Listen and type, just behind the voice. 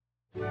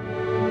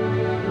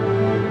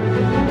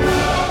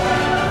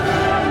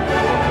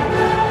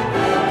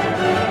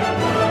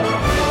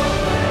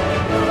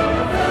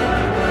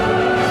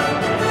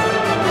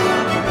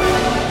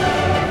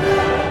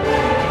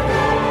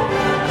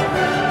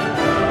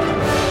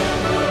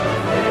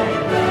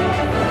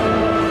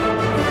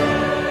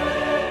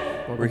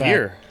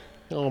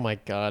Oh my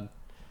God!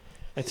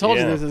 I told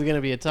you Yeah. this is going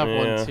to be a tough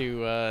Yeah. one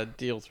to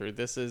deal through.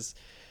 This is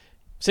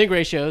Sync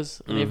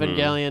Ratios, an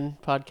Evangelion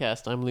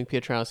podcast. I'm Luke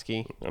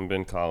Piotrowski. I'm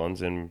Ben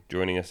Collins, and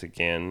joining us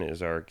again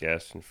is our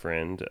guest and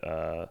friend,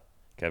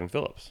 Kevin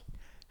Phillips.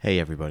 Hey,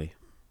 everybody.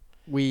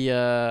 We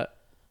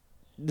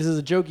this is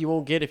a joke you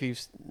won't get if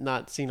you've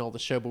not seen all the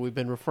show, but we've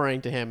been referring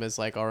to him as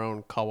like our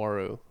own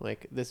Kaworu,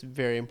 like this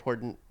very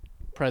important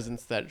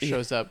presence that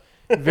shows up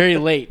very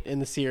late in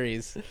the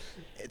series.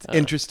 It's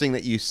interesting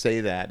that you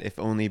say that, if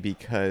only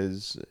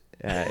because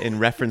in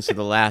reference to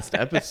the last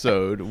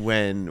episode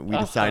when we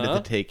decided to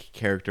take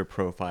character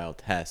profile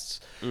tests,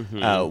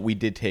 we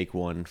did take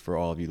one for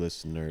all of you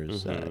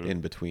listeners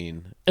in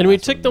between. And we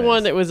Last took one the one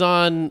missed. that was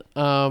on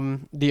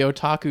the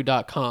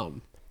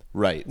otaku.com.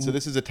 Right. So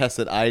this is a test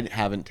that I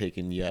haven't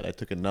taken yet. I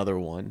took another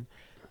one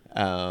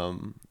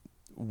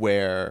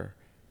where,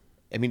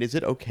 I mean, is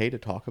it okay to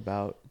talk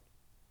about?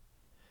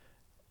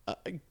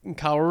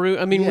 Kaworu.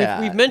 I mean,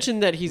 Yeah. we've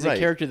mentioned that he's a Right.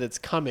 character that's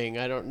coming.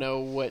 I don't know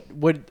what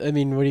I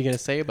mean. What are you going to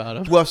say about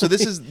him? Well, so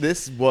this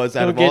was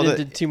out Don't of all get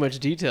the into too much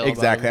detail.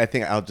 exactly. About I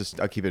think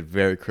I'll keep it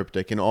very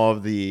cryptic. And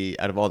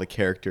out of all the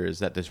characters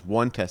that this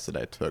one test that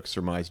I took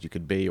surmised you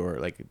could be, or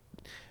like,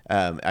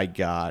 I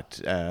got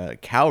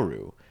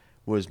Kaoru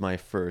was my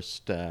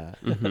first,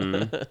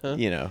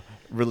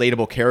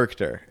 relatable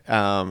character.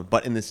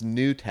 But in this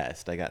new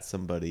test, I got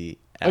somebody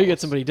else. Oh, you got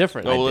somebody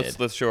different. Oh, I well, did.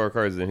 let's show our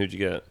cards then. Who'd you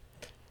get?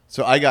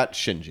 So I got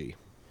Shinji.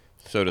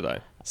 So did I.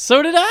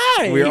 So did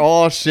I. We're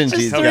all Shinjis,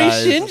 Just three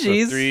guys.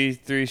 Shinjis. So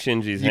three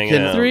Shinjis You hanging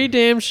can- out. Three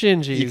damn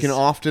Shinjis. You can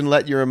often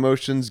let your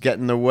emotions get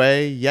in the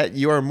way, yet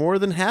you are more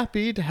than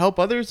happy to help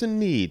others in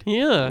need.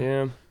 Yeah.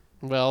 Yeah.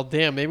 Well,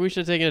 damn. Maybe we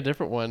should have taken a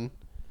different one.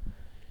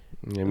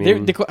 I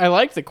mean, I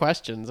liked the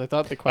questions. I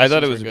thought the I questions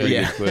thought it were was a good. pretty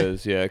Yeah. good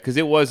quiz, yeah, because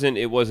it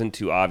wasn't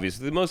too obvious.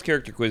 The most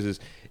character quizzes,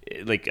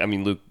 like, I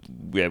mean, Luke,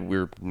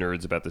 we're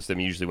nerds about this. I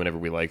mean, usually whenever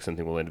we like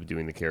something, we'll end up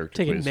doing the character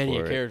Taking quiz many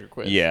for a it. character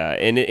quiz. Yeah,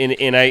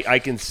 and I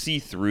can see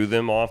through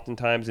them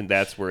oftentimes, and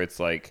that's where it's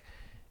like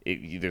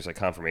there's like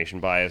confirmation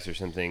bias or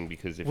something,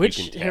 because if Which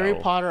you can tell, Harry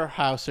Potter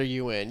house are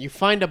you in? You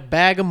find a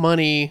bag of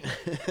money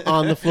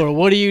on the floor.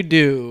 What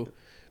do?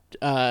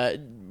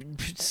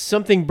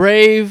 Something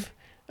brave.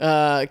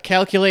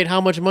 Calculate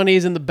how much money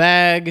is in the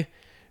bag.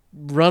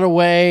 Run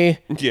away.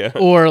 Yeah.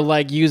 Or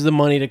like use the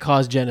money to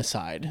cause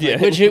genocide.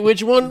 Like, Yeah.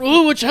 which one?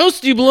 Ooh, which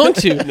house do you belong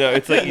to? No,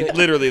 it's like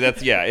literally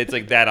it's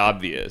like that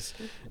obvious.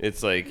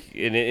 It's like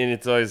and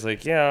it's always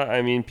like, yeah,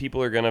 I mean,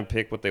 people are gonna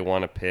pick what they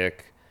want to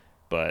pick,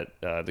 but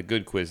the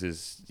good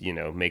quizzes,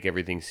 make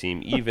everything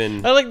seem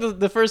even. I like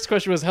the first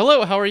question was,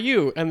 hello, how are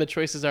you? And the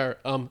choices are,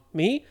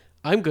 me?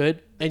 I'm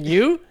good. And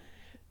you?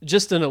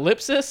 Just an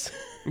ellipsis?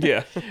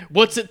 Yeah.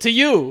 What's it to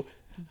you?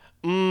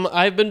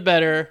 I've been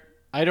better.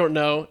 I don't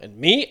know. And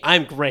me?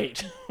 I'm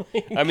great.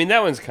 I mean,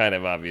 that one's kind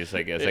of obvious,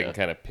 I guess. I Yeah. can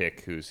kind of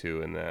pick who's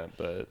who in that,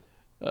 but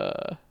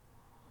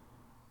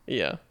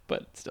Yeah,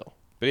 but still.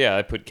 yeah,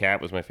 I put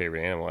cat was my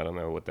favorite animal. I don't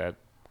know what that.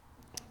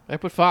 I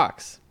put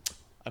Fox.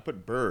 I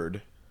put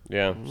bird.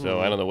 Yeah, so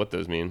I don't know what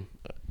those mean.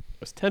 I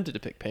was tempted to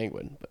pick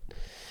Penguin, but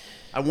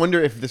I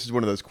wonder if this is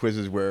one of those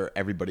quizzes where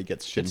everybody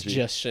gets Shinji. it's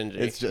just Shinji.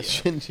 It's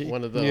just Shinji.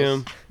 One of those. Yeah.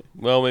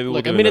 Well, maybe we'll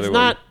Look, do I mean, it's another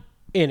one. not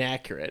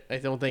inaccurate. I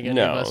don't think any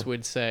of No. us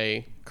would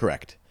say,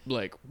 Correct.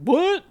 like,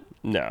 what?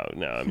 No.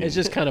 I mean, It's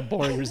just kind of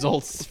boring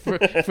results for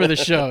the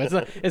show.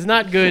 It's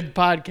not good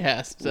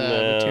podcast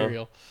No.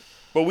 material.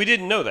 but we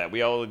didn't know that. We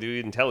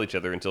didn't tell each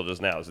other until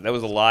just now. So that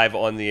was a live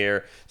on the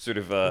air sort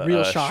of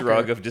Real a shocker.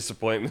 shrug of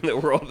disappointment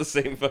that we're all the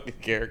same fucking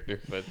character.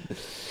 But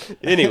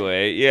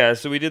anyway, yeah.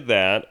 So we did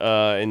that,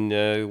 and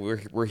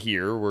we're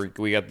here.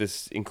 We got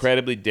this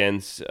incredibly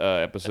dense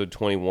episode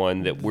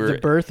 21 that we're The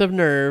Birth of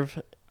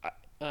Nerve,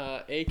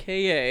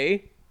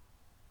 a.k.a.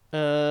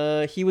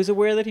 He was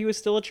aware that he was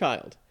still a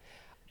child.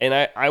 and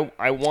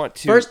I want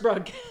to First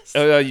broadcast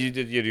Oh, you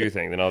do your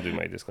thing, then I'll do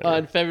my disclaimer.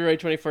 on February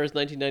 21st,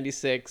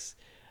 1996.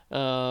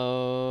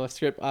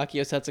 Script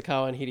Akio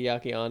Satsukawa and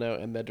Hideaki Anno,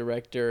 and the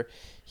director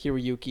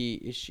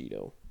Hiroyuki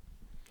Ishido.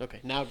 Okay,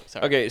 now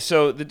sorry. Okay,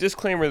 so the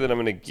disclaimer that I'm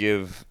going to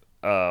give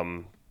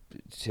to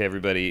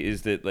everybody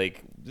is that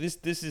like this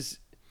is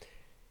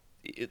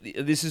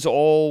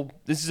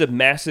a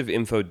massive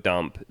info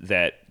dump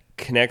that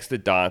connects the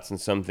dots in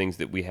some things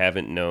that we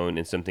haven't known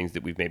and some things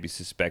that we've maybe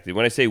suspected.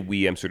 When I say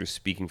we, I'm sort of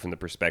speaking from the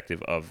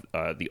perspective of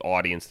the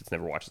audience that's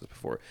never watched this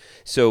before.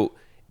 So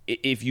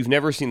if you've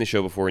never seen the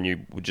show before and you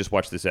just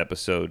watch this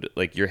episode,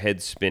 like your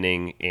head's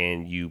spinning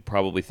and you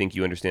probably think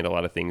you understand a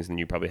lot of things and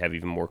you probably have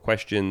even more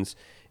questions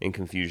and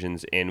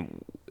confusions.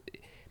 And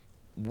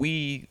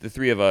we, the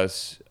three of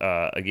us,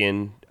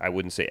 again, I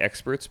wouldn't say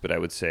experts, but I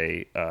would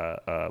say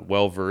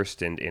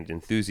well-versed and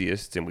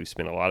enthusiasts, and we've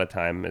spent a lot of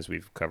time, as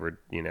we've covered,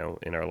 in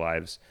our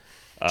lives,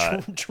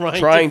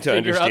 trying to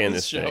figure out understand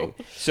this show.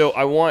 thing. So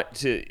I want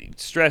to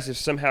stress, if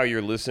somehow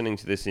you're listening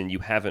to this and you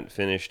haven't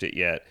finished it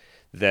yet,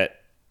 that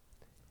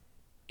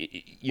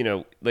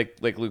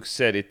like Luke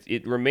said,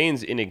 it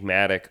remains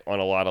enigmatic on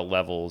a lot of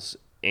levels,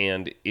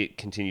 and it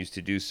continues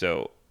to do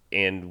so.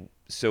 And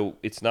so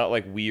it's not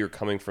like we are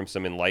coming from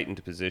some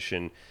enlightened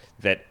position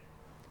that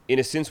in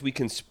a sense, we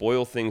can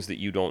spoil things that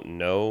you don't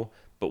know,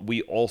 but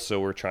we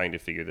also are trying to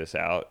figure this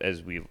out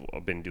as we've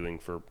been doing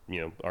for,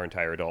 our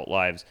entire adult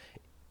lives.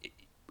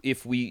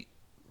 If we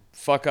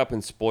fuck up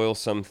and spoil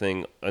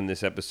something on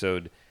this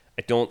episode,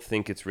 I don't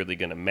think it's really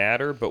going to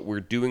matter, but we're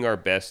doing our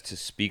best to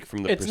speak from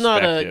the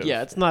perspective.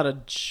 It's not a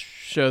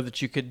show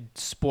that you could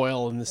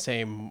spoil in the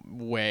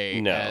same way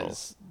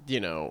as,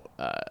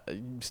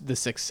 The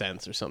Sixth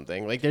Sense or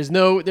something. Like there's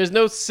no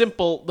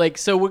simple, like,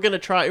 so we're going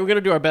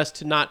to do our best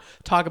to not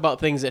talk about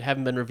things that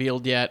haven't been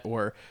revealed yet,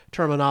 or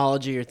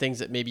terminology or things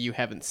that maybe you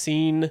haven't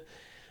seen.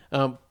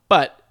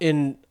 But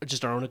in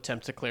just our own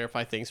attempt to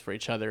clarify things for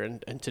each other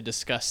and to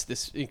discuss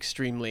this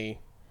extremely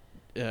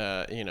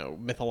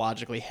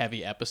mythologically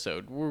heavy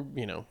episode,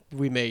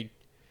 we may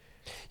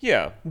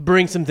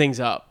bring some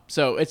things up.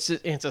 So it's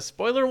a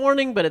spoiler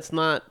warning, but it's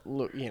not,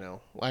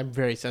 I'm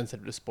very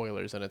sensitive to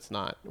spoilers, and it's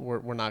not,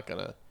 we're not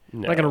gonna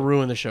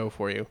ruin the show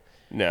for you.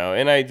 No,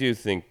 and I do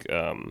think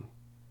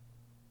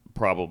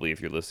probably if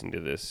you're listening to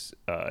this,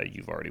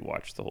 you've already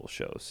watched the whole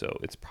show, so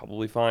it's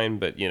probably fine.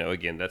 But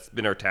again, that's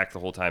been our tack the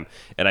whole time,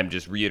 and I'm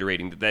just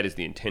reiterating that is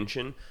the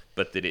intention,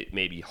 but that it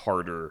may be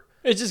harder.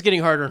 It's just getting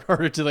harder and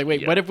harder to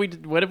what if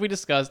we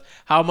discussed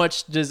how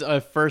much does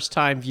a first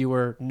time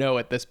viewer know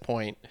at this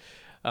point?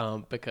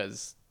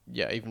 Because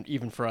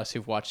even for us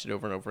who've watched it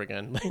over and over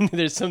again,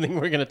 there's something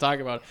we're going to talk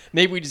about.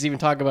 Maybe we just even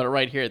talk about it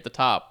right here at the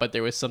top, but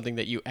there was something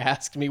that you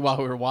asked me while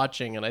we were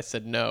watching, and I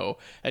said no,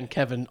 and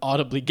Kevin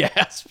audibly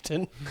gasped.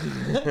 And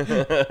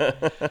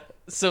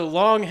so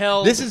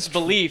long-held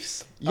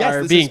beliefs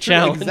are being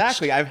challenged.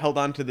 Exactly. I've held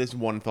on to this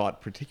one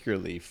thought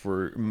particularly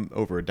for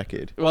over a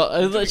decade.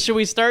 Well, should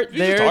we start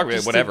there? Just talk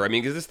about whatever.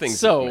 Because this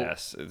thing's a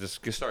mess.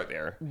 Just start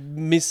there.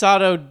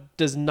 Misato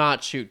does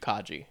not shoot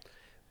Kaji.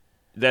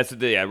 That's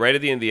right at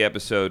the end of the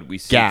episode, we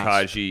see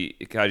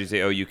Kaji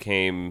say, "Oh, you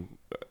came,"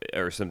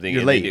 or something.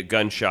 You're late. A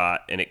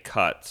gunshot, and it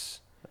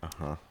cuts.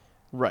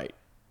 Right.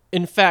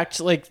 In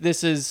fact,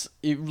 this is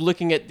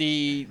looking at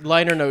the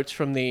liner notes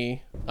from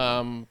the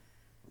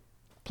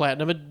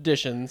Platinum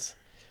Editions.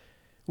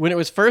 When it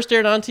was first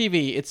aired on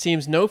TV, it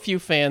seems no few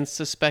fans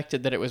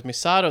suspected that it was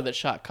Misato that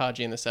shot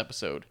Kaji in this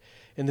episode.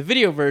 In the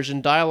video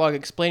version, dialogue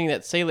explaining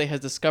that Seele has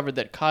discovered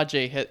that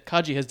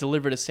Kaji has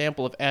delivered a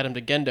sample of Adam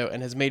to Gendo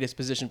and has made his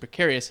position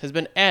precarious has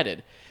been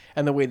added,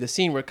 and the way the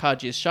scene where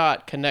Kaji is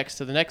shot connects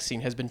to the next scene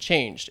has been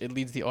changed. It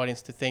leads the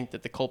audience to think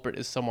that the culprit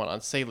is someone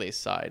on Seele's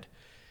side.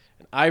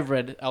 And I've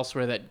read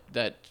elsewhere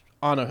that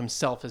Anno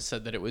himself has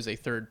said that it was a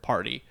third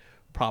party,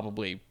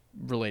 probably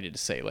related to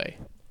Seele.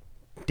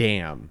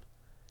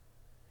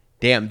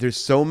 Damn, there's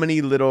so many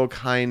little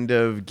kind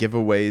of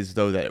giveaways,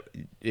 though, that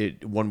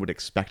one would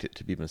expect it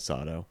to be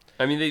Misato.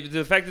 I mean,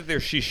 the fact that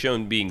she's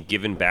shown being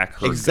given back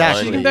her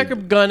Exactly. She's given back her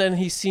gun, and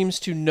he seems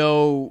to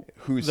know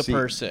Who's the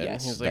person.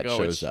 Yes, He's that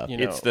shows up.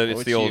 It's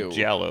the old you.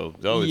 Giallo.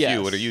 Oh, it's Yes.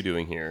 you. What are you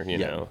doing here? You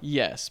know.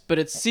 Yes, but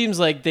it seems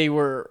like they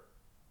were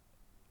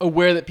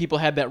aware that people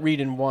had that read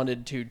and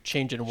wanted to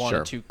change it and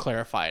wanted to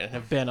clarify it, and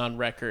have been on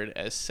record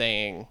as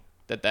saying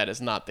that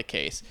is not the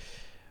case.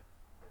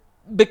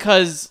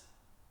 Because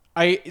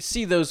I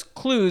see those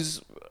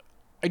clues,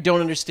 I don't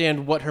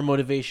understand what her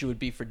motivation would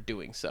be for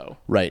doing so.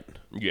 Right.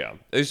 Yeah.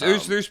 There's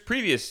other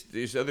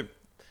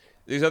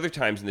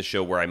times in the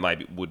show where I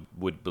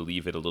would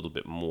believe it a little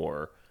bit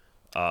more.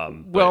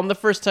 Well, and the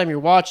first time you're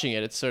watching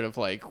it, it's sort of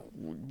like,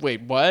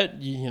 wait, what?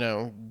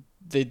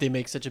 They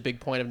make such a big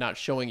point of not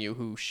showing you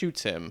who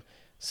shoots him,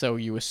 so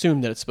you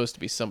assume that it's supposed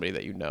to be somebody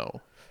that you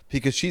know.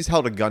 Because she's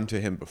held a gun to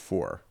him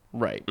before.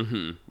 Right.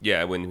 Mm-hmm.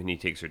 Yeah, when he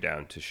takes her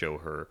down to show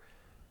her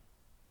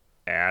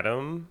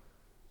Adam.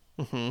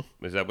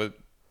 Mm-hmm. Is that what?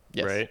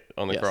 Yes. Right?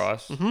 On the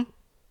cross? Mm-hmm.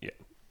 Yeah.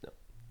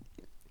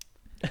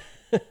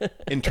 No.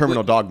 In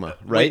Terminal Dogma,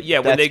 right?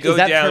 When they go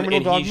down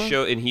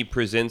and he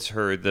presents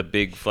her the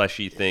big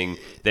fleshy thing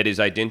that is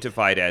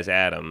identified as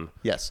Adam.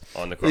 Yes.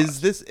 On the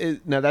cross.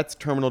 Now that's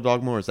Terminal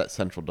Dogma, or is that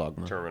Central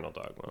Dogma? Terminal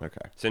Dogma.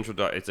 Okay. Central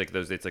Dogma. It's like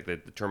the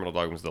Terminal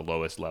Dogma is the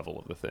lowest level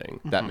of the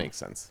thing. That makes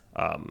sense.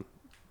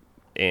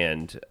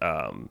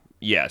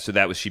 So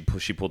that was she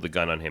pulled the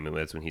gun on him, and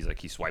that's when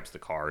he swipes the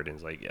card and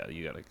is like, yeah,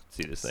 you gotta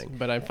see this thing.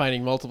 But I'm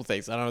finding multiple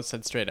things. I don't know, it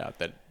said straight out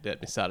that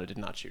Misato did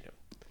not shoot him.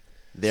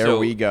 There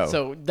we go.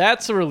 So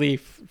that's a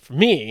relief for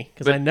me,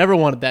 because I never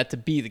wanted that to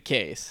be the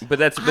case. But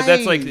that's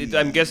like,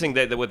 I'm guessing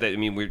that what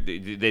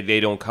that they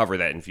don't cover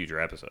that in future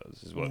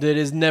episodes. Is what it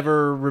is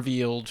never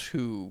revealed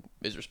who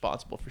is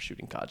responsible for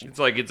shooting Kaji. It's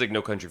like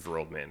No Country for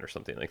Old Men or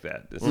something like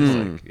that. It's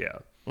like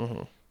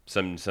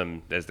some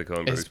as the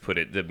Coen brothers put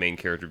it, the main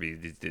character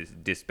be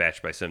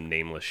dispatched by some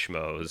nameless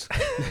schmoes.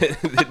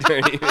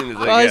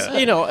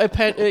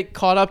 It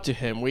caught up to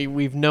him.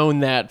 We've known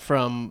that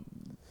from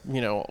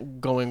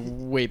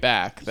going way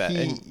back.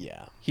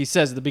 He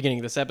says at the beginning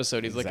of this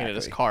episode, he's looking at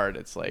his card.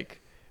 It's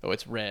like, oh,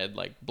 it's red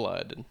like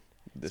blood, and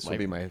this will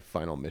be my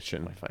final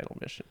mission.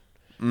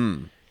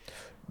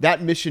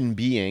 That mission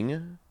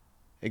being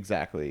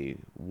exactly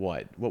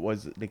what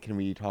was it? Can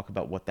we talk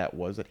about what that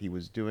was that he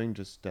was doing?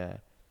 Just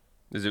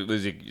Was it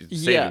Yeah.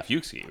 saving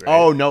Fuchski, right?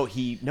 Oh no,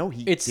 he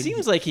It did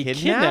seems like he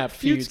kidnapped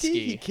Feudsky.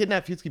 He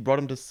kidnapped Feudsky, brought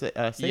him to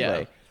Sele.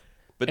 Yeah.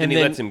 but then he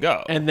lets him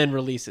go. and then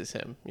releases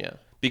him. Yeah,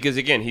 because,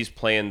 again, he's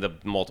playing the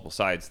multiple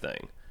sides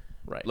thing.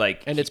 right.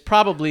 Like, and it's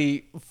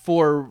probably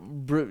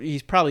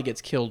he probably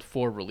gets killed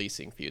for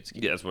releasing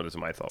Feudsky. Yeah, that's what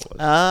my thought was.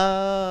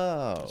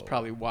 Oh, That's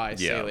probably why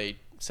Yeah. Sele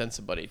sent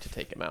somebody to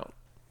take him out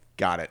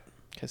got it.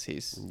 because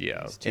he's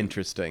Yeah.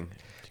 Interesting.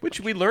 Which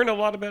we learned a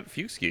lot about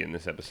Fuchski in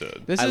this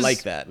episode. I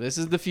like that. This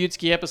is the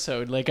Feudsky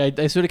episode. Like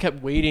I sort of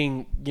kept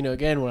waiting,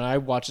 again when I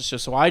watch the show.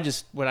 So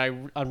when I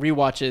on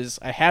rewatches,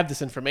 I have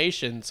this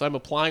information, so I'm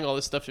applying all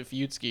this stuff to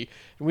Feudsky,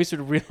 and we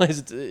sort of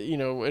realized,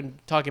 and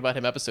talking about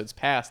him episodes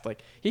past,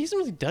 like he hasn't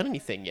really done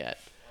anything yet,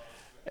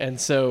 and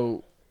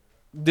so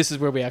this is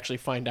where we actually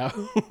find out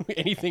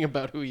anything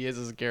about who he is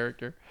as a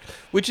character.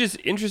 Which is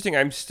interesting.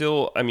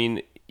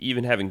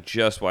 Even having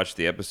just watched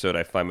the episode,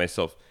 I find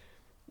myself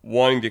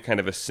wanting to kind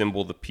of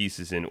assemble the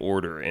pieces in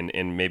order,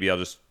 and maybe I'll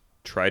just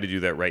try to do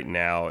that right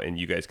now, and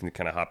you guys can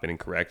kind of hop in and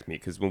correct me,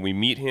 because when we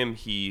meet him,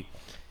 he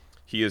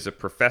is a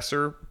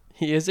professor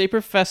He is a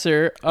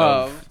professor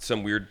of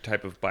some weird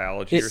type of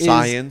biology it or is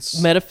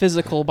Science.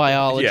 metaphysical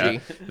biology. yeah,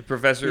 the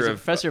professor He's a of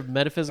professor of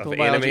metaphysical of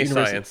biology anime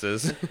at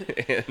sciences,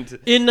 and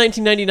in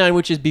 1999,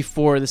 which is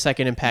before the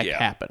second impact Yeah.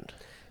 happened.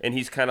 and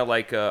he's kind of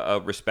like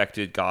a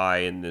respected guy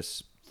in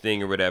this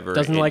thing or whatever.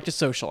 Doesn't and, like to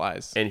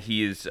socialize. and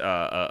he is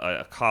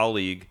a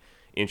colleague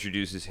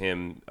introduces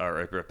him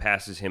or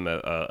passes him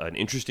an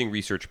interesting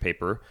research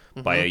paper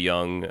by a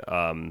young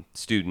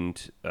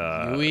student,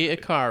 Yui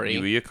Ikari.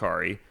 Yui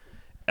Ikari,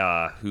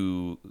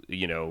 who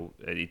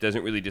it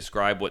doesn't really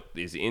describe what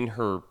is in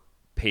her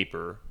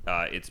paper.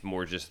 It's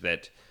more just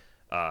that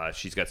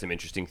she's got some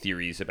interesting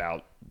theories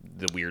about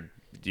the weird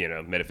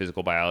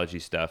metaphysical biology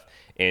stuff,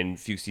 and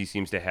Fuchsie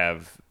seems to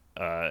have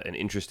an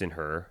interest in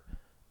her.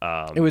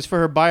 It was for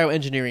her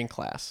bioengineering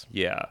class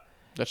Yeah.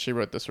 that she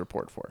wrote this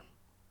report for.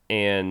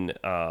 And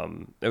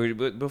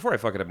but before I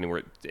fuck it up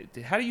anymore,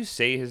 how do you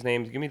say his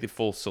name? Give me the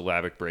full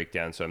syllabic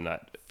breakdown so I'm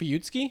not...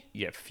 Fuyutsuki?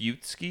 Yeah,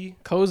 Futsky?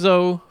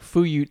 Kozo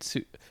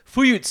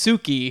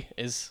Fuyutsuki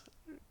is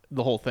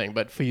the whole thing,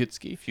 but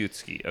Fuyutsuki.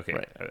 Futsky. Okay.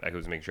 Right. I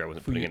was making sure I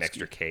wasn't putting an Fuyutsuki.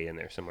 extra K in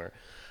there somewhere.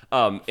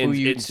 And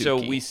so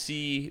Fuyutsuki. we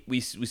see...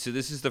 So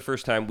this is the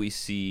first time we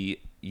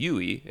see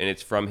Yui, and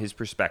it's from his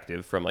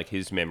perspective, from like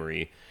his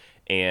memory.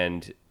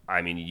 And...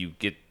 you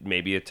get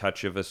maybe a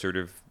touch of a sort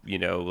of,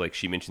 like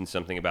she mentioned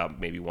something about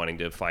maybe wanting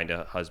to find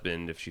a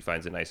husband if she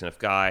finds a nice enough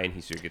guy, and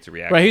he sort of gets a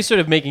reaction. Right, he's sort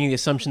of making the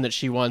assumption that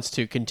she wants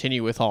to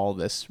continue with all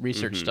this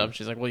research Mm-hmm. stuff.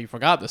 She's like, well, you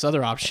forgot this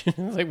other option.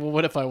 It's like, well,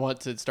 what if I want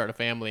to start a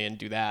family and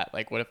do that?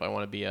 Like, what if I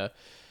want to be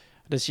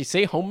does she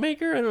say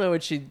homemaker? I don't know.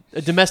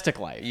 A domestic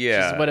life.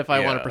 Yeah, She's, what if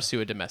I want yeah. to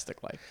pursue a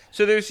domestic life?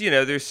 So there's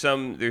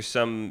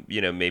some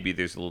maybe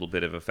there's a little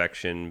bit of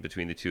affection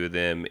between the two of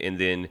them, and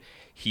then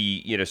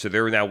he so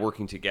they're now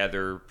working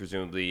together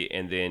presumably,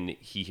 and then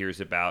he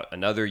hears about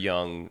another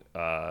young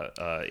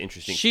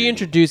interesting. She student.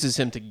 introduces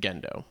him to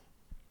Gendo.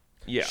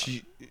 Yeah.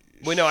 She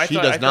I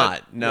does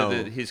not, no.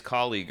 his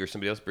colleague or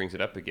somebody else brings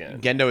it up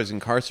again. Gendo is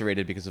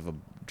incarcerated because of a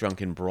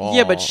drunken brawl.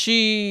 Yeah, but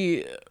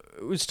she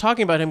was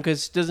talking about him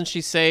because doesn't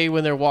she say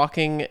when they're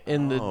walking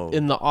in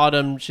the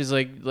autumn, she's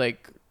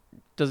like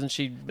doesn't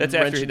she? That's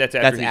after he's That's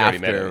already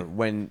met after her.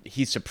 when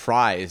he's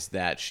surprised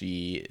that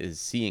she is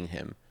seeing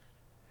him.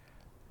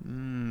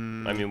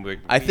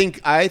 I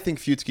think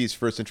Feudsky's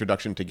first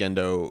introduction to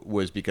Gendo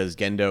was because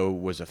Gendo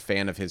was a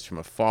fan of his from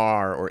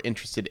afar or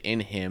interested in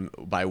him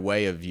by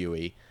way of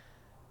Yui.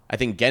 I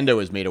think Gendo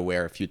is made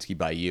aware of Feudsky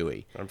by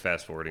Yui. I'm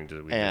fast forwarding to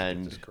the week.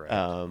 And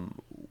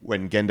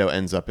when Gendo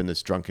ends up in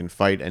this drunken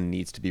fight and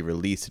needs to be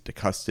released into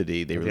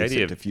custody, they release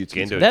idea him to of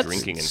Feudsky's Gendo That's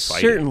drinking and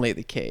fighting. certainly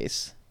the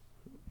case.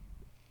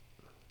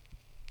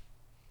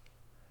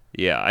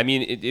 Yeah, the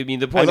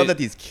I point love is, that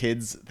these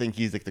kids think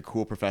he's like the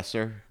cool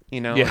professor, Yeah.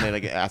 and they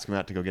like ask him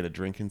out to go get a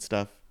drink and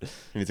stuff. And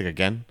he's like,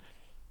 again?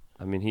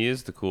 he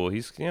is the cool.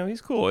 He's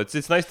cool.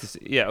 It's nice to see.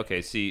 Yeah.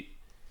 Okay. See,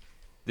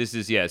 this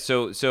is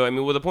So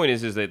well, the point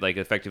is that like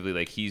effectively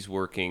like he's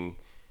working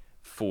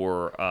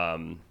for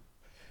and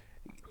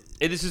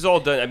this is all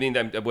done.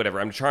 Whatever.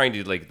 I'm trying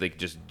to like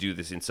just do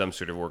this in some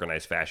sort of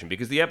organized fashion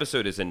because the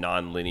episode is a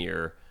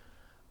non-linear.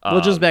 Well,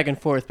 just back and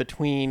forth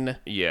between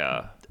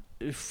Yeah.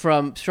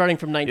 starting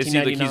from It 1999.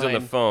 seems like he's on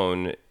the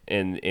phone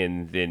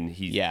and then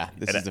he. Yeah,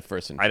 this and is the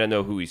first. I don't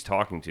know who he's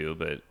talking to,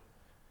 but.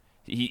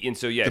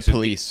 The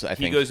police, I think.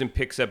 He goes and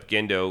picks up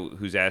Gendo,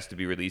 who's asked to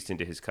be released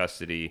into his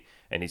custody,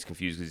 and he's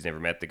confused because he's never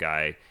met the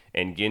guy.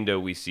 And Gendo,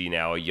 we see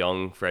now a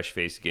young,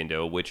 fresh-faced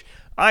Gendo, which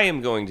I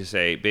am going to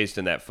say, based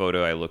on that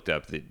photo I looked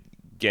up, that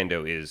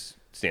Gendo is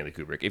Stanley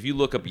Kubrick. If you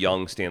look up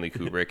young Stanley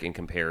Kubrick and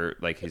compare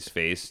like his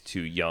face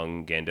to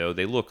young Gendo,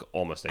 they look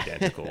almost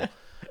identical.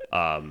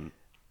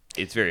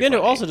 It's very Gendo funny.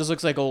 also just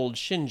looks like old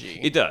Shinji.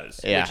 It does.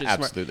 Yeah, which is smart.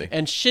 absolutely.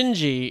 And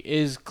Shinji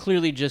is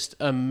clearly just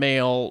a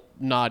male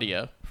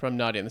Nadia from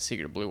Naughty and the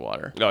Secret of Blue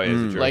Water. Oh, yeah,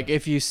 is it true? Like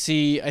if you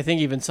see, I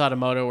think even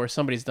Sadamoto or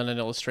somebody's done an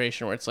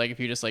illustration where it's like if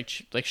you just like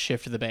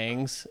shift the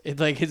bangs, it's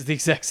the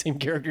exact same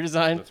character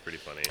design. That's pretty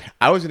funny.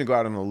 I was going to go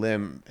out on a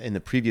limb in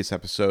the previous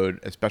episode,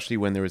 especially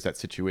when there was that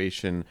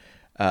situation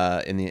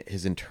in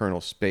his internal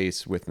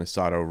space with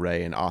Misato,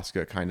 Rei, and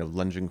Asuka kind of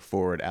lunging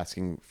forward,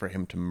 asking for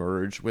him to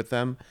merge with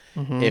them.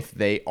 If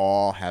they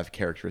all have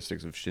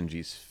characteristics of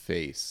Shinji's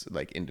face,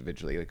 like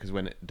individually, because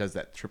when it does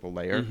that triple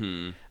layer,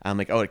 I'm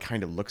like, oh, it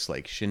kind of looks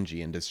like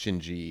Shinji. And does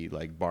Shinji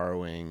like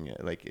borrowing,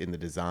 like in the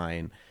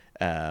design,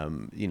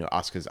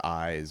 Asuka's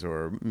eyes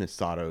or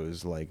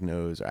Misato's like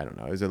nose? I don't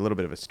know. It was a little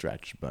bit of a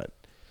stretch, but.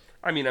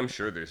 I mean, I'm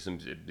sure there's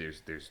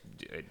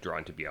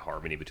drawn to be a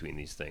harmony between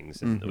these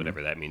things and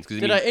whatever that means.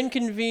 Did I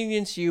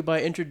inconvenience you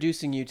by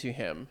introducing you to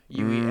him?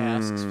 Yui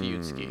asks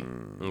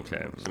Fuyutsuki.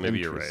 Okay, so maybe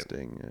you're right.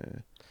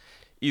 Interesting.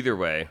 Either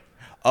way,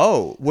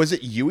 Oh, was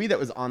it Yui that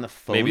was on the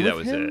phone? maybe that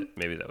with was him? it.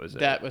 Maybe that was it.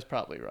 That was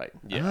probably right.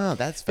 Yeah,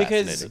 that's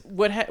fascinating.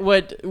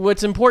 Because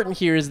what's important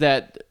here is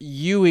that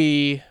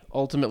Yui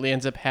ultimately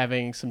ends up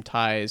having some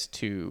ties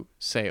to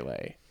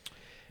Seele.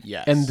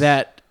 Yes, And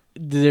that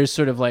there's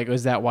sort of like,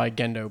 was that why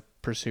Gendo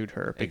pursued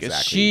her? Because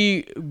Exactly.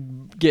 she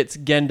gets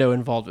Gendo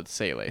involved with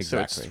Seele. So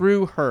it's Exactly.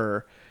 through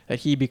her that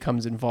he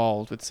becomes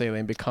involved with Seele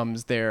and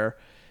becomes their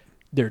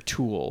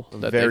tool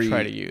that very they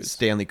try to use.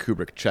 Stanley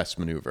Kubrick chess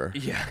maneuver.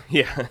 Yeah.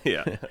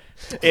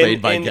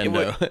 Played by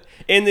Gendo.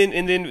 And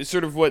then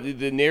sort of what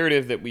the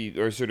narrative that we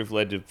are sort of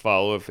led to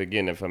follow, if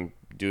I'm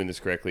doing this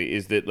correctly,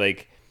 is that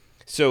like,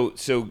 so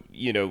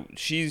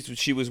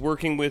she was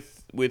working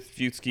with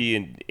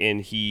Fuyutsuki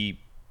and he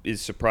is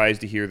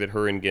surprised to hear that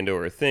her and Gendo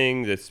are a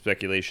thing. There's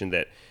speculation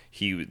that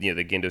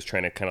that Gendo's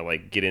trying to kind of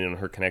like get in on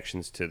her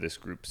connections to this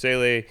group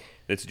Seele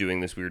that's doing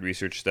this weird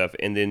research stuff.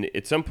 And then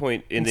at some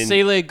point, and then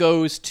Seele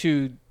goes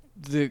to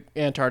the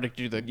Antarctic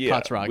to do the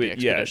Katsuragi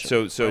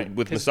expedition. So right?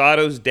 with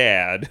Misato's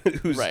dad,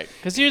 who's Right.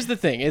 Because here's the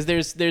thing: is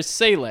there's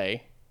Seele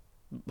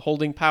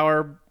holding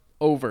power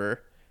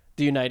over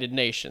the United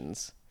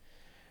Nations,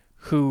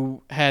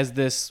 who has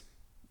this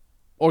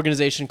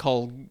organization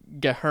called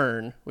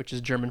Gehirn, which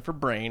is German for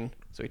brain.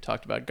 So we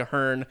talked about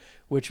Gehirn,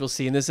 which we'll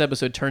see in this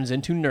episode turns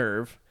into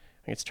Nerve.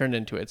 It's turned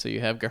into it. So you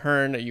have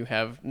Gehirn, you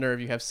have Nerve,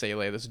 you have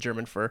Seele. This is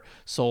German for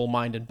soul,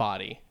 mind, and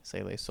body.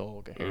 Seele,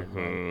 soul, Gehirn,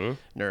 mind,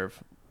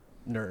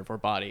 nerve, or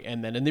body.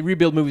 And then in the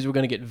rebuild movies, we're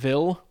going to get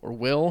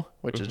Will,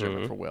 which is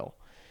German for will,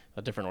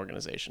 a different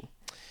organization.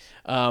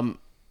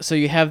 So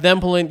you have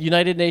them pulling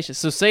United Nations.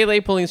 So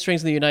Seele pulling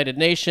strings in the United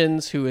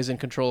Nations, who is in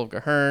control of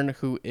Gehirn,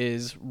 who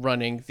is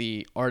running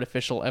the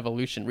Artificial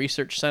Evolution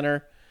Research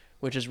Center,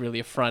 which is really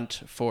a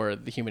front for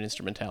the Human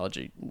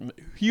Instrumentality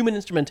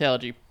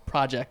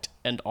Project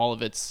and all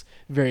of its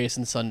various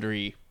and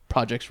sundry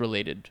projects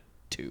related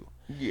to.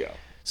 yeah.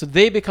 So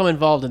they become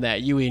involved in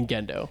that, Yui and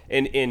Gendo.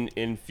 And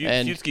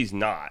Fuyutsuki's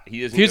not.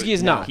 He doesn't. Fuyutsuki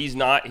is not. He's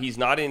not. He's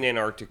not in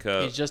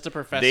Antarctica. He's just a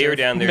professor They are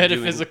down there of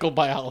metaphysical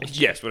biology.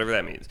 Yes, whatever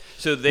that means.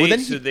 So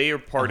they are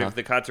part Uh-huh. of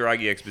the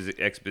Katsuragi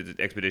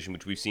expedition,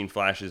 which we've seen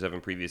flashes of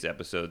in previous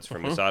episodes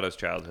from Misato's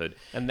childhood.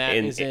 And that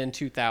is in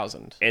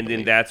 2000. And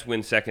then that's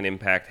when Second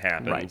Impact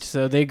happens. Right.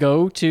 So they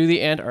go to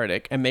the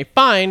Antarctic and they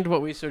find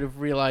what we sort of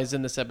realize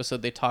in this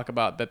episode. They talk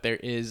about that there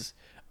is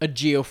a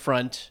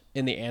geofront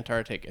in the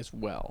Antarctic as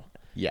well.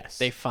 Yes,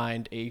 They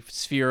find a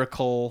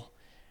spherical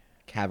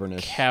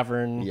cavernous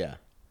cavern Yeah.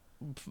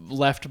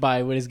 left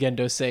by, what does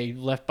Gendo say,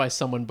 left by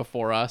someone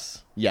before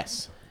us.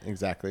 Yes.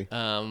 Exactly.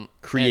 Um,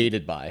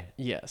 Created by.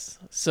 Yes.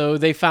 So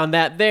they found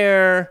that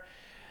there.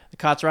 The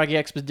Katsuragi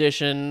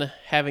expedition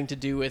having to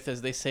do with,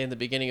 as they say in the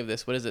beginning of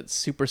this, what is it?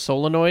 Super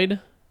solenoid?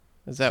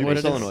 Is that what it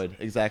is? solenoid.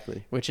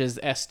 Exactly. Which is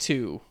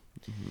S2.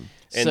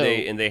 And So-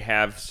 they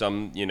have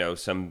some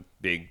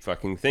big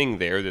fucking thing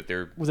there that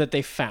they're that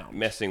they found.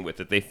 messing with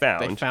that they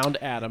found. They found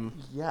Adam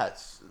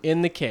Yes.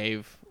 in the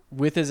cave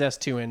with his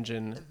S2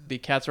 engine. The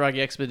Katsuragi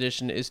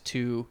expedition is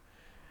to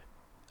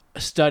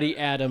study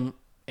Adam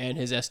and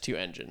his S2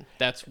 engine.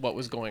 That's what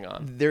was going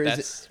on.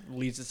 That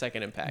leads to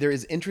Second Impact. There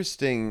is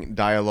interesting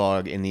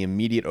dialogue in the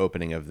immediate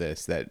opening of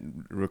this that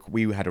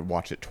we had to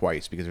watch it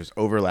twice because there's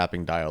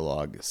overlapping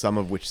dialogue, some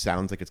of which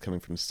sounds like it's coming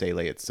from Seele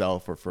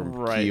itself or from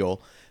Right.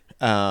 Keel.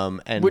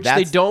 And Which they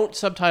that's- don't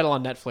subtitle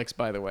on Netflix,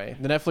 by the way.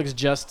 The Netflix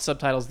just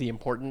subtitles the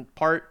important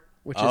part,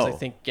 which is, I Oh.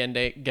 think,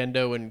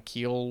 Gendo and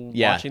Keel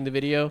Yeah. watching the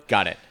video.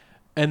 Got it.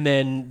 And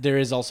then there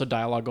is also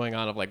dialogue going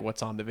on of like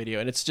what's on the video,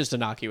 and it's just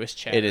innocuous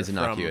chatter. It is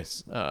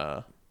innocuous.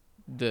 From,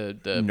 the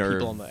Nerve,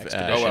 people on the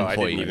expedition. Oh, wow, I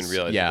didn't employees. even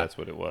realize yeah. that's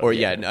what it was. Or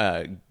yeah,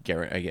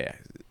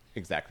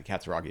 exactly.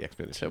 Katsuragi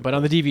expedition. So, but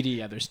on the DVD,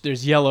 yeah,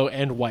 there's yellow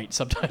and white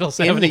subtitles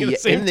in happening at the the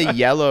same in the time.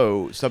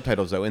 yellow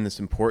subtitles, though, in this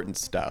important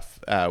stuff,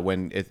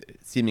 when it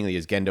seemingly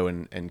is Gendo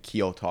and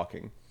Keel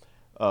talking,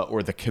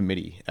 or the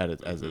committee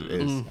as it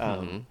is,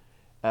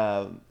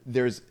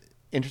 there's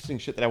interesting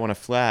shit that I want to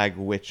flag,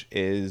 which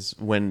is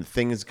when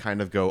things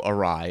kind of go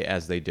awry,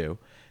 as they do.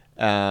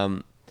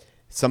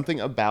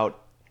 Something about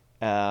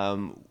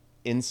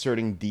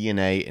inserting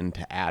DNA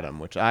into Adam,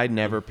 which I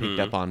never picked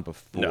up on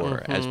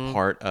before as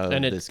part of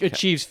And this. it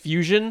achieves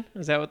fusion.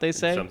 Is that what they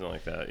say? Something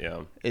like that,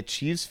 yeah.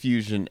 Achieves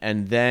fusion,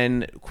 and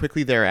then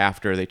quickly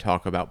thereafter they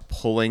talk about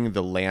pulling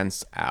the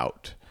lance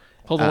out.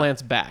 Pull the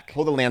lance back.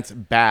 Pull the lance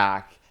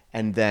back,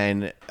 and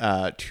then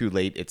too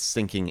late, it's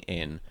sinking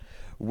in,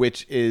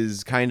 which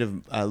is kind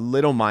of a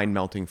little mind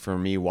melting for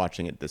me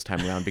watching it this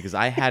time around because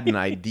I had an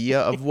idea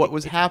of what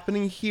was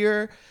happening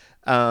here,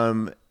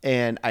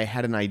 and I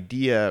had an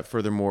idea,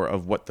 furthermore,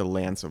 of what the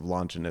Lance of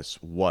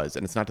Longinus was.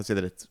 And it's not to say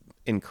that it's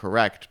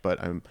incorrect, but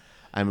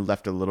I'm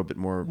left a little bit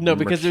more No,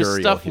 because there's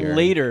mercurial stuff here.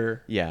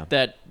 later Yeah.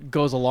 that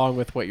goes along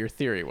with what your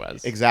theory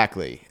was.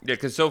 Exactly. Yeah,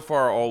 because so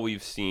far all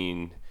we've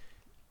seen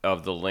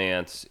of the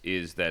lance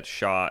is that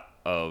shot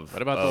of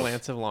What about the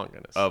Lance of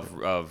Longinus?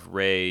 of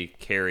Ray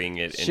carrying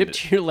it Shipped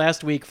here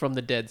last week from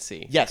the Dead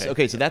Sea. Yes.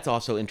 Okay. So that's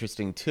also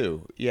interesting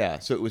too. Yeah.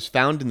 So it was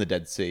found in the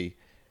Dead Sea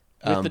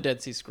With the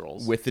Dead Sea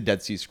Scrolls. with the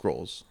Dead Sea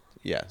Scrolls.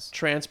 Yes.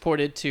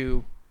 Transported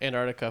to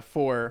Antarctica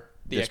for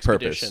the This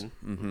expedition.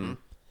 purpose.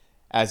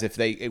 As if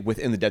they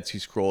within the Dead Sea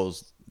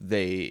Scrolls,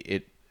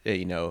 the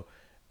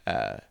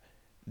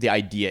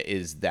idea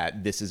is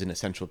that this is an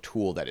essential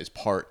tool that is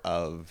part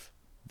of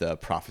the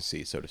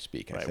prophecy, so to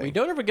speak. I Right. think. We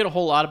don't ever get a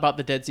whole lot about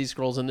the Dead Sea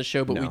Scrolls in the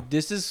show, but No.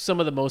 this is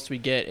some of the most we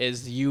get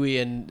is Yui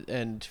and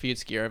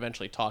Fiutsky are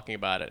eventually talking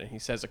about it. And he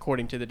says,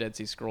 according to the Dead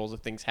Sea Scrolls,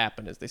 if things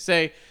happen as they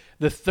say,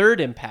 the third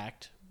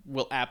impact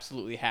will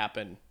absolutely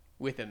happen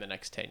within the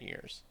next 10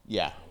 years.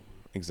 Yeah,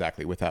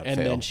 exactly. Without And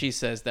fail. then she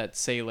says that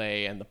Sele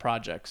and the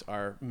projects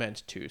are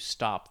meant to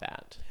stop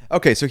that.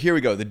 Okay, so here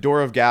we go. The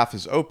door of Gath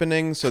is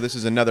opening. So this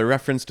is another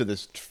reference to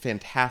this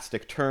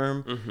fantastic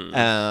term.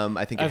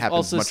 I think it I've happens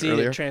also much seen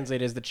earlier. it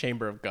translated as the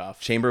Chamber of Guff.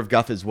 Chamber of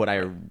Guff is what I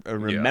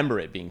remember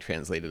it being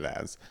translated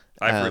as.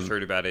 I first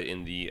heard about it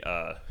in the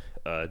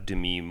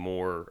Demi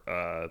Moore,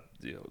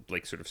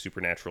 like sort of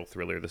supernatural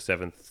thriller, The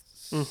Seventh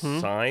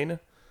Sign.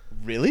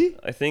 Really?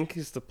 I think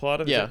is the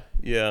plot of Yeah. it.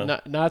 Yeah.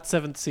 Not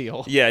Seventh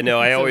Seal. Yeah, no,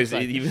 I Seventh always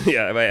Sign.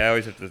 I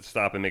always have to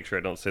stop and make sure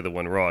I don't say the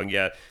one wrong.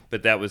 Yeah,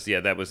 but that was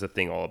the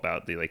thing all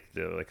about the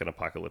an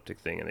apocalyptic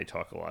thing, and they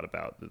talk a lot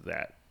about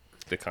that,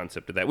 the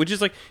concept of that, which is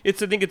like I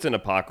think it's an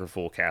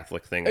apocryphal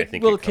Catholic thing. I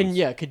think. Well, it comes,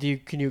 could you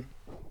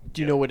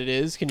do you know what it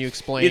is? Can you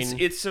explain?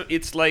 It's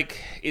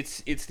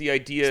the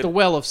idea. It's the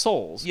Well of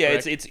Souls. Yeah,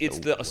 correct? it's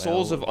the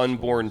souls of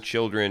unborn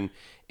children,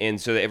 and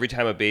so that every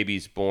time a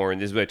baby's born,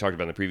 this is what I talked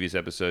about in the previous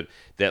episode,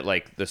 that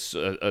like the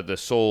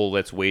soul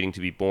that's waiting to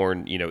be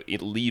born,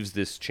 it leaves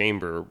this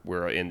chamber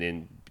where and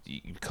then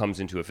comes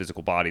into a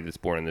physical body that's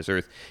born on this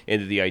earth,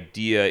 and the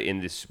idea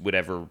in this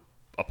whatever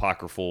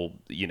apocryphal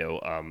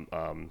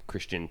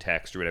Christian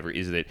text or whatever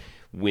is that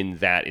when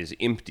that is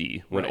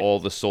empty, when Right. all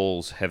the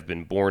souls have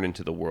been born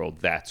into the world,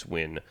 that's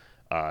when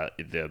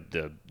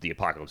the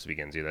apocalypse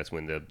begins. Yeah, that's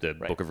when the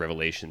Book of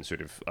Revelation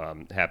sort of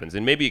happens,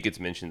 and maybe it gets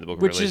mentioned in the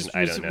Book of Revelation.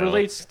 I don't know.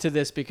 Relates to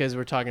this because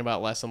we're talking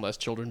about less and less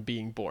children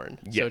being born.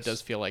 So it Yes.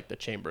 does feel like the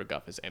Chamber of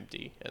Guff is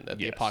empty and that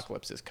the Yes.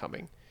 apocalypse is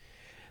coming.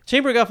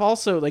 Chamber of Guff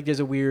also there's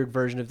a weird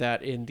version of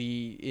that in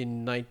the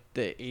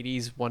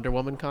 80s Wonder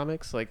Woman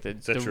comics, like the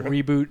that true?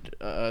 reboot,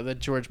 the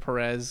George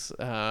Perez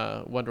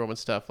Wonder Woman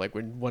stuff. Like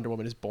when Wonder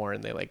Woman is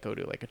born, they like go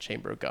to like a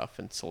Chamber of Guff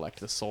and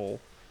select the soul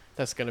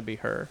that's going to be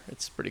her.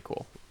 It's pretty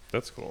cool.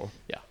 That's cool.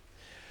 Yeah.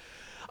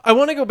 I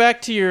want to go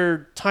back to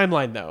your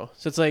timeline, though.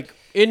 So it's like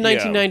in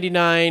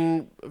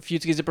 1999,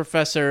 Fiutsky's a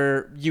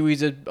professor,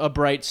 Yui's a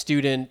bright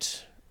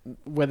student.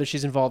 Whether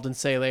she's involved in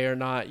Sele or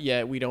not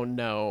yet, we don't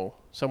know.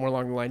 Somewhere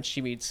along the line, she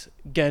meets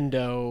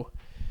Gendo.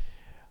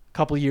 A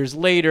couple years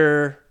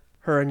later,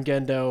 her and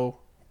Gendo,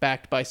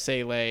 backed by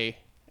Sele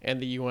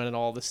and the UN and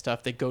all this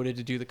stuff, they go to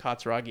do the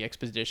Katsuragi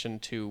expedition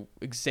to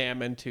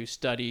examine, to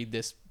study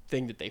this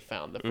thing that they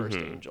found, the first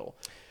angel.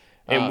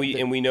 And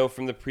we know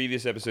from the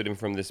previous episode and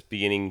from this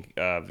beginning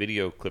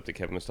video clip that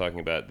Kevin was talking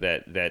about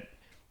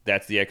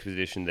that's the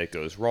expedition that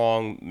goes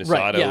wrong. Misato,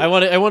 Right. Yeah, I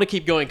want to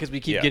keep going because we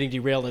keep getting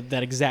derailed at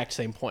that exact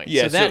same point.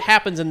 Yeah, so that so-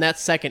 happens in that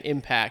second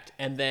impact,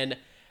 and then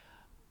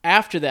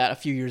after that, a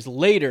few years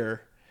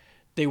later,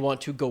 they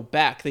want to go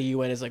back. The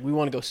UN is like, we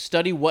want to go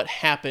study what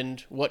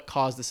happened, what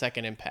caused the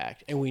second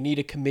impact, and we need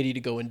a committee to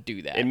go and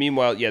do that. And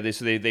meanwhile,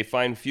 they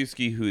find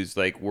Fiutsky, who's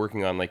like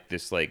working on like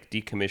this like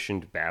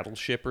decommissioned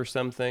battleship or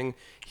something.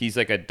 He's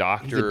like a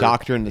doctor. He's a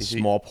doctor in the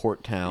small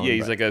port town. Yeah,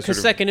 he's like a Because sort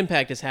of second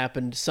impact has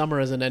happened, summer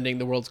isn't ending,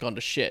 the world's gone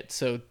to shit,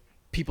 so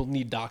people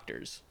need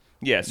doctors.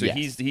 yeah. So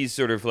Yes. he's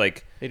sort of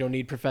like. They don't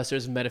need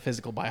professors of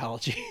metaphysical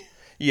biology.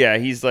 Yeah,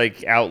 he's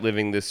like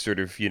outliving this sort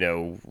of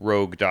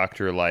rogue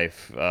doctor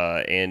life,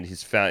 and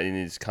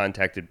he's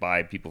contacted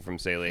by people from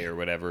Sele or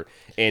whatever,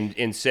 and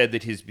said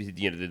that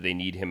that they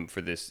need him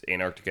for this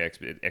Antarctica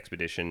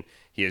expedition.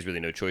 He has really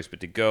no choice but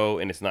to go,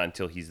 and it's not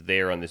until he's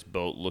there on this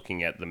boat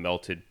looking at the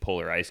melted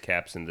polar ice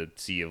caps and the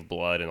sea of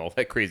blood and all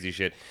that crazy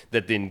shit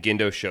that then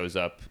Gendo shows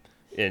up,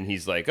 and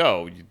he's like,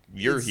 "Oh,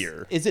 you're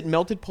here." Is it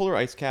melted polar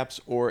ice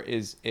caps or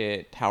is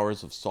it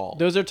towers of salt?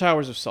 Those are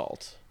towers of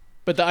salt.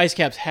 But the ice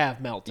caps have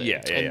melted.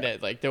 Yeah, yeah, and yeah.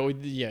 that, like there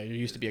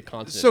used to be a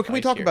constant. So can we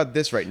ice talk here. about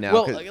this right now?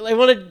 Well, 'Cause- I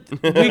want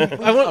to.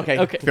 I want.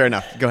 okay, fair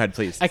enough. Go ahead,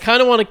 please. I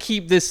kind of want to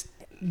keep this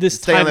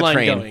Stay on the timeline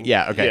train. going.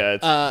 Yeah, okay.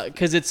 Yeah, it's,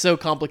 Because it's so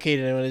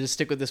complicated, I want to just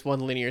stick with this one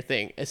linear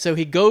thing. And so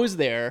he goes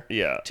there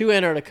Yeah. to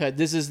Antarctica.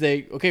 This is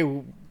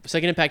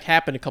Second Impact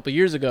happened a couple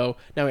years ago.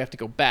 Now we have to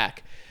go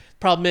back.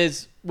 Problem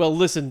is, well,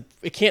 listen,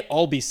 it can't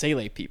all be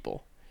Sele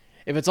people.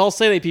 If it's all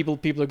Sele people,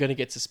 people are going to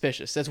get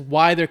suspicious. That's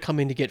why they're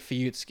coming to get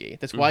Fuyutsuki.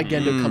 That's why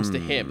Gendo comes to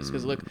him. It's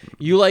because, look,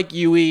 you like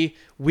Yui,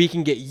 we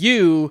can get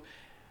you.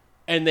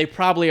 And they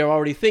probably are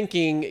already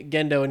thinking,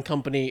 Gendo and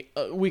company,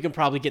 we can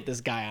probably get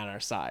this guy on our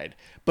side.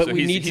 But So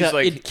we he's- need he's to,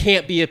 like- it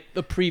can't be a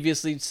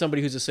previously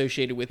somebody who's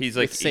associated with he's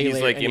with like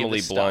Sele or any of Emily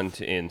this stuff.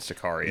 Blunt in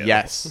Sicario.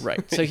 Yes. Right.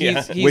 So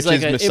Yeah. he's Which like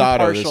is an Masato this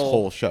impartial,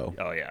 whole show.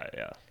 Oh yeah,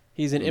 yeah,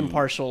 he's an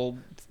impartial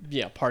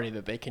party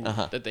that they can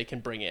that they can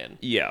bring in.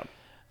 yeah.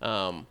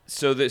 Um,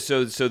 So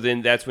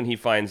then that's when he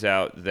finds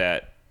out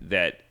that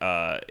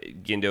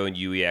Gendo and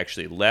Yui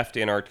actually left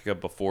Antarctica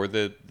before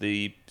the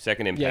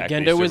second yeah, impact. They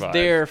Gendo was survived.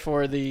 there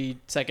for the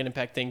second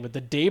impact thing, but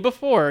the day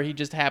before he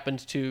just happened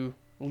to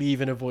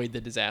leave and avoid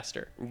the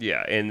disaster.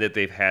 Yeah, and that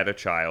they've had a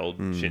child,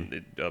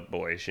 a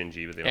boy,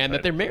 Shinji, but they don't And that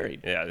have- they're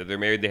married. Yeah, that they're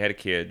married. They had a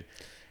kid,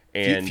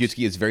 and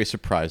Fuyutsuki is very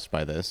surprised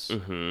by this.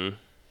 Mhm.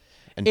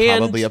 And And-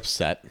 probably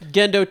upset.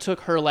 Gendo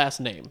took her last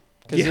name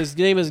because Yeah. his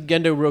name is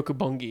Gendo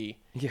Rokubungi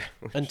yeah,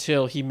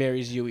 until he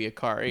marries Yui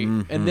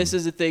Akari. And this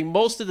is the thing.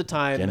 Most of the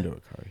time,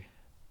 Gendo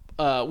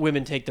Akari.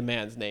 women take the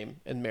man's name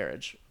in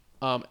marriage,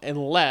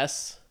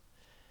 unless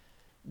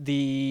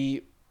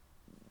the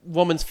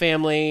woman's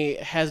family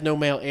has no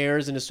male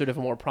heirs and is sort of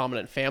a more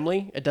prominent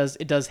family. It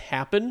does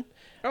happen.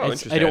 Oh,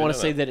 interesting. I I don't didn't want know to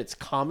say that. that it's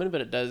common,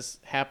 but it does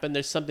happen.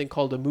 There's something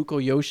called a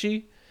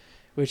mukoyoshi,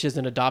 which is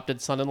an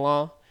adopted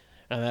son-in-law.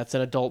 And that's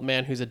an adult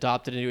man who's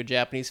adopted into a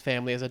Japanese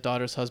family as a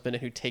daughter's husband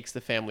and who takes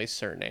the family's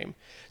surname.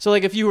 So,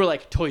 like, if you were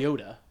like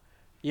Toyota,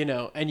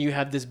 and you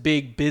have this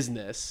big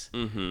business,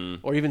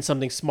 or even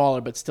something smaller,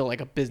 but still like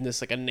a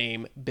business, like a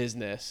name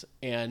business,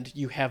 and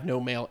you have no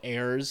male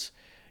heirs,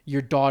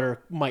 your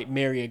daughter might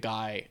marry a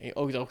guy.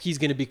 He's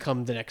going to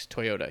become the next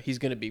Toyota. He's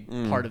going to be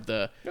part of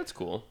the that's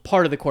cool.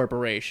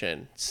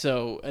 corporation.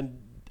 So,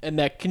 and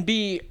that can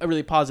be a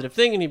really positive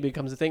thing, and he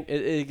becomes a thing.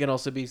 It can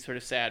also be sort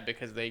of sad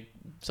because they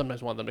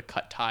sometimes want them to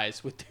cut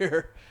ties with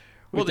their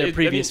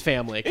previous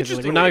family because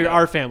like, well, now interestingly you're enough-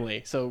 our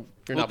family, so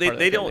you're not part of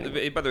they that don't. family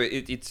anymore. By the way,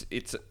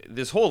 it's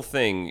this whole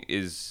thing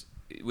is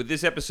with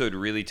this episode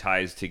really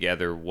ties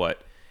together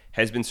what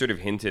has been sort of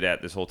hinted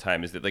at this whole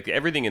time is that like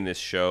everything in this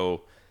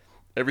show,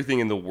 everything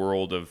in the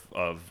world of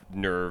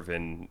Nerve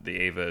and the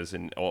Avas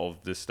and all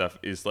of this stuff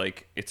is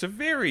like it's a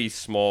very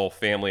small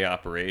family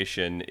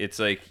operation. It's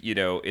like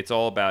it's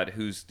all about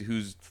whose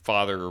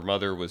father or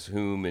mother was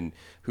whom and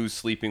who's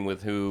sleeping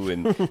with who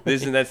and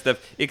this and that stuff.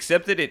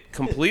 Except that it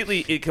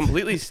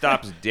completely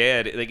stops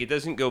dead. Like it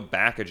doesn't go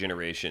back a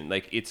generation.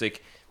 Like it's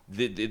like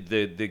the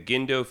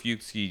Gendo,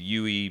 Fuyutsuki,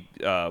 Yui,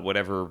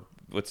 whatever.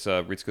 What's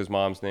Ritsuko's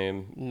mom's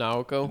name?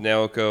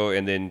 Naoko,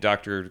 and then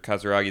Dr.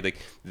 Kazuragi. Like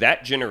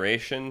that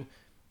generation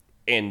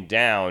and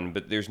down,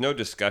 but there's no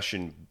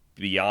discussion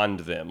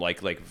beyond them,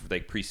 like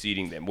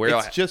preceding them. Where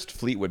It's just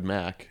Fleetwood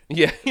Mac.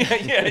 they're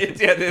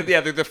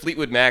the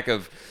Fleetwood Mac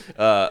of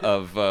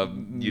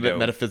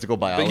Metaphysical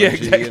biology. yeah,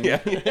 exactly. and- Yeah.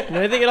 And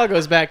I think it all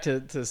goes back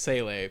to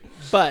Sele.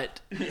 But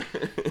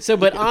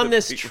on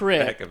this Fleetwood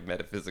trip, Mac of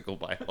metaphysical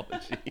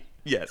biology.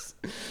 Yes.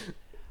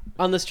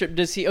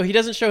 does he? Oh, he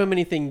doesn't show him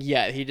anything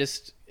yet. He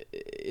just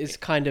is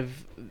kind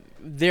of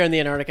there on the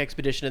Antarctic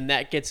expedition, and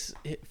that gets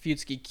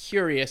Fuyutsuki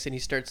curious, and he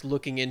starts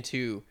looking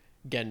into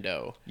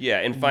Gendo. Yeah,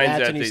 and finds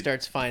That's out when he that-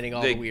 starts finding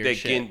all the weird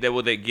shit. that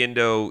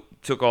Gendo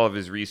took all of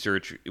his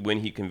research when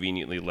he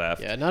conveniently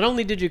left. Yeah, not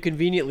only did you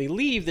conveniently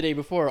leave the day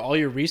before, all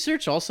your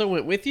research also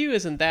went with you.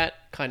 Isn't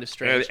that kind of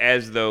strange?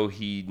 As though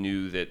he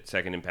knew that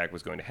Second Impact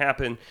was going to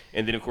happen,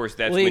 and then of course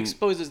that's Well, he when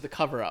exposes the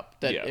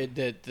cover-up that Yeah.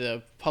 that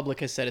the public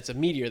has said it's a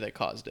meteor that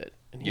caused it,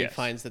 and he Yes.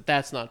 finds that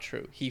that's not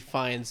true. He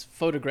finds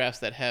photographs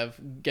that have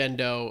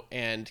Gendo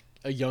and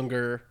a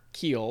younger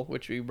Keel,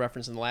 which we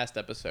referenced in the last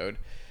episode,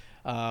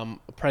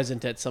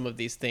 present at some of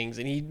these things,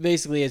 and he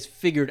basically has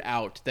figured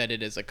out that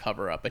it is a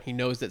cover-up, and he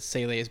knows that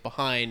Sele is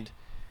behind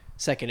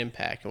Second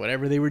Impact, and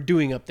whatever they were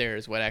doing up there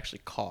is what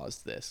actually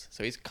caused this.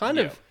 So he's kind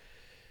of,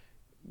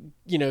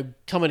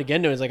 coming to Gendo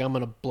and is like, I'm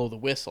going to blow the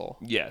whistle.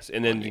 Yes,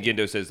 and then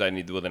Gendo says, "I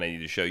need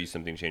to show you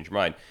something to change your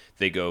mind."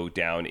 They go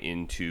down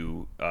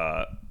into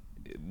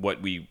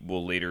what we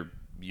will later,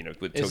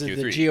 with This Tokyo is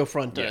the 3.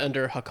 geofront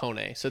under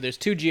Hakone. So there's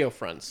two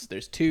geofronts.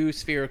 There's two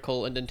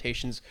spherical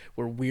indentations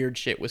where weird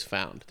shit was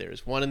found.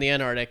 There's one in the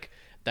Antarctic.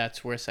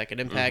 That's where Second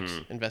Impact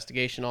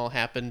investigation all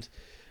happened.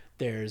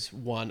 There's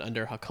one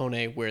under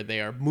Hakone where they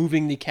are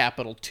moving the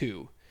capital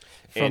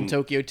from And-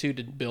 Tokyo 2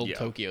 to build Yeah.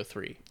 Tokyo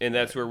 3. And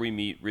that's where we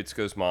meet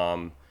Ritsuko's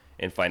mom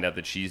and find out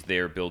that she's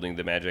there building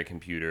the magic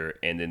computer.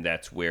 And then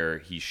that's where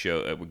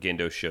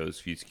Gendo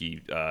shows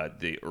Fuyutsuki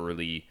the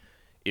early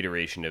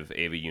iteration of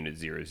Ava Unit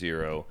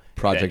 00.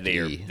 Project that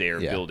E. They are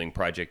Yeah. building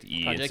Project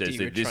E. Project and says E,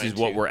 that we're this is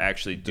trying what to- we're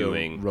actually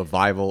doing. The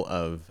revival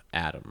of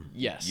Adam.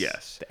 Yes.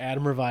 Yes. The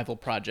Adam Revival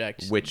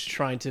Project, Which-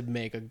 trying to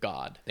make a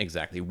god.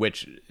 Exactly,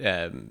 which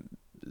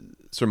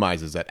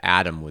surmises that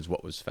Adam was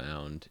what was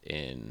found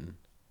in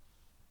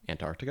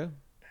Antarctica.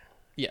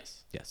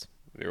 Yes. Yes.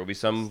 There will be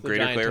some the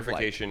greater giant of light.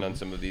 clarification on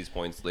some of these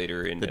points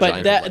later in The But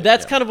giant of light,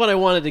 that's yeah. kind of what I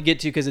wanted to get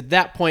to, because at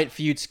that point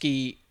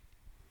Fuyutsuki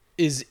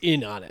is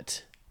in on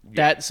it.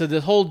 So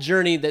the whole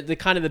journey, that the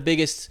kind of the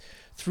biggest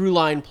through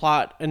line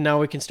plot, and now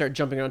we can start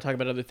jumping around and talking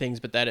about other things,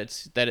 but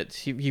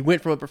he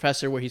went from a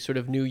professor where he sort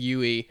of knew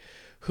Yui,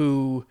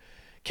 who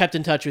kept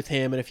in touch with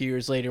him, and a few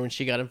years later when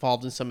she got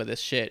involved in some of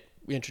this shit,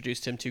 we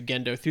introduced him to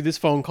Gendo through this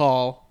phone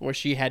call where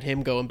she had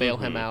him go and bail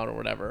him out or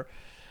whatever.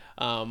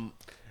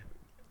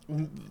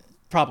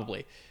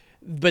 Probably.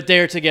 But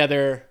they're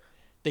together.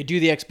 They do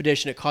the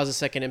expedition. It causes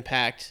second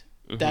impact.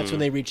 That's when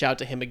they reach out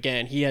to him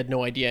again. He had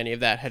no idea any of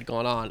that had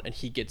gone on, and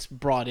he gets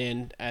brought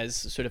in as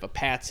sort of a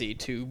patsy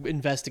to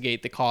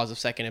investigate the cause of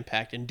second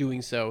impact. In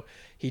doing so,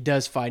 he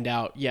does find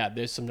out,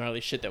 there's some gnarly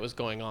shit that was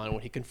going on. And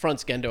when he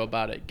confronts Gendo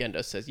about it,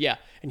 Gendo says,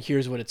 and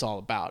here's what it's all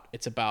about.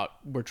 It's about,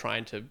 we're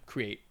trying to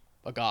create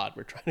a god.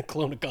 We're trying to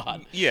clone a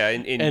god. Yeah,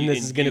 And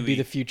this is going to be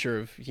the future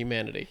of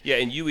humanity. Yeah,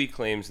 and Yui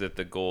claims that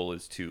the goal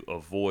is to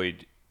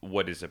avoid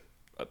what is a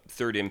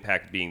third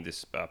impact being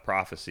this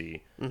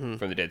prophecy from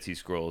the Dead Sea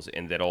Scrolls,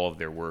 and that all of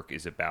their work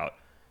is about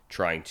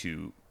trying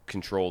to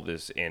control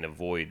this and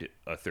avoid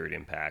a third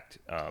impact.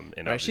 And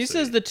Right. She obviously-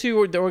 says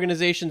the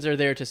organizations are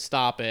there to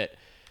stop it,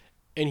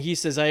 and he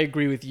says, I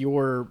agree with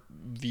your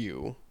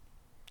view.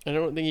 I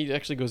don't think he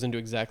actually goes into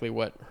exactly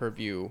what her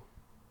view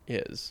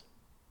is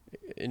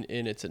in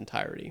its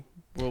entirety.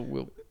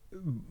 We'll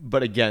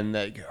But again,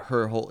 like,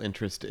 her whole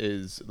interest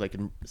is like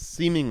in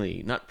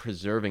seemingly not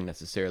preserving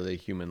necessarily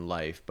human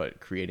life, but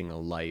creating a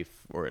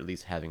life, or at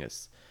least having a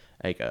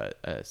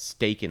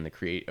stake in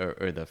the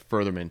or the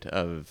furtherment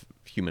of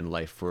human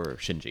life for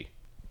Shinji.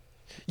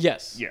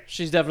 yes, Yeah.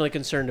 she's definitely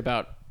concerned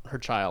about her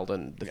child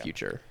and the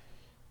future.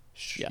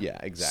 Yeah,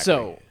 exactly.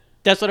 So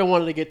that's what I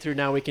wanted to get through.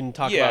 Now we can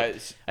talk Yeah, about.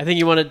 it's- I think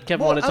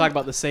Kevin wanted to talk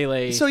about the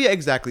Sele. So yeah,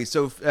 exactly.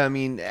 So I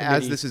mean, as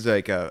Committee. this is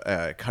like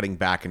a cutting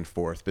back and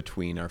forth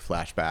between our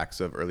flashbacks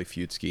of early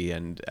Fuyutsuki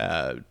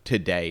and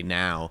today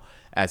now,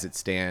 as it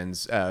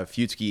stands,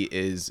 Fuyutsuki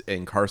is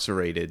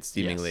incarcerated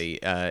seemingly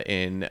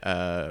in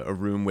a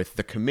room with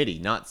the committee,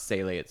 not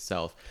Sele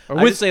itself. or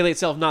with Sele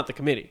itself, not the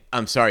committee.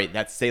 I'm sorry,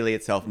 that's Sele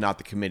itself, not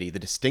the committee. The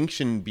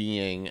distinction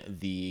being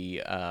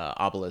the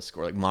obelisk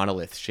or like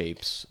monolith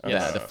shapes,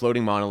 Yes. the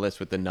floating monoliths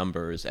with the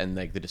numbers and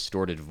like the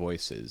distorted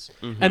voices.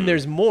 And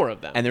there's more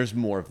of them. And there's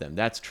more of them.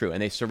 That's true.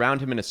 And they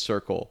surround him in a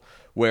circle.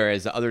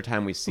 Whereas the other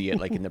time we see it,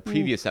 like in the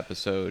previous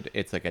episode,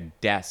 it's like a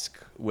desk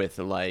with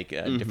like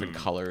different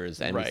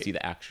colors, and we Right. see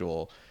the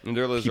actual. And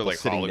those are people like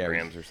sitting there.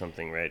 holograms or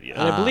something, right? Yeah.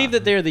 And I believe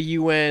that they're the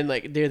UN,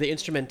 like they're the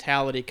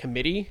instrumentality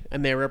committee,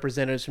 and they're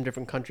representatives from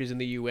different countries in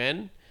the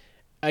UN.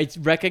 I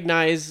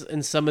recognize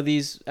in some of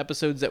these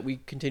episodes that we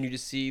continue to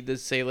see the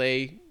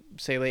Sele,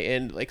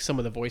 and like some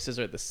of the voices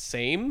are the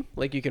same.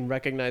 Like you can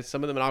recognize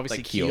some of them, and obviously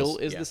Like Keel Keel's,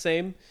 is yeah. the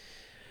same.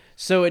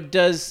 So it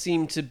does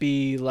seem to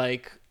be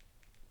like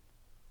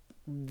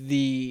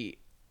the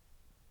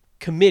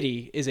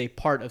committee is a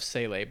part of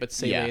Sele, but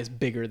Sele Yeah. is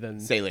bigger than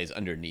Sele is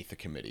underneath the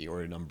committee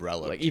or an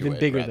umbrella. like to even it,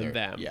 bigger rather. than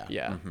them. Yeah.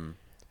 Yeah. Mhm.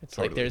 It's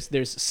like Totally.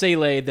 there's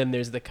Sele, then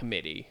there's the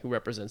committee who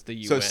represents the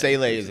UN. So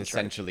Sele who's is in charge.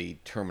 essentially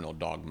terminal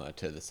dogma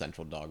to the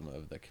central dogma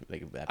of the.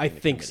 Like, that I being the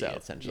think committee, so,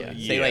 Essentially,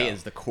 yeah. Sele Yeah.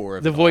 is the core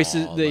of the it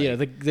voices, all,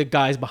 the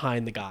guys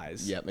behind the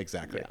guys. Yep,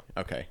 exactly.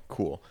 Yeah. Okay,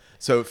 cool.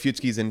 So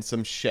Fuyutsuki's in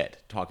some shit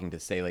talking to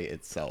Sele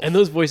itself. And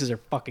those voices are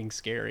fucking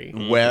scary.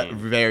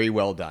 Very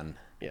well done.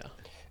 Yeah.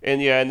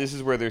 And this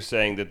is where they're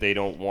saying that they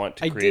don't want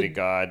to I create a did-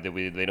 god, that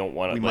they don't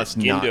want to We let must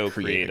not Gendo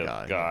create create a a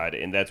god, god,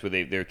 and that's where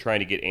they're trying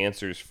to get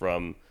answers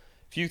from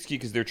Fuyutsuki,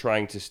 because they're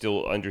trying to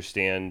still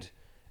understand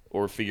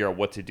or figure out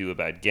what to do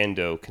about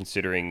Gendo,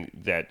 considering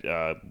that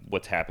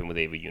what's happened with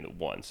Ava Unit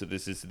 1. So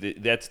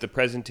that's the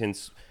present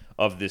tense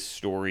of this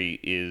story,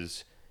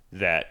 is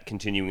that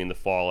continuing in the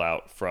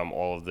fallout from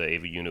all of the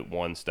Ava Unit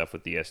 1 stuff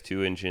with the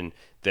S2 engine,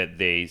 that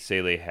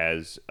Sele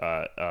has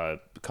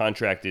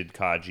contracted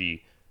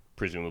Kaji,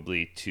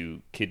 presumably,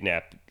 to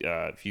kidnap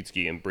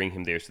Fuyutsuki and bring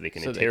him there so they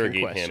can So they can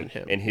interrogate question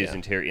him, and his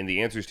yeah. and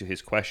the answers to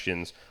his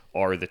questions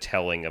are the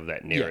telling of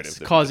that narrative. Yes,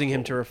 that causing was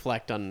him to told.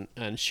 reflect on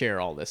and share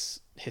all this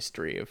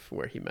history of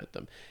where he met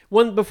them.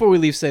 One before we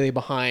leave Sele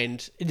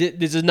behind,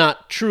 this is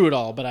not true at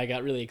all, but I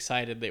got really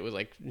excited that it was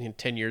like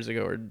 10 years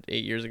ago or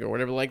 8 years ago or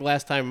whatever. Like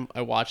last time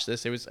I watched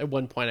this, it was at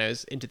one point I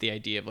was into the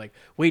idea of like,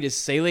 wait, is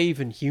Sele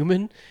even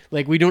human?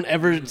 Like we don't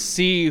ever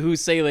see who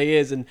Sele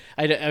is, and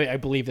I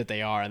believe that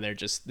they are, and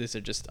these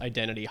are just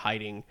identity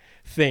hiding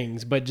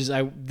things. But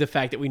the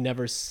fact that we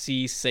never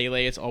see Sele,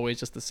 it's always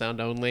just the sound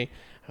only.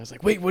 I was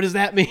like, wait, what does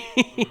that mean?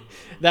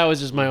 That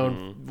was just my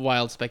own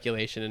wild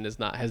speculation and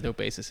has no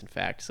basis in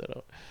fact.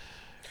 So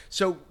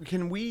So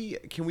can we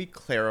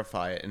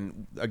clarify it?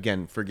 And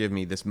again, forgive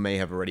me, this may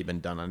have already been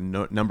done on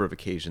a number of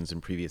occasions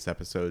in previous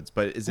episodes.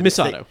 But is it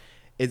Misato.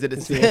 Is it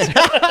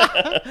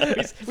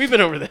a We've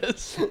been over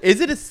this. is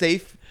it a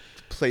safe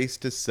place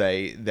to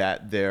say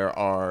that there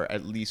are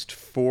at least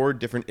 4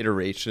 different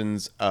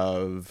iterations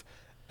of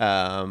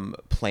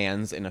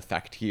plans in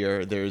effect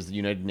here? There's the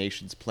United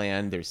Nations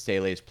plan, there's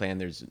Sele's plan,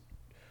 there's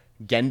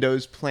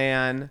Gendo's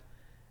plan.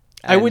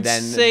 I and would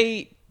then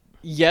say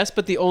yes,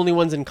 but the only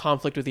ones in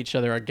conflict with each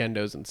other are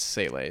Gendo's and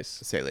Sele's.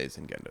 Sele's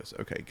and Gendo's.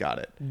 Okay, got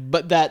it.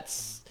 But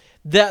that's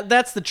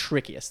the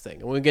trickiest thing.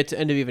 When we get to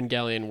End of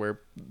Evangelion, where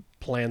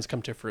plans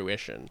come to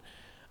fruition,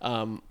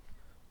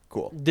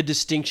 Cool. the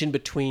distinction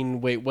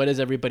between what does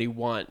everybody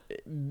want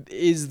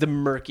is the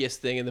murkiest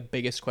thing and the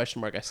biggest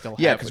question mark I still have.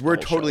 Yeah, because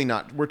with the whole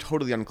we're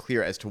totally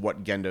unclear as to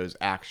what Gendo's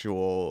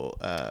actual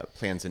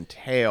plans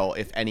entail,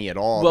 if any at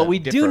all. Well, that we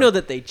differ. do know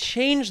that they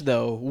changed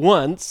though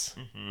once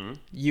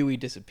Yui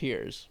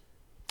disappears,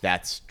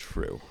 That's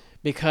true.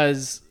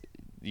 because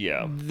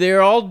Yeah.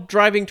 they're all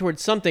driving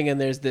towards something, and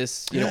there's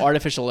this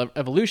artificial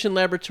evolution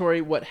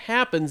laboratory. What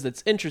happens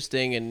that's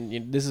interesting,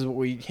 and this is what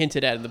we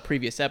hinted at in the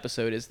previous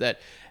episode, is that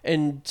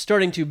in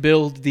starting to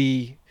build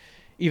the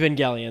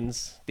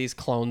Evangelions, these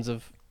clones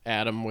of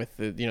Adam with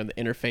the the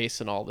interface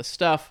and all this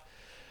stuff,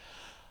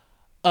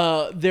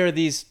 there are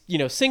these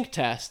sync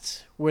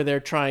tests where they're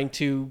trying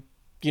to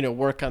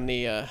work on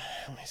the let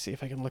me see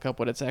if I can look up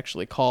what it's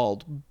actually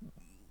called.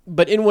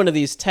 But in one of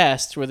these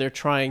tests where they're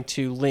trying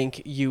to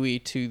link Yui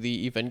to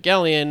the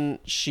Evangelion,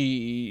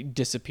 she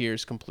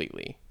disappears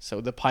completely.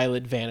 So the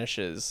pilot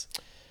vanishes.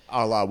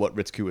 A la what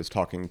Ritsuko was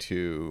talking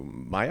to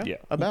Maya Yeah.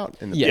 about.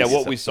 In the Yes. Yeah, previous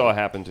what we episode. saw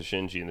happen to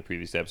Shinji in the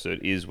previous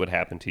episode is what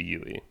happened to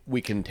Yui.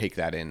 We can take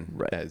that in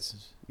Right.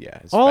 as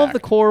All of fact. the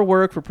core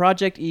work for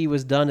Project E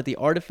was done at the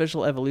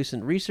Artificial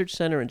Evolution Research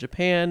Center in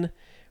Japan,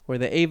 where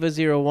the AVA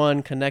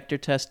 01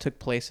 connector test took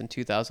place in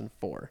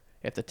 2004.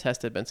 If the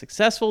test had been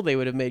successful, they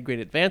would have made great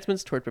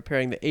advancements toward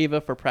preparing the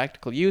AVA for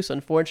practical use.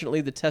 Unfortunately,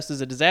 the test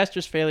is a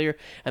disastrous failure,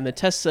 and the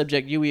test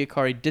subject Yui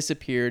Ikari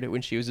disappeared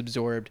when she was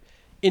absorbed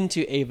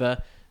into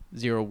AVA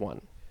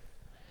 01.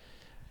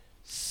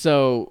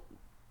 So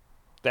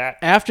That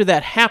after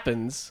that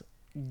happens,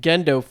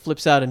 Gendo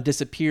flips out and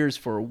disappears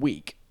for a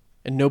week,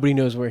 and nobody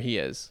knows where he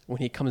is. When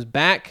he comes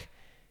back,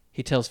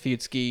 he tells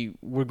Fuyutsuki,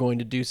 we're going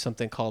to do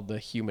something called the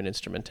Human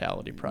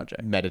Instrumentality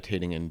Project.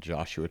 meditating in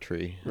Joshua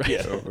Tree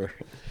Yeah. over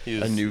he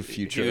a was- new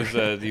future.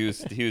 He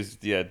was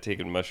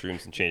taking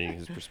mushrooms and changing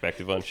his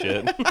perspective on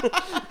shit.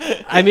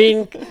 I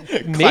mean,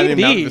 Climbing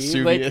maybe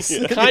Mount like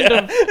Vesuvius.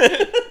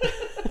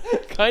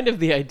 kind of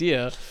the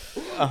idea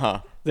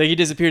Uh-huh. that he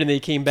disappeared and then he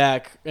came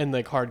back and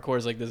like hardcore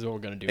is like, this is what we're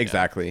gonna do now.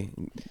 Exactly.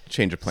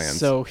 Change of plans.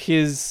 So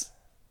his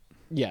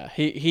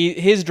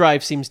his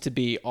drive seems to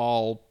be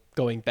all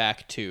going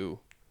back to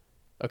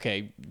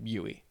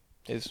Yui.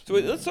 So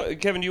let's talk,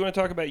 Kevin. Do you want to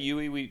talk about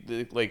Yui?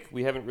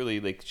 We haven't really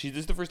this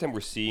is the first time we're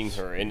seeing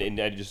her, and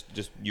I just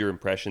your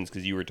impressions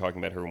because you were talking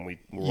about her when we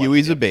were watching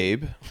Yui's it. a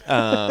babe.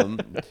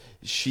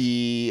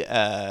 She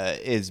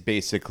is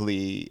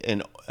basically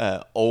an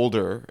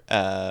older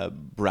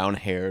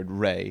brown-haired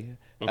Rei.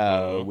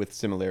 With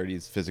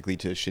similarities physically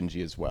to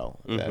Shinji as well.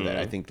 That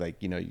I think,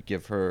 you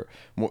give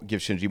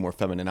Shinji more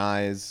feminine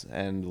eyes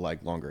and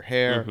longer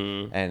hair,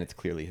 and it's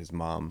clearly his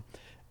mom.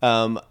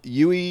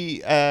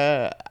 Yui,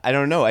 I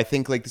don't know. I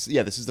think this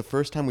is the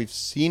first time we've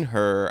seen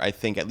her. I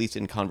think at least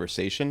in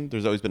conversation.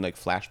 There's always been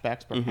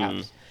flashbacks,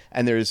 perhaps,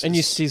 and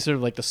you see sort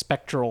of the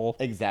spectral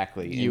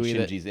exactly Yui in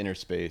that- Shinji's inner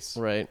space,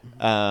 right.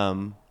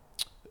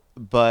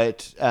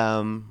 But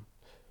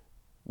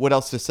what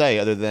else to say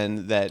other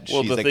than that?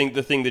 Well, she's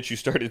the thing that you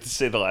started to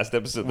say the last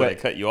episode that I Wait.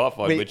 cut you off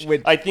on, Wait.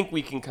 which I think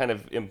we can kind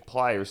of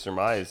imply or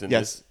surmise in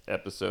Yes. this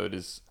episode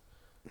is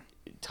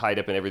tied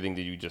up in everything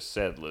that you just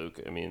said, Luke.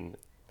 I mean,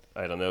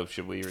 I don't know,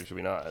 should we or should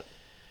we not?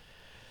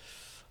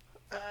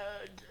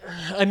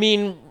 I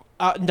mean,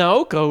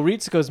 Naoko,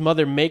 Ritsuko's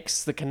mother,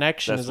 makes the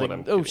connection. That's Is what like,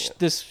 I'm oh,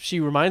 getting at. she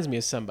reminds me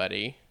of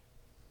somebody.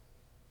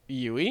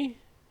 Yui?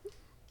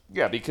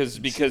 Yeah, because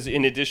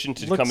in addition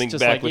to Looks coming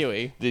just back like with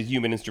Yui. the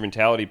human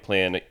instrumentality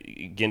plan,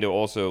 Gendo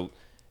also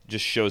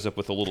just shows up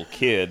with a little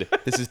kid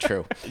This is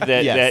true.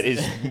 that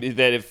Yes.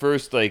 that at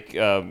first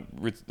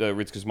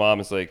Ritsuko's mom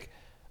is like,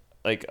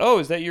 oh,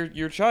 is that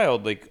your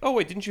child? Like, oh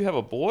wait, didn't you have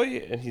a boy?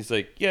 And he's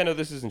like, yeah, no,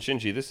 this isn't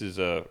Shinji. This is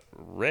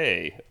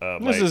Rei, my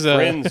This is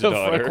friend's a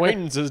daughter.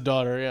 acquaintance's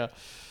daughter, yeah.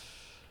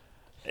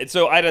 And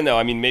so I don't know.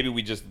 I mean, maybe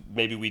we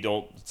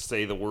don't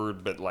say the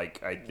word, but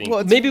I think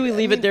Well, Maybe we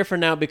leave it there for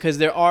now because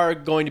there are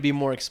going to be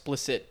more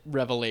explicit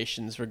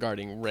revelations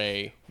regarding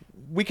Rei.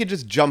 We could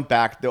just jump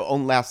back. The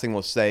only last thing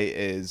we'll say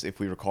is, if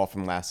we recall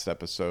from last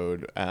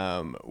episode,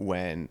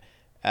 when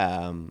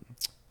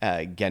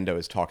Gendo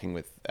is talking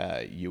with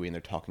Yui, and they're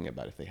talking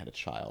about if they had a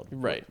child,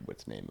 Right.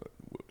 What's name?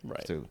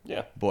 Right. So,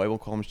 Yeah. boy, we'll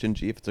call him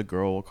Shinji. If it's a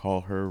girl, we'll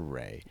call her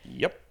Rei.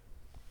 Yep.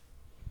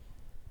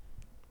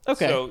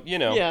 Okay. So,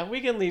 Yeah,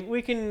 we can leave.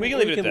 We can leave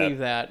it at that. leave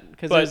that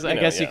because But, I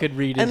guess you could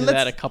read And into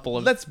that a couple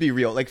of. let's be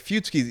real. Like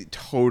Futsuki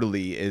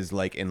totally is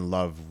like in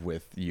love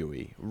with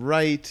Yui,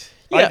 right?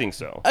 I think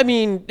so. I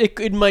mean,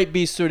 it might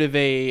be sort of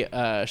a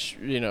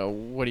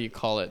what do you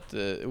call it?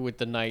 With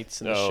the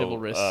knights and the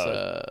chivalrous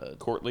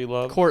Courtly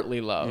love.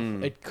 courtly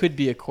love. It could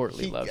be a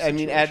courtly love. I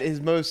mean, at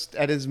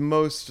situation. his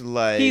most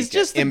like He's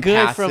just the impassive,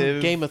 guy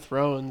from Game of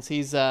Thrones.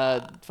 He's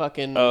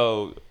fucking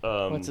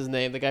what's his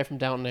name? The guy from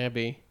Downton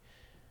Abbey.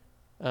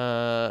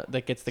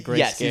 That gets the grayscale.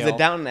 Yes, he's a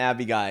Downton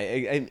Abbey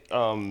guy.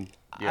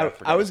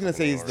 I was gonna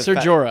say he's the Sir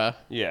Jorah.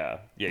 Yeah,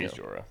 he's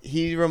Jorah.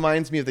 He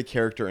reminds me of the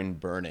character in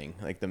Burning,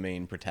 like the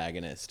main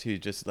protagonist, who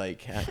just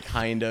like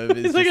kind of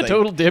is He's like just, a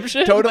total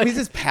dipshit. Total, Like, he's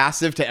just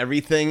passive to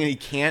everything, and he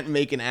can't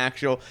make an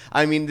actual.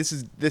 I mean, this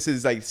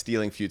is like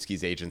stealing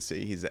Futsuki's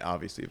agency. He's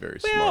obviously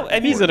very smart. I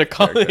mean, he's in a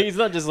character. He's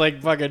not just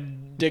like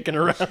fucking dicking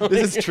around.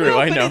 This is true.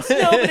 I know.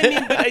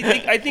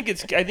 I think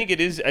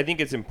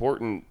it's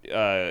important.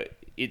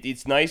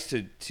 It's nice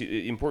to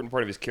important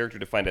part of his character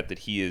to find out that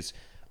he is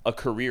a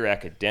career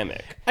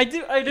academic. I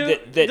do.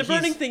 That The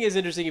Burning thing is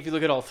interesting if you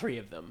look at all three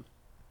of them.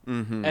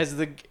 Mm-hmm. As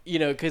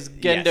because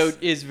Gendo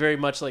is very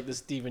much like the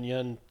Steven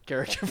Yeun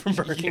character from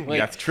Burning. Like,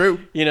 That's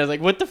true.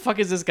 Like what the fuck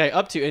is this guy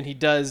up to? And he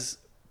does,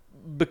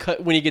 because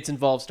when he gets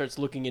involved, starts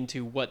looking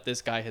into what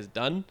this guy has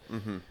done,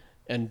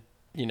 and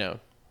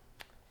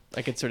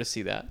I could sort of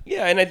see that.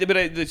 Yeah, and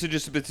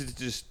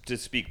just to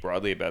speak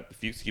broadly about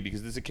Futsuki,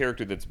 because this is a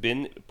character that's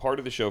been part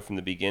of the show from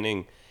the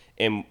beginning.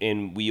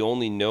 And we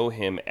only know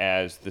him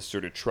as the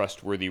sort of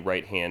trustworthy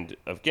right hand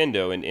of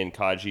Gendo. And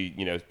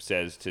Kaji,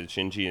 says to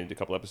Shinji a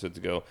couple episodes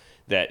ago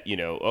that,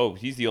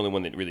 he's the only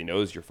one that really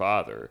knows your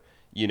father.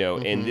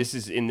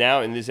 And now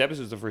in this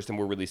episode is the first time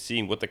we're really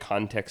seeing what the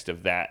context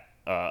of that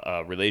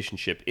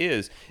relationship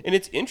is. And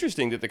it's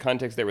interesting that the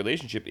context of that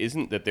relationship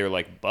isn't that they're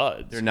like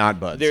buds. They're not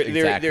buds. They're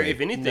Exactly.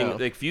 if anything, No.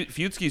 like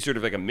Futsuki's sort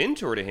of like a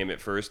mentor to him at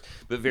first,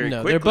 but very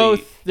No,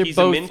 quickly they're he's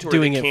both a mentor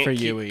doing that it can't for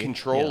keep Yui.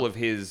 control Yeah. of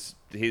his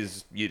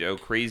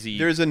crazy.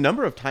 There's a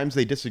number of times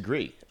they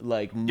disagree.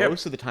 Like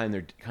most of the time,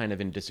 they're kind of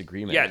in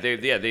disagreement. Yeah,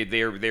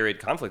 they're at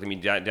conflict. I mean,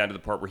 down to the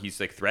part where he's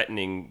like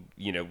threatening,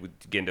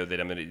 with Gendo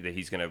that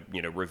he's gonna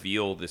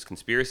reveal this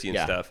conspiracy and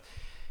stuff.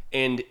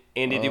 And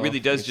it really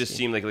does just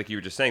seem like you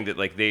were just saying that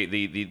like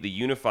the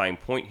unifying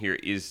point here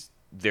is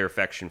their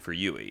affection for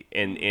Yui,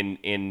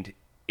 and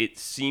it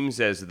seems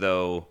as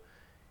though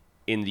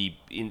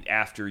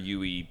after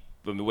Yui,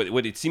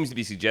 what it seems to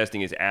be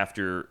suggesting is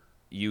after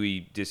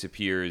Yui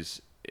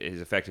disappears,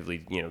 is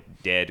effectively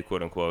dead,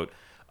 quote unquote.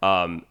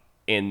 And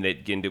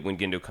that when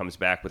Gendo comes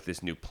back with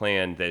this new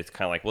plan, that it's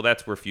kind of like, well,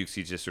 that's where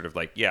Fuchsi's just sort of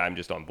like, yeah, I'm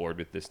just on board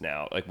with this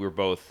now. Like we're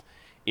both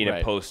in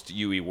a post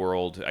Yui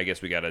world. I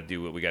guess we got to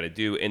do what we got to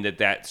do, and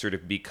that sort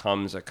of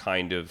becomes a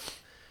kind of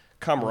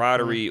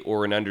camaraderie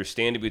or an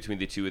understanding between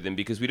the two of them,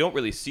 because we don't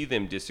really see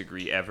them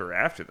disagree ever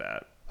after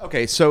that.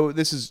 Okay, so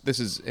this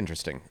is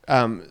interesting.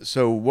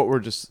 So what we're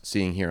just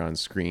seeing here on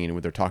screen,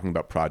 when they're talking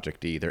about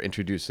Project E, they're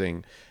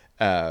introducing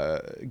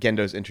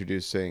Gendo's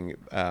introducing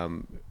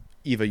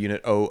Eva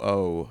Unit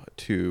 00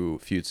 to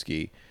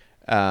Futsuki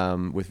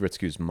with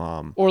Ritsuku's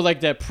mom. Or like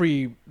that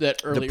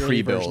early version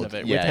pre-build. of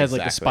it, Yeah, which has like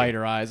the exactly.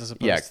 spider eyes as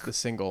opposed to the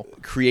single.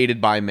 Created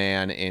by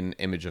man in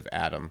image of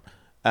Adam.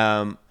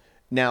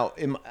 Now,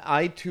 am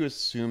I to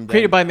assume that...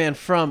 Created by man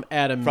from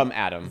Adam. From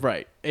Adam.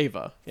 Right.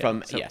 Ava. Yeah,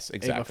 Yes,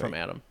 exactly. Ava from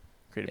Adam.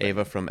 Created by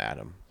Ava from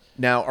Adam.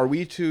 Now, are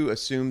we to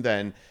assume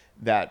then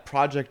that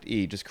Project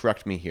E, just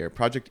correct me here,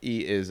 Project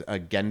E is a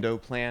Gendo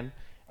plan,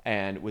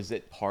 and was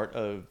it part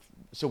of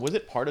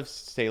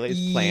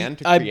Seilei's plan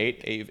to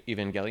create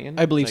Evangelion?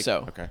 I believe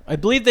so. Okay. I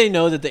believe they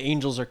know that the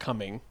angels are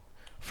coming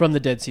from the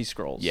Dead Sea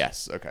Scrolls.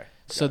 Yes, okay.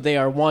 So they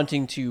are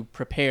wanting to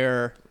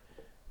prepare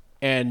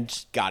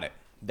and Got it.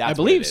 That's I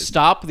believe what it is.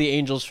 stop the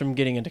angels from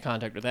getting into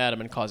contact with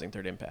Adam and causing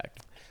Third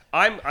Impact.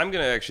 I'm going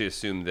to actually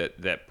assume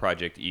that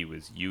Project E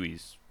was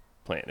Yui's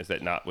plan. Is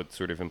that not what's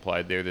sort of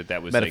implied there?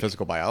 That was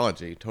Metaphysical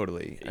biology,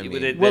 totally. I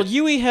mean, Well,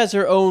 Yui has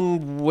her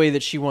own way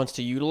that she wants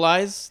to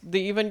utilize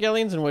the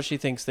Evangelions and what she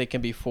thinks they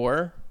can be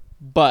for,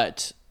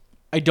 but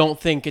I don't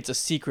think it's a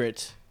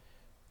secret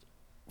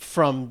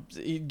from...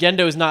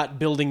 Gendo is not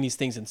building these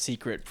things in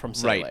secret from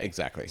Seilei. Right,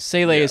 exactly.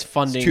 Seilei is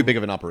funding... It's too big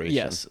of an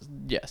operation.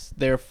 Yes,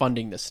 they're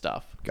funding this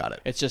stuff. Got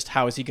it. It's just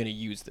how is he going to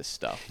use this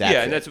stuff?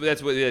 And that's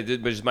what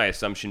just my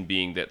assumption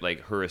being that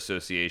like her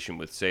association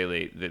with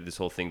Seilei, that this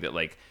whole thing that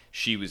like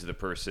she was the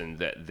person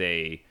that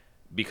they,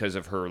 because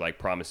of her like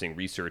promising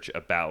research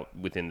about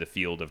within the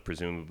field of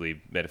presumably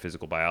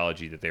metaphysical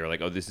biology, that they were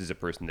like, oh, this is a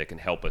person that can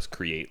help us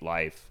create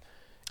life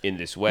in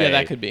this way. Yeah,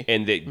 that could be.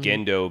 And that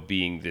Gendo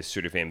being this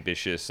sort of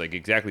ambitious, like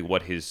exactly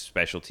what his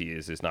specialty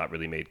is not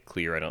really made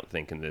clear, I don't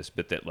think, in this,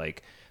 but that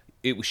like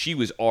she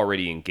was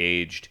already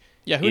engaged.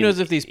 Yeah, who knows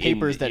if these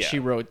papers that she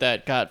wrote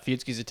that got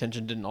Futsuki's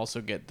attention didn't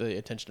also get the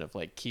attention of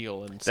like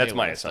Keel and That's Seilei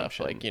my and stuff.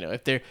 assumption.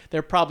 Like, if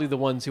they're probably the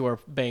ones who are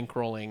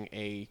bankrolling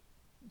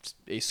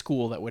a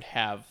school that would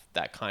have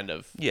that kind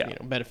of metaphysical.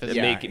 Yeah,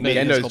 metaphysical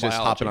Gendo's just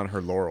biology. hopping on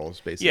her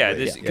laurels, basically. Yeah,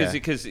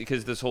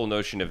 because this whole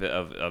notion of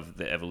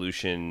the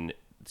evolution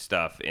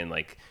stuff and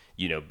like,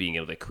 being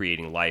able to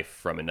creating life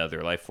from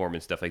another life form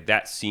and stuff like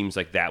that seems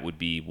like that would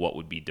be what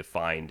would be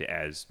defined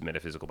as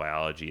metaphysical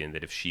biology. And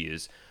that if she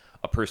is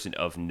a person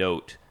of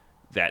note,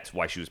 that's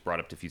why she was brought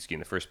up to Fusky in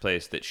the first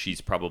place, that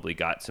she's probably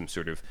got some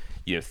sort of,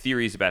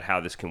 theories about how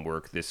this can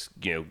work. This,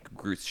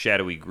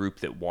 shadowy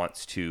group that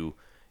wants to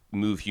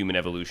move human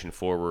evolution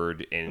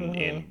forward and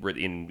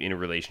in a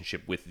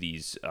relationship with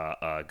these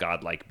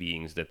godlike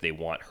beings, that they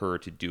want her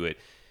to do it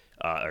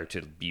or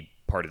to be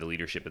part of the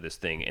leadership of this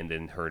thing. And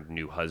then her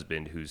new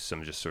husband, who's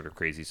some just sort of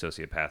crazy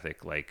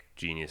sociopathic, like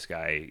genius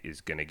guy,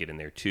 is going to get in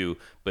there too.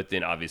 But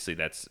then obviously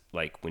that's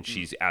like when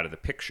she's out of the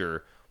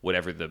picture,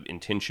 whatever the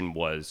intention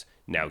was,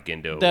 now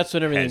Gendo that's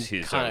what has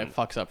everything his kind own. of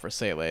fucks up for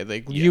Sele.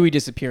 Like Yui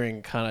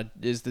disappearing kind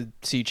of is the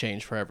sea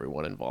change for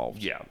everyone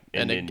involved. Yeah,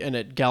 and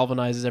it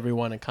galvanizes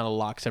everyone and kind of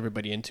locks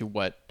everybody into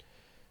what,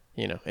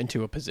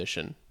 into a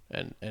position.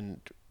 And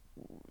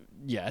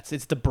yeah,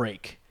 it's the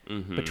break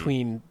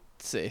between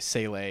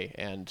Sele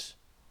and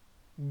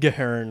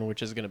Gahern,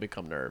 which is going to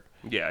become Nerve.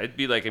 Yeah, it'd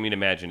be like,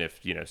 imagine if,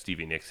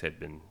 Stevie Nicks had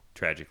been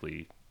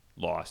tragically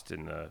lost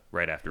in the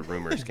right after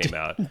Rumors came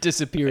out.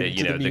 Disappeared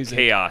into the music.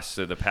 Chaos,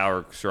 the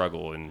power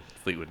struggle in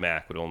Fleetwood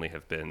Mac would only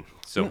have been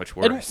so much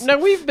worse. Now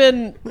we've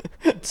been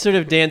sort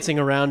of dancing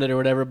around it or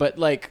whatever, but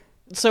like,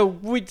 so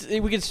we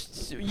could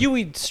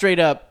Yui straight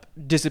up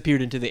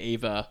disappeared into the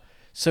Ava.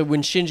 So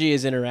when Shinji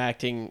is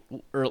interacting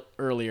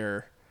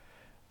earlier,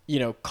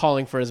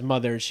 calling for his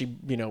mother, she,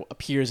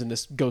 appears in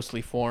this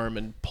ghostly form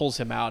and pulls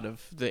him out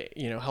of the,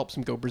 helps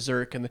him go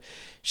berserk, and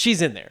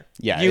she's in there.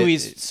 Yeah,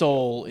 Yui's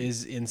soul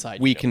is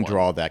inside. We Unit can 1.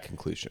 draw that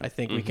conclusion. I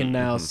think we can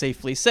now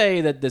safely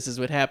say that this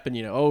is what happened.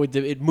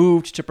 It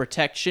moved to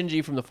protect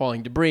Shinji from the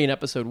falling debris in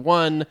episode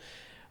 1.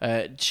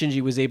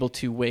 Shinji was able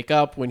to wake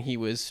up when he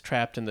was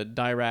trapped in the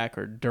Dirac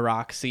or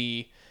Dirac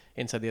Sea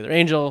inside the other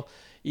angel,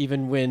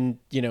 even when,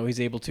 he's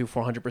able to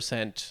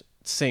 400%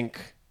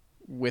 sync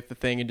with the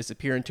thing and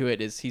disappear into it.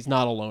 He's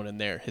not alone in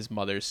there. His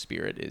mother's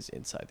spirit is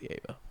inside the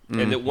Ava.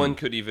 And that one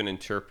could even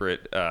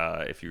interpret,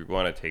 if you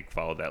want to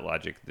follow that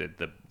logic, that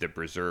the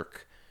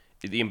berserk,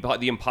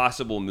 the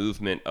impossible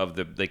movement of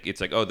the, like, it's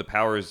like, oh, the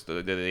powers, the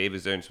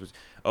Ava's there,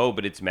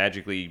 but it's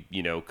magically,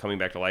 coming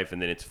back to life, and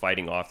then it's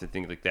fighting off and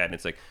things like that. And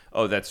it's like,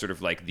 oh, that's sort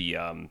of like the,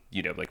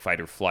 like fight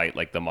or flight,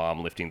 like the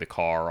mom lifting the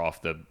car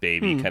off the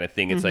baby kind of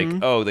thing. It's like,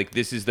 oh, like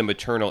this is the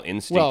maternal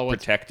instinct,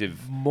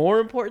 protective.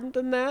 More important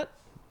than that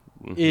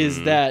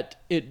is that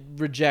it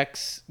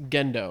rejects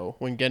Gendo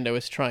when Gendo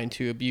is trying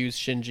to abuse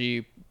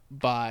Shinji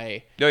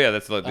by... Oh, yeah,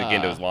 that's the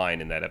Gendo's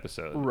line in that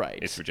episode. Right.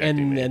 It's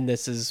rejecting and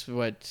this is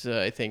what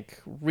I think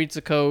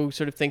Ritsuko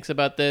sort of thinks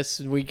about this.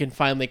 We can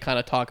finally kind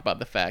of talk about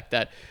the fact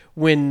that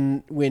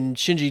when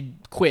Shinji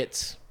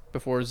quits,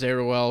 before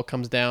Zeruel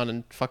comes down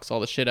and fucks all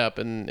the shit up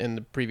in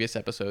the previous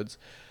episodes,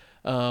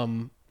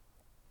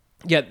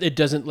 it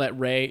doesn't let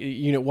Rei...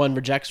 Unit 1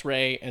 rejects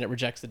Rei, and it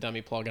rejects the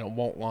dummy plug, and it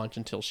won't launch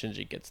until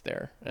Shinji gets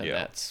there. And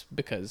that's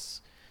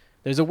because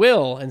there's a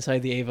will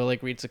inside the Ava,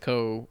 like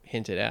Ritsuko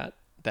hinted at,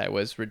 that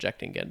was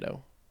rejecting Gendo.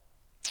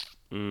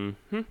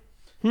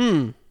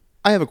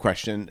 I have a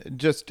question,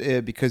 just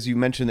because you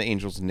mentioned the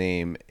angel's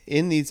name.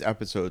 In these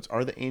episodes,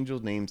 are the angel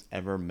names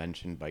ever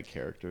mentioned by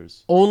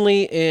characters?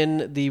 Only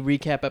in the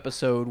recap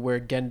episode where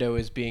Gendo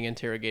is being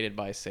interrogated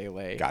by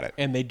Sele. Got it.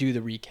 And they do the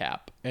recap.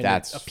 And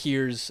it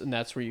appears, and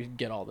that's where you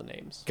get all the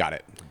names. Got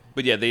it.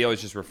 But yeah, they always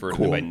just refer to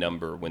them by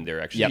number when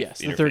they're actually Yes,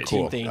 the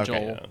 13th angel.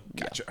 Okay.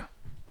 Gotcha.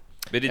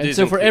 But it and is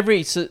so for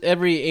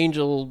every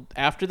angel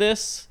after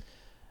this,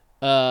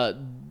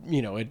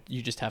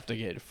 you just have to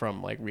get it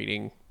from like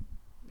reading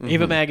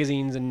Ava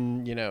magazines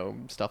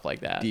and stuff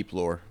like that. Deep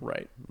lore.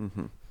 Right.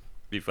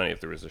 Be funny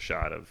if there was a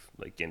shot of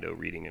like Gendo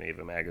reading an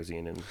Ava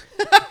magazine and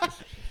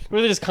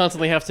Where they just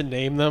constantly have to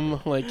name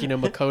them, like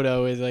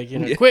Makoto is like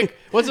quick,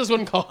 what's this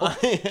one called?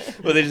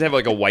 well, they just have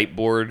like a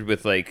whiteboard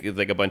with like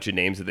a bunch of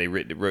names that they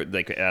wrote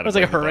like out It's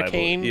of like a the Bible.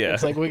 hurricane. Yeah,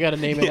 It's like we got to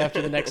name it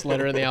after the next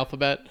letter in the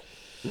alphabet.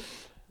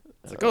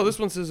 it's like, oh, this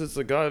one says it's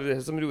a god. It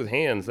has something to do with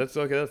hands. That's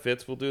okay. That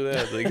fits. We'll do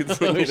that. Like,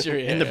 it's Sure,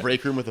 In the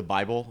break room with a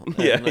Bible.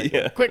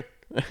 yeah. Quick,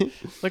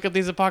 look up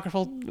these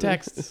apocryphal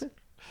texts.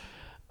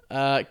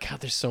 God,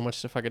 there's so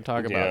much to fucking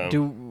talk about.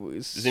 Yeah.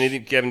 Is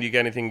anything, Kevin? Do you got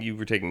anything? You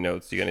were taking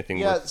notes. Do you got anything?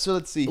 Yeah, so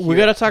let's see. We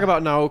got to talk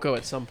about Naoko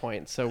at some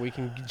point, so we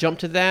can jump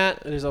to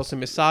that. There's also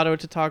Misato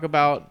to talk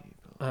about,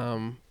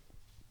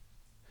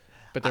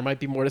 but there might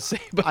be more to say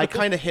about I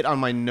kind of hit on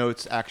my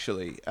notes,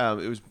 actually.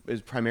 It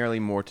was primarily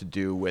more to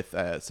do with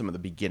some of the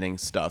beginning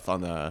stuff on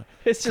the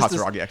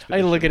Katsuragi expedition.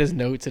 I look at his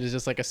notes, and it's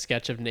just like a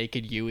sketch of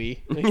naked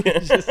Yui. Like,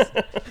 just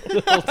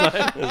the whole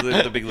time.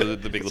 the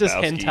big just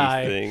Lebowski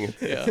hentai thing.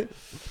 Yeah.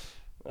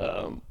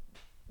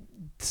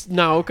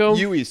 Naoko.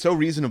 Yui, so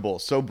reasonable,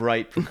 so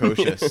bright,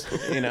 precocious,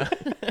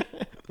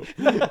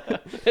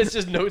 It's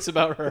just notes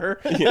about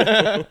her.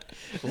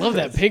 Love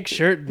that pink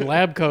shirt and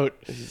lab coat.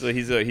 So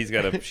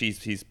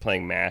he's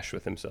playing MASH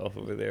with himself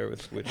over there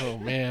with which. Oh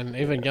man,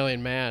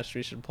 Evangelion MASH.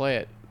 We should play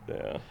it.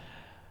 Yeah.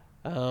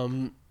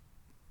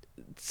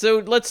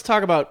 So let's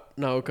talk about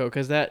Naoko,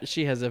 because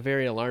she has a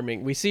very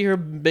alarming. We see her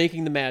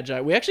making the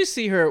magi. We actually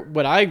see her,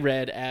 what I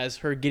read as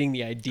her getting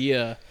the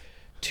idea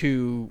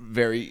to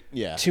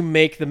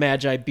make the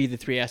magi be the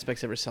three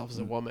aspects of herself as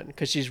a woman,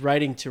 because she's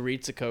writing to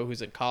Ritsuko,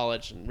 who's in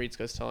college, and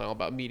Ritsuko's telling all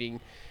about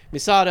meeting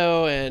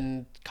Misato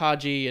and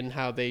Kaji and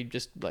how they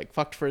just like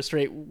fucked for a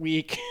straight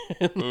week,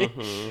 and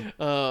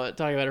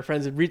talking about her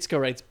friends. And Ritsuko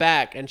writes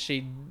back, and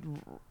she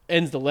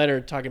ends the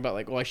letter talking about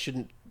like, I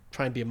shouldn't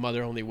try and be a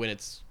mother only when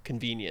it's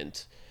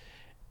convenient.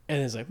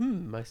 And it's like,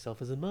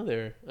 myself as a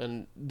mother.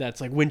 And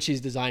that's like when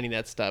she's designing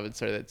that stuff. And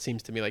so that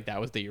seems to me like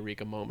that was the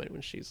eureka moment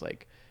when she's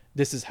like,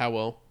 this is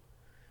how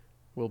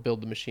we'll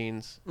build the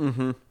machines.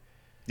 Mm-hmm.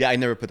 Yeah, I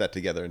never put that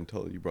together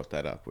until you brought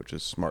that up, which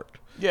is smart.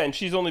 Yeah, and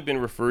she's only been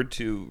referred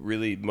to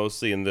really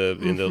mostly in the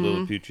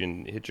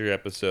Lilliputian Hitcher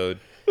episode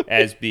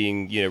as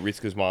being,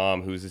 Ritsuko's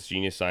mom, who's this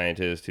genius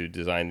scientist who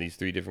designed these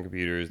 3 different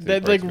computers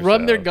that like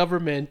run their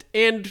government,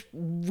 and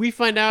we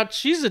find out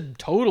she's a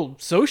total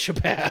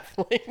sociopath.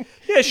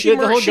 She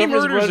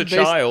murders a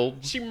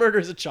child. She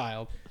murders a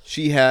child.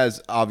 She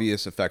has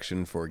obvious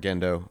affection for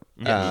Gendo,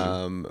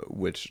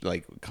 which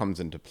like comes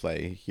into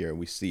play here.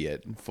 We see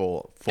it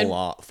full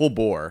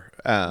bore.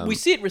 We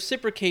see it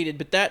reciprocated,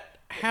 but that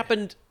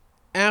happened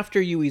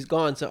after Yui's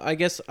gone. So I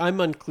guess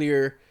I'm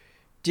unclear.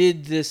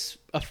 Did this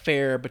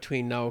affair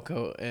between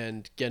Naoko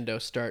and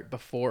Gendo start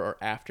before or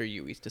after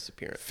Yui's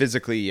disappearance?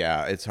 Physically,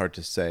 yeah, it's hard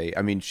to say.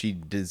 I mean, she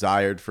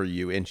desired for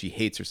Yui, and she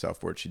hates herself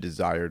for it. She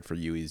desired for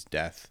Yui's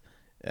death,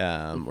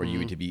 or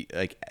Yui to be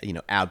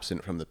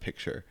absent from the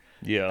picture.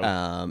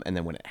 Yeah. And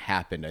then when it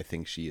happened, I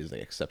think she is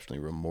like exceptionally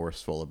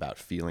remorseful about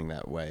feeling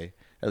that way.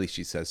 At least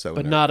she says so.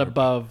 But not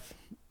above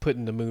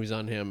putting the moves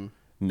on him.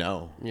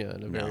 No. Yeah,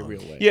 in a very real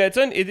way. Yeah,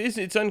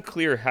 it's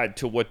unclear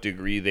to what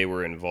degree they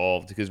were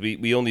involved, because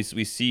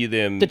we see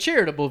them. The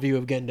charitable view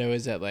of Gendo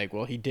is that like,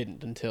 well, he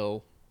didn't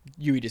until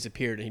Yui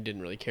disappeared, and he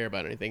didn't really care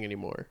about anything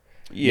anymore.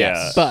 Yeah,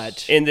 yes.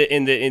 But in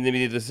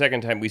the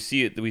second time we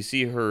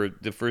see her,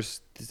 the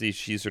first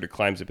she sort of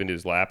climbs up into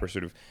his lap, or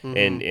sort of,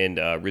 and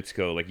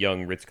Ritsuko, like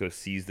young Ritsuko,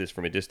 sees this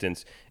from a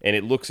distance, and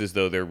it looks as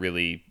though they're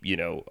really,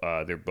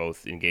 they're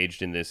both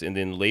engaged in this. And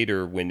then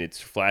later, when it's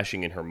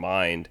flashing in her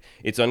mind,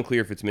 it's unclear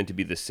if it's meant to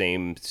be the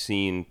same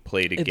scene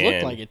played again. It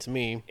looked like it to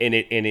me.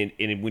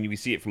 And when we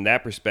see it from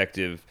that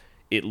perspective,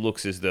 it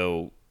looks as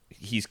though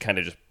he's kind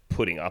of just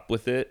putting up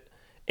with it.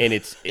 And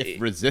it's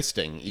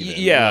resisting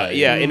even. Yeah,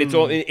 and it's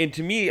all, and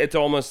to me it's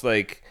almost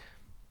like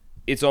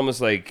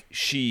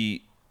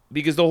she,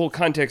 because the whole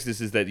context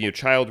is that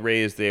Child Ray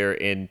is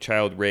there, and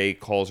Child Ray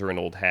calls her an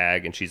old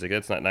hag, and she's like,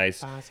 that's not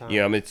nice.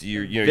 It's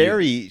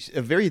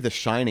very The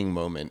Shining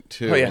moment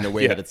too, in a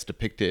way that it's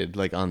depicted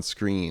like on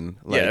screen.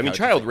 Like,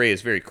 Child Ray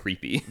is very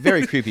creepy.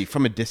 Very creepy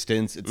from a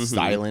distance. It's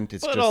silent.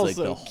 It's but just also like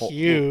the whole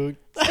cute.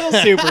 Still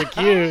super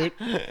cute.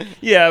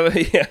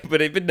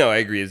 But no, I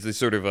agree. It's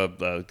sort of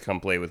a come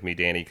play with me,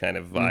 Danny kind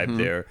of vibe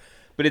there.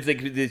 But it's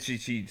like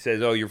she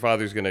says, "Oh, you're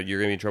gonna be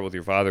in trouble with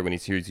your father when he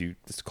hears you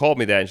called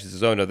me that," and she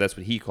says, "Oh no, that's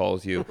what he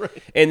calls you."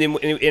 Right. And then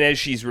and as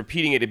she's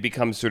repeating it, it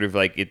becomes sort of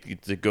like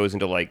it goes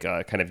into like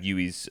kind of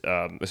Yui's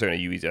what's her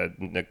name?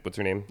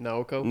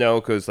 Naoko.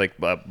 Naoko's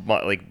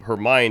like her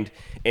mind,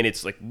 and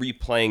it's like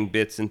replaying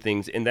bits and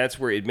things, and that's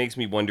where it makes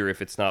me wonder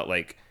if it's not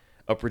like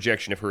a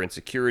projection of her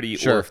insecurity,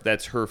 or if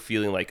that's her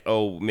feeling like,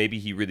 oh, maybe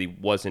he really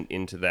wasn't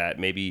into that.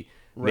 Maybe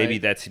he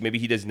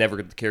does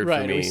never cared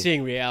for me. Are we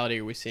seeing reality,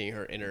 or are we seeing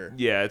her inner?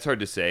 Yeah, it's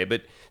hard to say.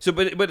 But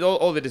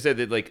all that to say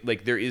that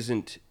like there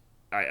isn't.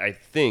 I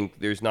think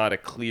there's not a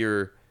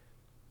clear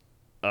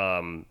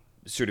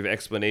sort of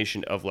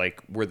explanation of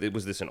like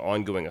was this an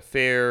ongoing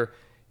affair?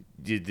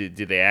 Did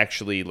they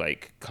actually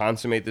like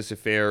consummate this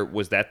affair?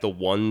 Was that the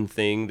one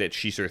thing that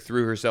she sort of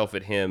threw herself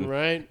at him?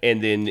 Right.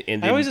 And then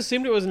I always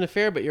assumed it was an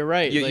affair, but you're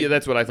right. Yeah,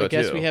 that's what I thought too.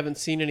 I guess we haven't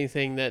seen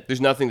anything that.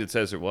 There's nothing that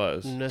says it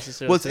was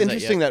necessarily. Well, it's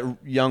interesting that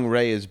young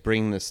Ray is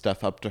bringing this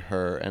stuff up to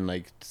her and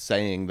like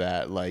saying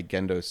that like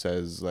Gendo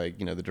says like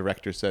the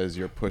director says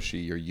you're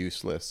pushy, you're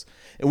useless,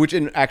 which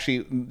in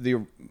actually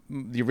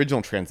the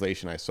original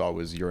translation I saw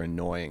was you're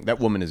annoying.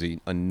 That woman is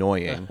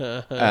annoying.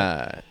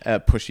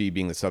 Pushy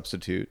being the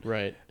substitute.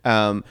 Right.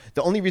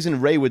 The only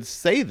reason Ray would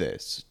say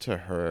this to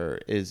her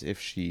is if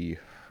she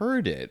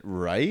heard it,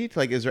 right?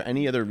 Like, is there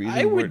any other reason?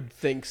 I would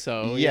think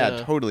so.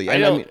 Yeah, totally. I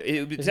mean,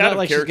 it's out not of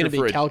like she's character going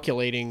to be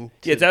calculating.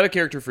 It's out of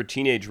character for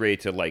teenage Ray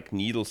to like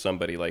needle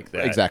somebody like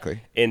that.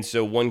 Exactly. And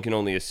so one can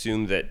only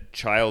assume that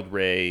Child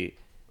Ray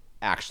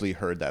actually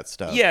heard that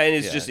stuff. Yeah, and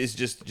it's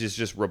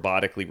just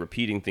robotically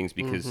repeating things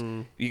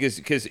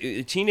because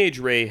teenage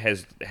Ray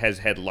has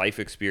had life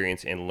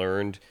experience and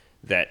learned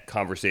that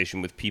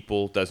conversation with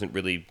people doesn't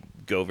really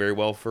go very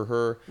well for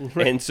her,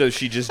 and so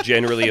she just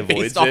generally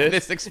avoids Based off it.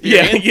 This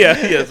experience.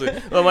 Yeah.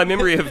 So, my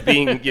memory of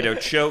being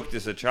choked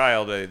as a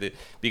child,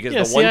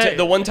 because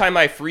the one time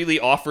I freely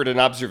offered an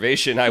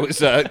observation, I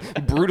was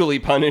brutally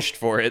punished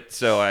for it.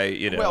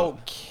 So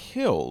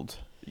killed.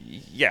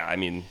 Yeah, I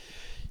mean.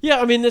 Yeah,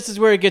 I mean, this is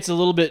where it gets a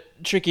little bit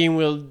tricky,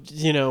 and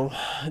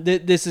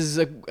this is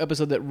an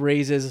episode that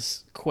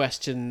raises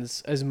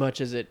questions as much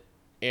as it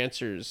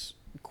answers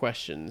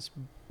questions.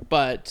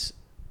 But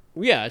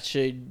yeah,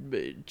 she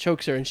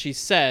chokes her and she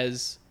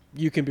says,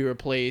 "You can be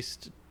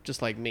replaced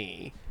just like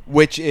me,"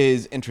 Which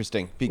is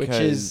interesting because which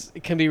is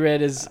it can be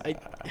read as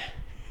it's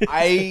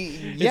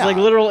it's like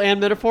literal and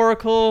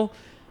metaphorical.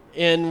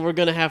 And we're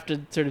gonna have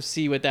to sort of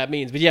see what that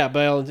means, but yeah,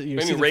 by all you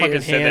I see mean, the Ray fucking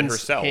has said that hands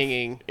herself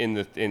hanging.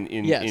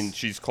 Yes.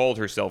 she's called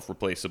herself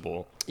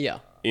replaceable Yeah,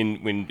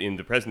 in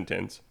the present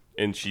tense,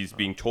 and she's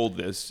being told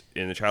this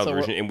in the child So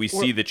version, and we see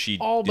we're that she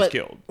all is but,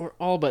 killed. We're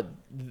all but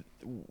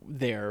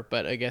there,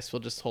 but I guess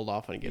we'll just hold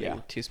off on getting Yeah.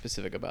 too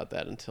specific about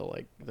that until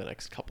like the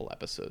next couple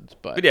episodes.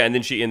 But yeah, and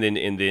then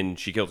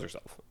she kills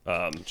herself.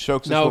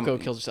 chokes this Naoko woman-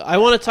 kills herself. I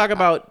want to talk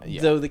about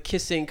yeah. though the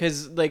kissing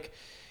because like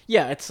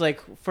yeah, it's like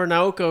for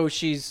Naoko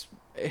she's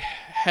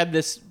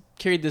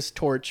carried this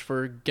torch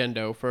for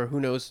Gendo for who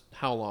knows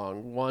how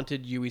long.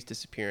 Wanted Yui's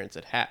disappearance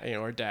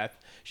or death.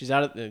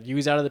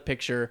 Yui's out of the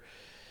picture.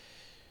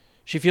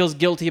 She feels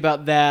guilty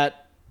about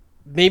that.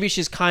 Maybe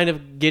she's kind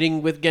of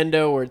getting with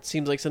Gendo, or it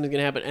seems like something's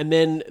gonna happen. And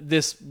then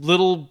this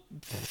little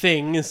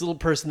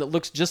person that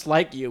looks just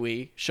like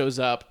Yui shows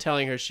up,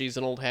 telling her she's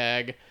an old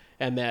hag,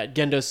 and that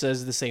Gendo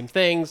says the same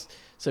things.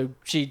 So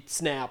she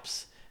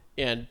snaps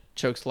and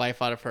chokes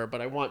life out of her. But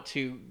I want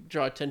to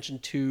draw attention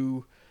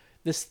to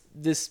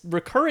this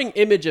recurring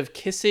image of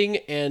kissing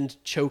and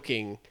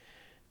choking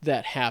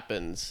that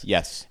happens.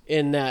 Yes.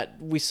 In that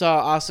we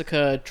saw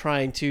Asuka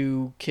trying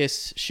to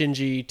kiss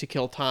Shinji to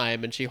kill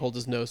time, and she holds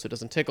his nose so it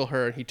doesn't tickle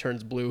her, and he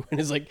turns blue and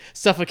is like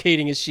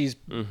suffocating as she's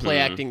play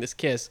acting this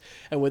kiss.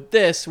 And with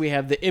this, we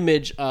have the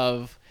image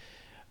of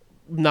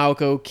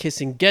Naoko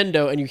kissing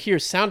Gendo, and you hear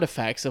sound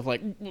effects of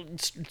like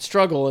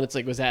struggle, and it's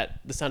like, was that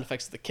the sound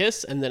effects of the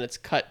kiss? And then it's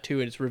cut to,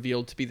 and it's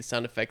revealed to be the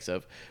sound effects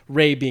of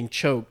Rei being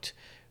choked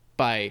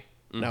by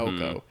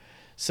Naoko.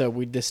 So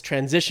this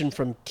transition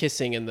from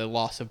kissing and the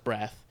loss of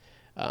breath.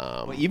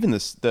 Well, even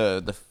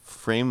the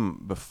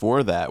frame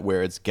before that,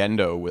 where it's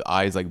Gendo with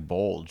eyes like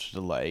bulged,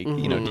 like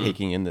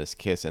taking in this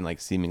kiss and like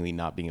seemingly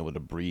not being able to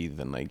breathe,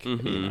 and like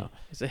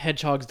It's a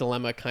hedgehog's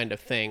dilemma kind of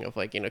thing of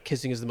like,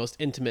 kissing is the most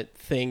intimate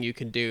thing you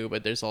can do,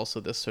 but there's also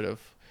this sort of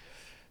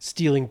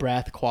stealing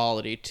breath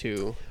quality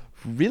to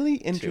really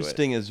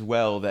interesting as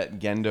well that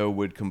Gendo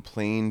would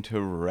complain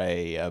to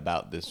Rei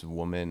about this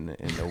woman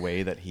in the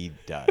way that he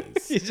does.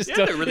 he's just,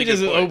 Yeah, really he's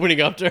just good point. opening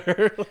up to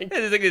her. Like, Yeah,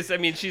 it's like this. I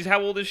mean, she's how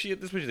old is she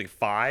at this point? She's like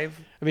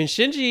 5, I mean,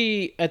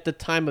 Shinji at the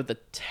time of the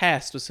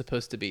test was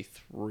supposed to be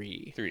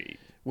 3. 3.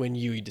 When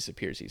Yui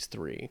disappears, he's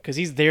 3 because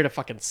he's there to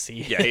fucking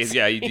see it.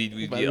 Yeah,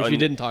 But which we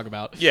didn't talk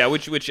about. Yeah,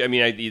 which I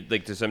mean, I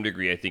like to some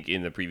degree. I think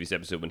in the previous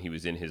episode when he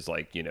was in his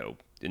like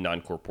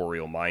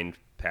non-corporeal mind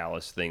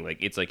palace thing, like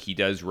it's like he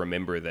does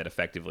remember that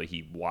effectively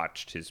he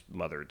watched his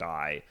mother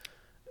die.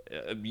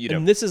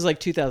 And this is like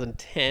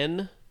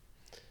 2010,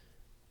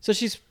 so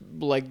she's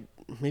like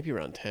maybe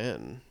around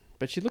 10,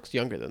 but she looks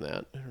younger than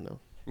that. I don't know.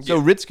 So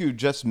Ritsuko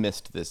just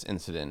missed this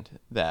incident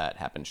that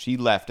happened. She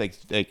left,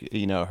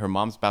 her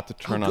mom's about to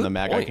turn on the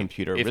Magi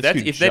computer. If Ritsuko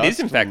that is just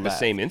in fact left. the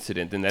same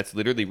incident, then that's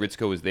literally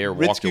Ritsuko was there,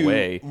 walked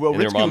away, Well,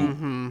 and their Ritsuko,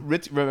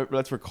 mom.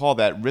 let's recall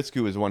that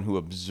Ritsuko is the one who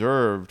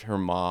observed her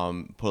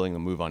mom pulling the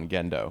move on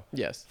Gendo.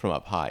 Yes. From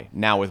up high.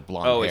 Now with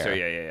blonde Oh, hair. sorry,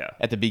 yeah.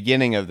 At the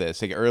beginning of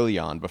this, like early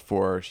on,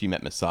 before she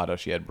met Misato,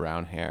 she had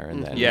brown hair,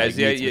 and then Yeah, meets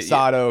yeah.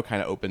 Misato,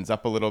 kind of opens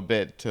up a little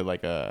bit to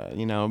like a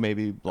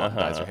maybe blonde,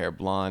 dyes her hair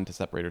blonde to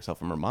separate herself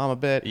from her mom a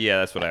bit. Yeah,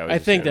 that's what I always I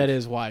think assumed. that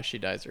is why she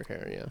dyes her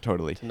hair. Yeah,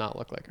 Totally. to not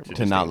look like her mom.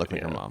 To not look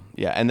like her yeah. mom.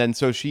 Yeah, and then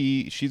so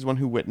she's one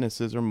who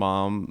witnesses her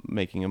mom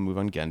making a move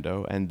on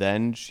Gendo, and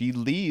then she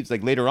leaves.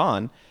 Like later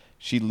on,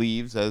 she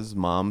leaves as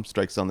mom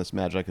strikes on this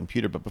Magi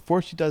computer. But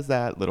before she does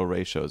that, little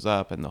Ray shows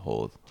up, and the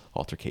whole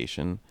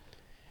altercation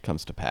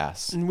comes to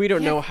pass. And we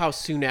don't know how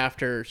soon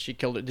after she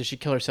killed it. Did she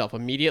kill herself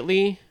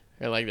immediately?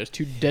 Or like there's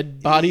 2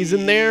 dead bodies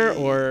in there?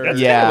 Or That's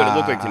Yeah. kind of what it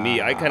looked like to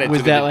me. I kind of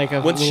Was that like a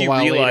once little she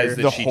while realized later?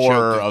 that The she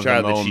horror choked of the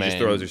child, the that she just moment.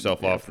 throws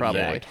herself off. probably.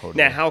 Yeah. Totally.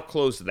 Now, how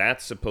close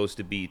that's supposed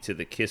to be to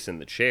the kiss in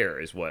the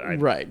chair is what I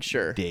right,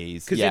 sure.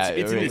 Days. because Yeah,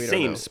 it's in we the don't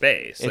same know.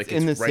 space. It's Like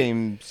in the right-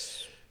 same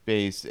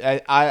space.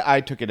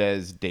 I took it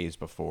as days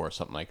before,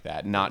 something like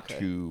that. Not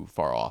too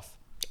far off.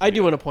 I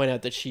do want to point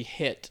out that she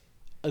hit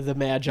the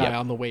Magi Yep.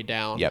 on the way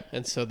down. Yep.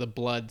 And so the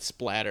blood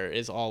splatter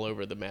is all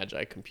over the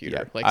Magi computer.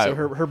 Yep. Like so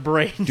her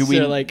brains Do we-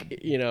 are like,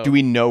 Do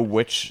we know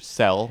which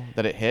cell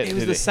that it hit? it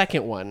was Did the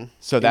second one.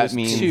 So It that was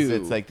means 2.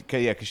 it's like,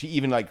 because she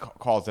even like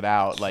calls it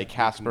out, like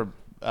Casper,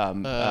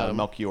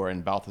 Melchior,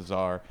 and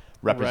Balthazar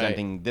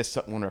representing this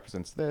one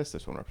represents this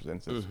one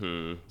represents this.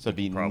 So it'd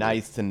be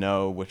nice to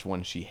know which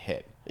one she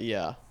hit.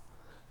 Yeah.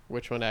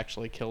 Which one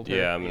actually killed her?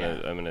 Yeah, I'm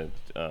gonna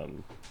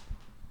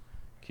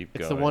keep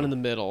It's going. the one in the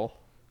middle.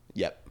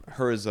 Yep,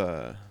 hers.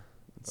 Let's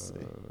see.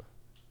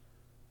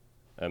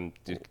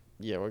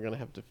 Yeah, we're gonna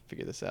have to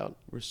figure this out.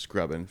 We're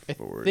scrubbing I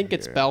forward. think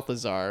it's here.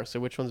 Balthazar. So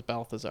which one's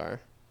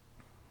Balthazar?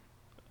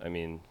 I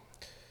mean,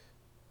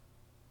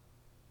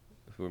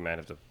 we might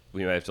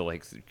have to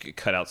like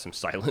cut out some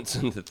silence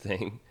in the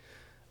thing.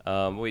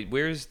 Wait,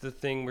 where's the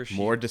thing where she?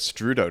 More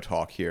Destrudo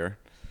talk here.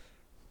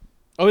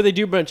 Oh, they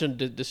do mention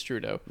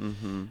Destrudo.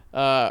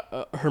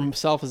 Mm-hmm.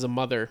 Herself as a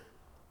mother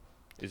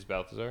is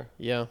Balthazar.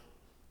 Yeah.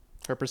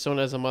 Her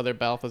persona as a mother,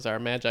 Balthazar,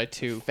 Magi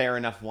 2. Fair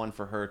enough one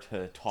for her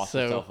to toss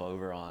So, herself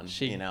over on,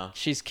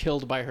 She's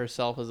killed by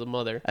herself as a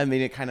mother. I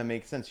mean, it kind of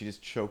makes sense. She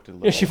just choked a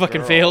little She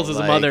fucking girl. fails as a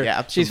Like, mother. yeah,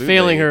 She's absolutely.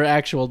 failing her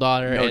actual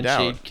daughter, No and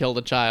doubt. she killed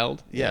a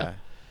child. Yeah.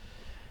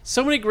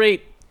 So many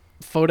great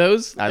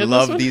photos. I in this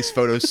love one. these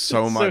photos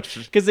so much.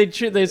 Because they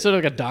sort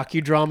of like a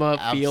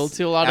docudrama feel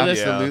to a lot of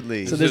this.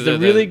 Absolutely. So there's So the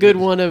really good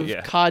one of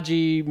yeah.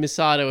 Kaji,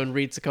 Misato, and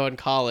Ritsuko in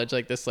college,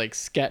 like this like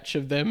sketch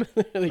of them.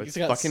 Like, It's he's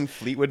got fucking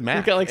Fleetwood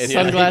Mac. got, like, It's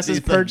sunglasses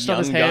it's perched on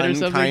his young head or gun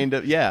something. Kind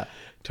of, yeah,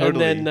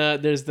 totally. And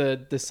then there's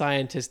the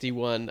scientisty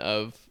one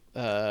of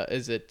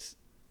it's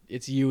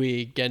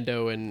Yui,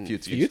 Gendo, and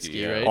Fuyutsuki,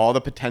 yeah. right? all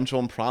the potential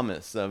and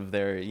promise of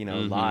their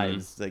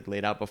lives like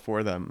laid out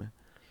before them.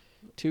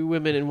 2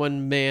 women and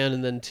 1 man,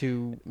 and then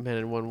 2 men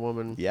and 1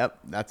 woman. Yep,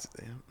 that's.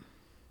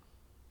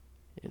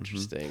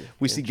 Interesting.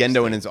 We see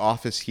Gendo in his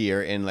office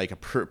here in like a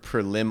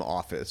prelim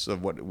office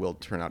of what will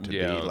turn out to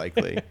Yeah. be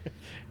likely.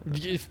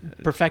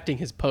 Perfecting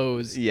his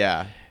pose.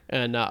 Yeah.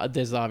 And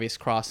there's obvious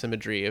cross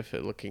symmetry of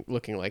it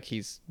looking like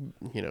he's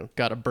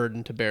got a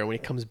burden to bear when he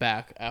comes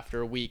back after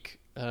a week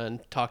and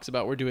talks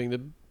about we're doing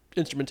the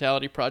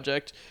instrumentality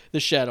project. The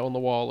shadow on the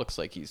wall looks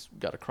like he's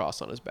got a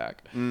cross on his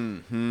back.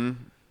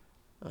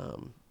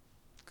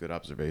 Good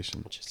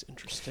observation. Which is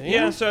interesting.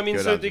 Yeah, so I mean,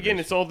 Good so observation. again,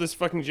 it's all this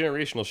fucking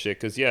generational shit.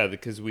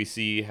 Because we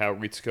see how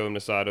Ritsuko and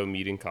Misato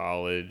meet in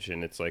college,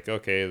 and it's like,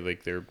 okay,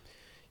 like they're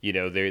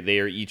they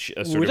are each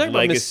a sort We're of talking about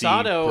legacy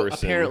Misato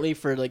person. apparently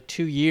for like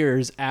 2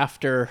 years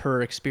after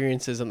her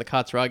experiences on the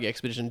Katsuragi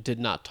expedition did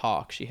not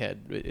talk. She had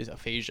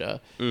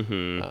aphasia,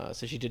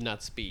 so she did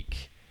not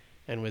speak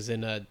and was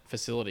in a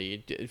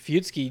facility.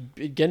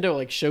 Gendo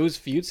like shows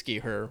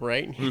Fuyutsuki her,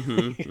 right?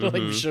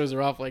 Like shows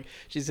her off like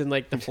she's in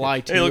like the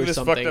Fly 2 Hey, look or at this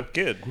something fucked up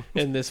kid.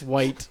 in this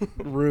white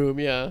room.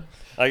 Yeah.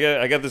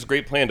 I got this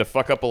great plan to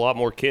fuck up a lot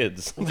more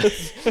kids.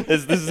 this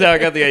is how I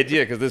got the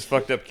idea, because this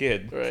fucked up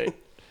kid. Right.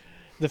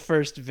 The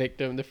first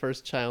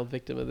child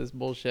victim of this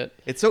bullshit.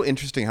 It's so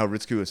interesting how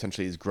Ritsuko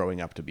essentially is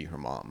growing up to be her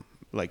mom,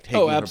 like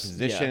taking her yeah.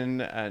 position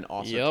and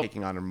also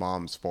taking on her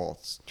mom's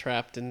faults.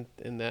 Trapped in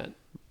that.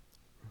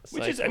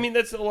 Which is, cycle. I mean,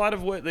 that's a lot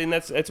of what, and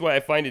that's why I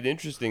find it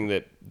interesting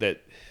that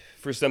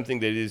for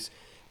something that is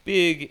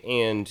big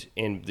and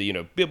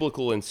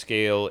biblical in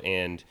scale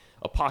and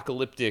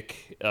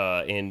apocalyptic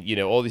and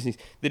all these things,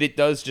 that it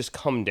does just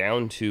come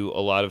down to a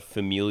lot of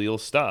familial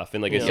stuff.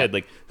 And like I said,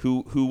 like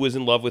who was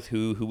in love with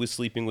who was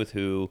sleeping with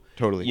who,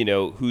 Totally.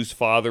 Whose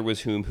father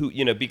was whom,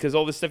 because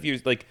all this stuff you're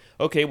like,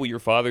 okay, well, your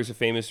father's a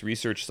famous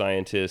research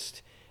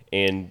scientist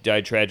and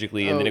died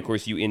tragically, and then of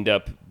course you end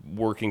up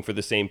working for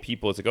the same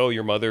people. It's like, oh,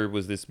 your mother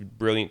was this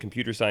brilliant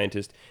computer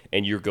scientist,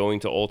 and you're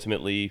going to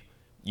ultimately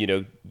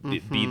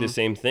be the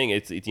same thing.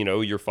 It's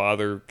your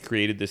father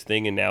created this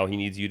thing, and now he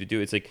needs you to do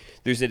it. It's like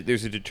there's a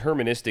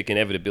deterministic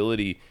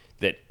inevitability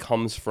that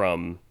comes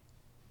from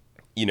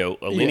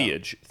a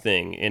lineage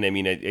thing. And I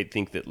mean, I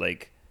think that,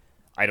 like,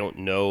 I don't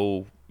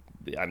know,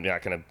 I'm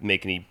not going to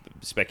make any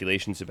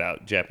speculations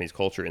about Japanese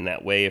culture in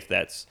that way, if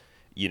that's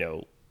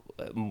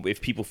if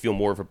people feel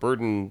more of a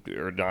burden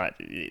or not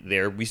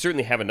there. We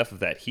certainly have enough of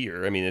that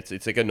here. I mean,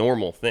 it's like a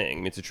normal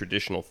thing. It's a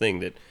traditional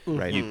thing that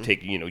you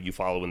take, you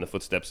follow in the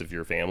footsteps of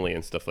your family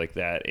and stuff like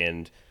that.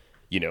 And,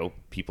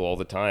 people all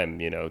the time,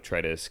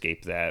 try to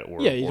escape that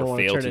or you don't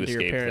wanna fail turn to into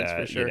your escape parents, that,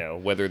 for sure.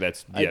 whether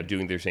that's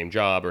doing their same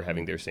job or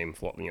having their same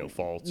faults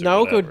or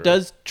Naoko whatever.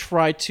 does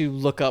try to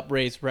look up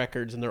Ray's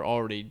records, and they're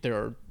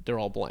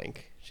all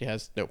blank. She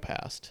has no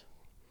past.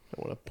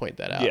 I want to point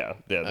that out. Yeah.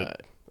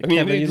 I mean,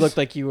 Kevin, you looked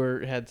like you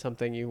had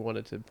something you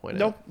wanted to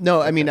point out.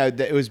 No. I mean,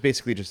 it was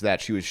basically just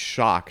that she was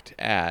shocked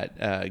at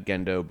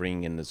Gendo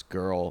bringing in this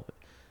girl.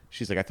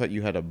 She's like, I thought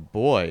you had a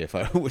boy. If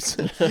I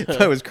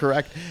was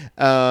correct,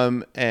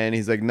 and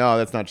he's like, no,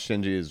 that's not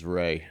Shinji. It's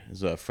Ray.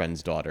 It's a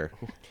friend's daughter.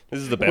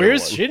 This is the better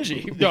Where's one.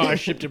 Shinji? No, I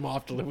shipped him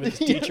off to live with his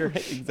teacher.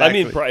 Exactly. I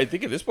mean, I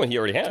think at this point he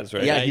already has,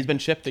 right? yeah, he's been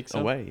shipped think so.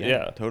 away.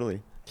 Yeah.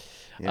 Totally.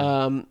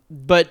 Yeah.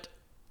 But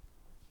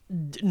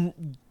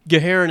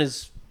Gaharin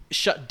is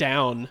shut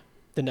down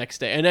the next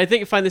day, and I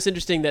find this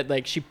interesting that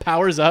like she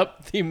powers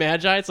up the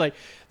Magi. It's like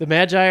the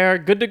Magi are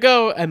good to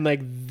go, and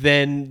like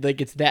then like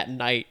it's that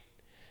night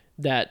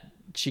that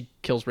she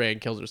kills Ray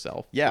and kills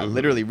herself. Yeah,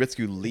 literally,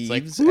 Ritsuko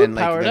leaves whoop, and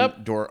like powered the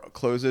up. door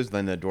closes,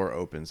 then the door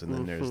opens, and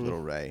then there's little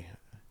Ray,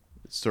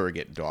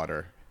 surrogate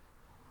daughter.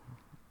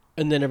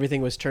 And then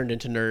everything was turned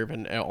into Nerve,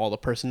 and all the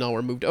personnel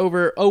were moved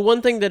over. Oh,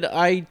 one thing that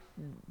I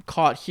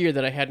caught here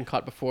that I hadn't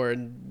caught before,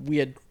 and we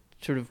had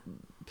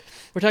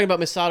we're talking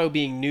about Misato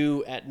being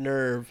new at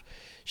Nerve.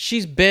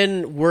 She's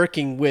been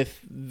working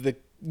with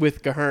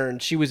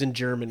Gaharin. She was in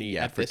Germany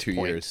at for this 2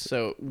 point. years.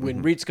 So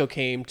when Ritsuko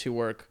came to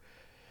work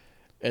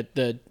at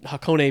the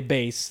Hakone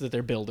base that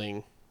they're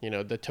building,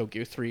 the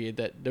Tokyo 3,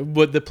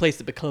 the place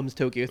that becomes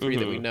Tokyo 3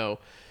 that we know,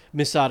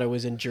 Misato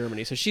was in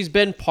Germany. So she's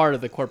been part of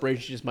the corporation.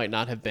 She just might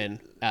not have been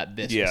at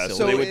this facility.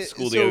 So they went to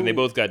school together, and they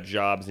both got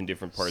jobs in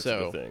different parts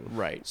of the thing.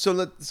 Right.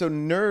 So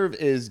Nerve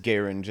is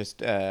Garen,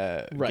 just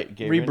Right.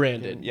 Garen?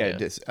 Rebranded, Yeah,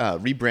 yeah.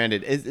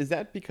 rebranded. Is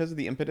that because of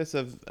the impetus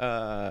of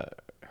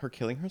her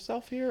killing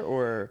herself here,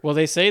 or Well,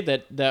 they say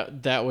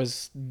that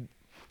was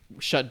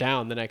shut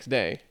down the next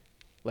day.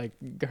 Like,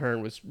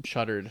 Gahern was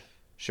shuttered.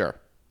 sure.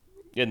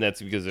 And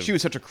that's because of She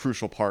was such a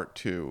crucial part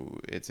to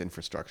its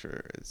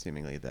infrastructure,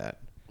 seemingly that.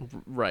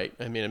 Right.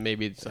 I mean,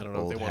 maybe it's, I don't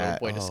know if they Old want to hat.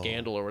 avoid a Oh.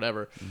 scandal or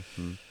whatever.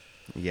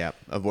 Yeah,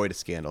 avoid a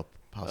scandal,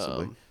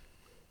 possibly.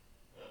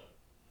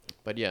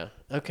 But yeah.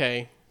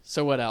 Okay.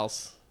 So what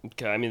else?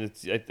 Okay, I mean,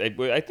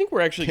 I think we're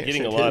actually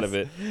getting a It lot is. of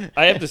it.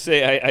 I have to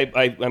say,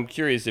 I'm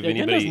curious if Yeah,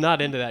 anybody, Gendo's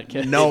not into that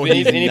kid. No, if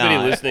he's anybody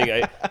not.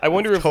 listening, I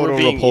wonder if we're Total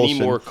being any repulsion.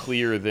 more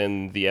clear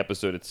than the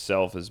episode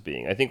itself is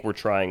being. I think we're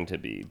trying to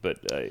be, but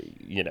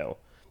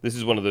this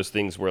is one of those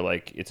things where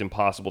like it's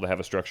impossible to have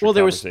a structured Well,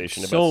 there was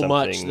conversation so about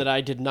much something. that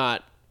I did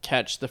not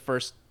catch the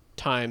first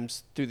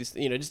times through this.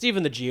 Just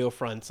even the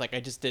geofronts. Like, I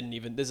just didn't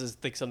even. This is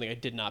like something I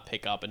did not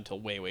pick up until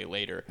way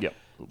later. Yep,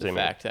 The same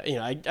here. fact that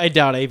I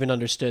doubt I even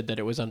understood that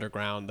it was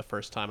underground the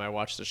first time I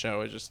watched the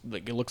show. It just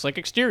like it looks like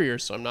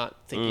exteriors, so I'm not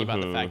thinking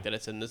about the fact that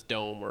it's in this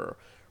dome or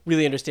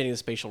really understanding the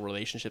spatial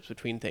relationships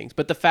between things.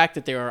 But the fact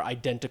that there are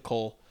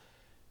identical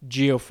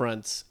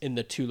geofronts in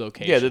the two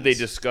locations. Yeah, that they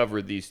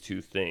discovered these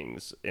two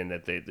things, and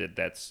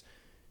that's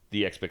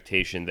the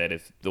expectation that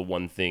if the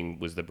one thing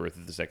was the birth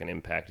of the second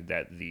impact,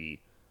 that the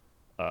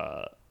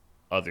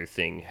other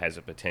thing has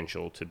a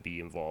potential to be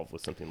involved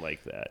with something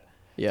like that.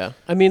 Yeah,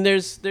 I mean,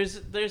 there's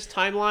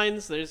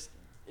timelines. There's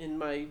in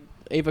my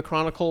Ava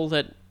Chronicle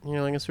that I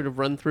can sort of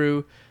run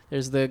through.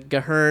 There's the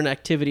Gahern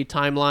activity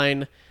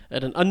timeline.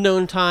 At an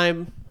unknown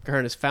time,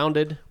 Gahern is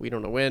founded. We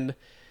don't know when.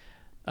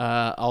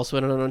 Also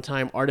at an unknown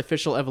time,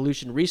 Artificial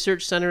Evolution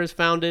Research Center is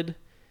founded.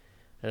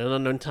 At an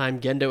unknown time,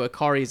 Gendo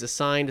Ikari is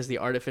assigned as the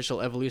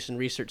Artificial Evolution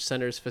Research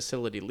Center's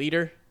facility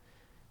leader.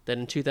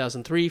 Then in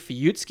 2003,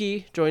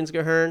 Fiyutsuki joins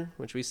Gahern,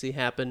 which we see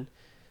happen.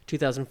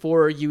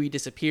 2004, Yui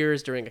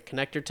disappears during a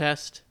connector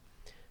test.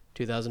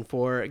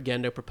 2004,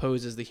 Gendo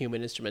proposes the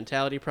Human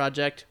Instrumentality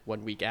Project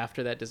 1 week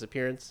after that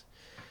disappearance.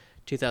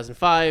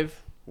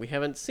 2005, we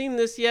haven't seen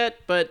this yet,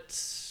 but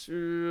I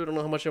don't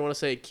know how much I want to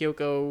say.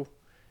 Kyoko,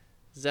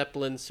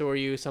 Zeppelin,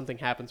 Soryu, something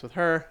happens with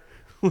her,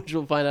 which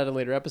we'll find out in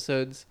later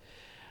episodes.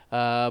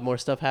 More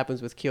stuff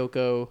happens with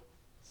Kyoko,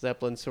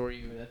 Zeppelin,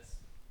 Soryu. That's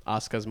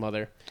Asuka's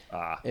mother.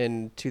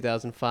 In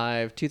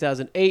 2005.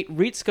 2008,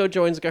 Ritsuko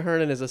joins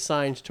Gahern and is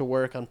assigned to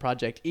work on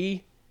Project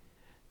E.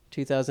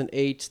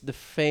 2008, the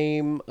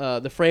frame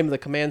of the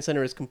command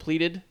center is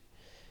completed.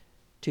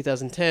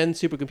 2010,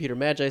 supercomputer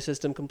Magi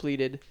system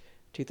completed.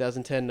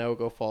 2010,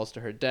 Naoko falls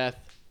to her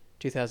death.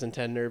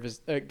 2010,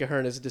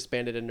 Gahern is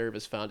disbanded and Nerve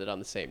is founded on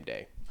the same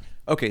day.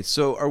 Okay,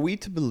 so are we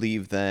to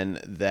believe then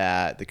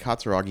that the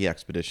Katsuragi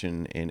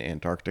expedition in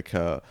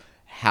Antarctica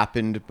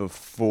happened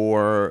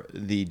before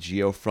the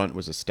geofront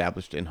was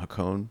established in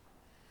Hakone?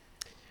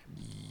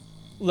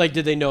 Like,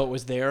 did they know it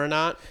was there or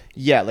not?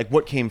 Yeah, like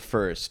what came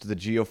first, the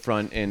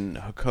geofront in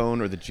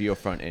Hakone or the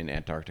geofront in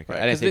Antarctica?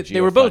 Right, And I 'cause say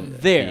they were geofront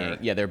both there.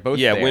 yeah, they're both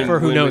Yeah, there. For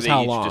who when knows were they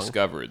how each long.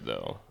 discovered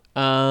though?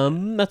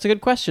 That's a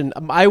good question.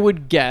 I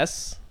would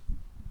guess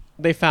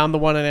they found the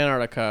one in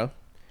Antarctica,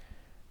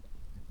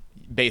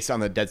 based on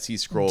the Dead Sea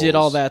Scrolls. did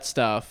all that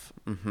stuff.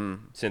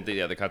 Since the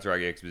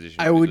Katsuragi exposition,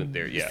 I wasn't would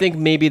there. Yeah. think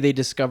maybe they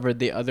discovered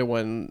the other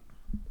one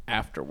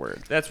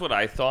afterward That's what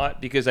I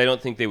thought, because I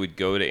don't think they would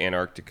go to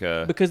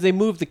Antarctica. because they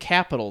moved the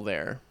capital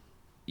there.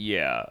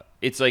 Yeah,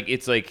 it's like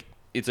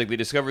they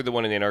discovered the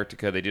one in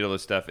Antarctica. They did all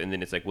this stuff, and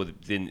then it's like, well,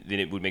 then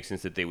it would make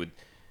sense that they would,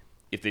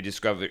 if they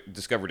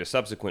discovered a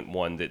subsequent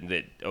one,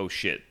 that oh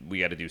shit, we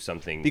got to do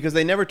something. Because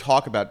they never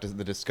talk about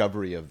the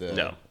discovery of the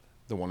No.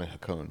 the one in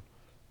Hakone.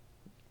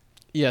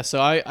 Yeah, so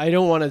I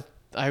don't want to.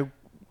 I'm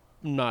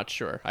not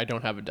sure. I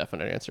don't have a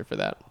definite answer for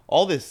that.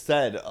 All this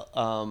said,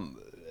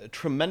 a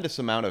tremendous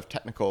amount of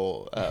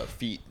technical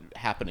feat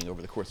happening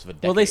over the course of a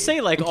decade. Well, they say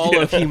like all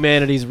of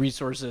humanity's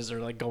resources are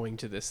like going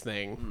to this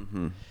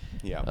thing.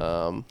 yeah.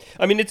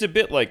 I mean, it's a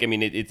bit like, I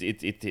mean,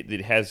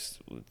 it has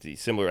the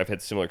similar. I've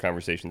had similar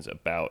conversations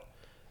about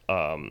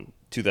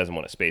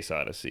 2001: A Space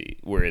Odyssey,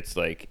 where it's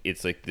like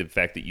the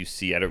fact that you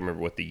see. I don't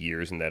remember what the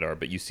years in that are,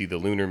 but you see the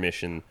lunar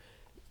mission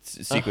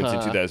sequence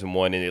in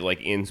 2001, and it like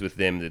ends with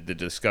them the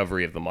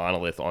discovery of the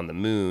monolith on the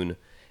moon,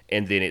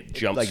 and then it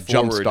jumps like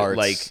jump forward. starts,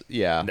 Like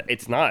yeah.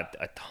 it's not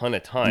a ton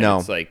of time.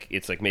 No.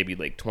 It's like maybe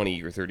like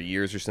 20 or 30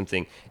 years or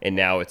something, and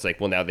now it's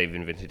like, well, now they've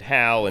invented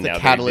HAL, and It's a now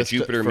the catalyst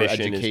Jupiter for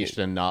mission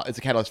education and it's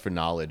a catalyst for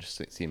knowledge,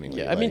 seemingly.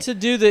 Yeah, I mean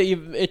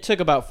it took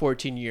about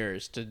 14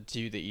 years to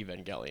do the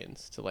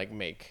Evangelions to like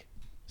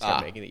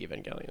start making the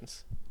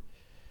Evangelions.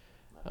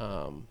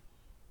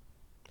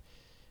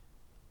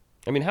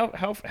 I mean,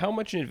 how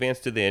much in advance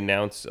do they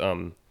announce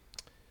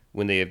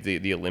when they have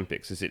the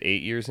Olympics? Is it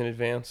 8 years in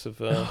advance of?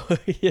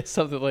 Yeah,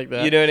 something like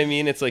that. You know what I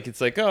mean? It's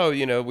like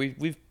oh,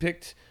 we've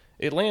picked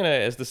Atlanta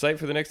as the site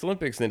for the next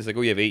Olympics, and then it's like,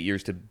 oh, you have 8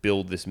 years to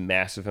build this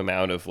massive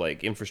amount of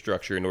like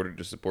infrastructure in order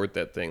to support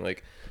that thing.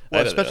 Like,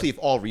 well, especially if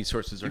all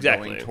resources are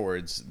Exactly. going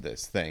towards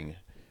this thing,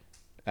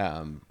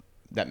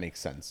 that makes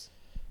sense.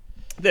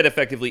 that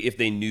effectively, if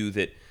they knew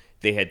that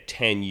they had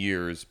 10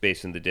 years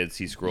based on the Dead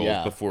Sea Scrolls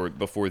Yeah.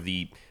 before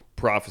the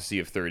prophecy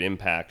of Third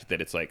Impact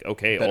that it's like,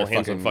 okay, Better all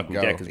hands on fucking fucking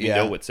go. deck because we Yeah.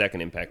 know what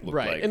Second Impact looked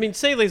Right. like. I mean,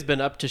 Saleh's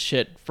been up to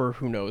shit for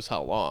who knows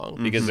how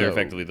long. because they're So-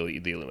 effectively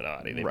the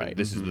Illuminati. Right.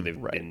 This is what they've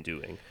Right. been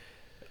doing.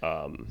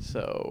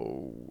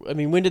 So, I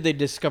mean, when did they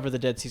discover the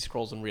Dead Sea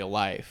Scrolls in real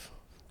life?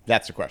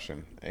 That's the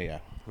question. Yeah.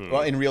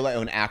 Well, in real life,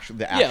 the actual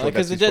Yeah,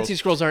 because the Dead Sea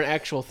Scrolls. Scrolls are an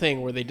actual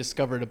thing where they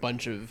discovered a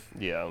bunch of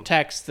Yeah.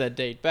 texts that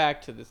date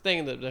back to this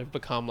thing that have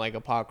become like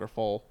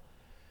apocryphal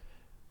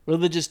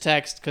religious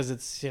text because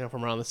it's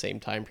from around the same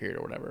time period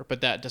or whatever.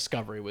 But that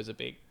discovery was a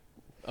big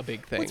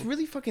thing. Well, it's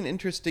really fucking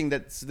interesting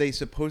that they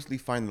supposedly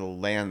find the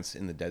lance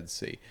in the Dead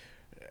Sea,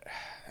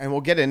 and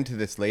we'll get into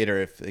this later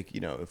if we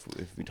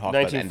talk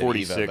about the end of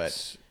Eva.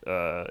 1946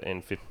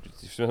 and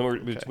 50, somewhere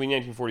between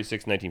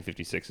 1946 and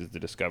 1956 is the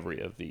discovery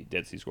of the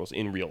Dead Sea Scrolls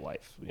in real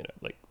life.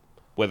 Like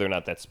whether or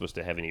not that's supposed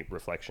to have any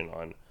reflection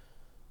on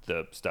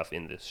the stuff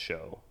in this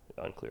show,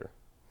 unclear.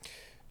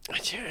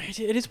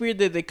 It is weird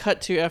that they cut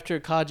to, after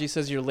Kaji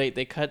says you're late,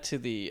 they cut to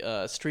the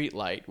street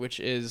light, which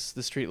is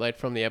the street light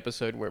from the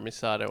episode where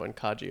Misato and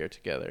Kaji are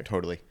together.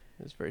 Totally.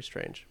 It's very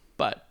strange.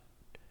 But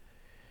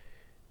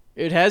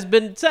it has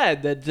been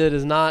said that it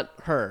is not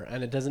her,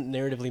 and it doesn't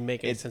narratively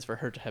make any sense for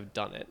her to have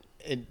done it.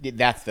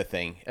 That's the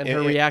thing. And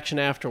her reaction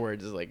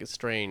afterwards is like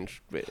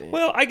strange.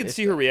 Well, I could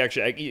see her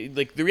reaction.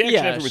 Like the reaction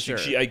Yeah, afterwards,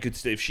 sure. I could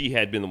say if she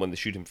had been the one to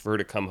shoot him, for her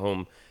to come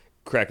home,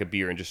 crack a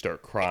beer, and just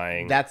start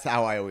crying. That's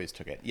how I always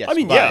took it. Yes. I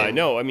mean, but- yeah, I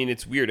know. I mean,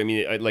 it's weird. I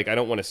mean, I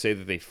don't want to say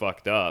that they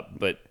fucked up,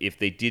 but if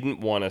they didn't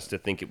want us to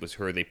think it was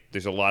her,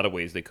 there's a lot of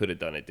ways they could have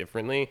done it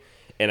differently.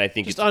 And I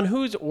think Just it's on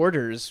whose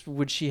orders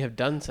would she have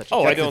done such a Oh,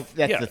 thing? I don't.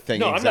 that's yeah. the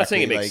thing, No, I'm not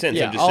saying it exactly, makes like- sense.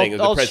 Yeah, I'm just saying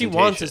all the she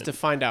wants is presentation. to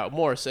find out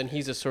more, and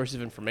he's a source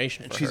of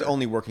information for She's her.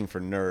 only working for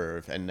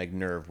Nerve, and like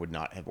Nerve would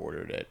not have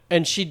ordered it.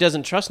 And she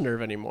doesn't trust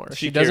Nerve anymore.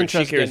 She She doesn't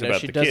cares- she trust cares Gendo.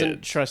 about She the doesn't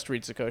kids. trust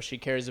Ritsuko. She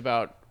cares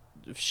about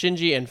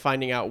Shinji and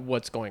finding out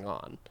what's going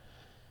on.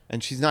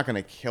 And she's not going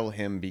to kill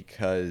him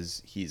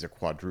because he's a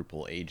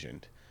quadruple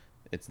agent.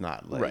 It's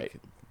not like Right.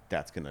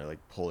 that's going to like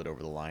pull it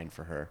over the line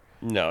for her.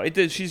 No, it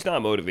does. She's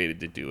not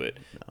motivated to do it.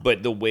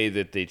 But the way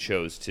that they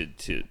chose to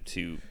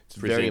very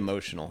present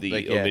emotional. The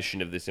Like, yeah.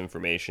 omission of this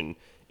information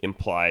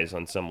implies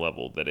on some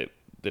level that it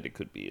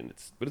could be,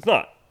 but it's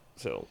not.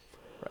 So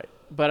Right.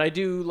 But I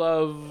do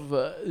love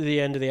the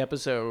end of the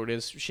episode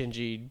is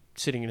Shinji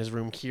sitting in his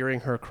room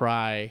hearing her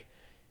cry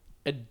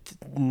and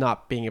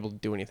not being able to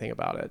do anything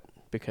about it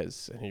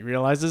because he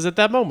realizes at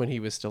that moment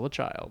he was still a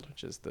child,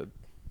 which is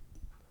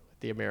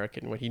the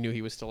American, when he knew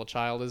he was still a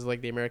child is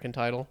like the American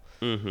title.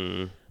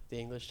 mm-hmm. The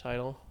English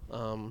title.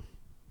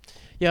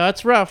 Yeah,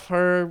 it's rough.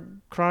 Her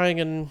crying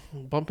and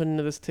bumping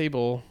into this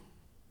table.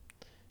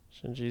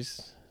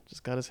 Shinji's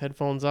just got his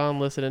headphones on,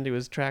 listening to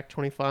his track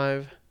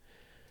 25.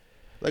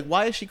 Like,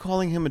 why is she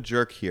calling him a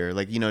jerk here?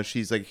 Like,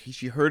 she's like,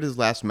 she heard his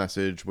last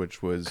message,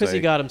 which was Because he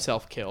like, got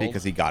himself killed.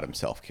 because he got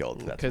himself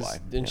killed. That's why.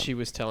 And Yeah. she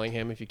was telling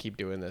him, if you keep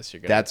doing this,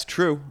 you're That's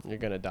true.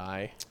 gonna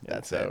die. And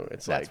That's so it.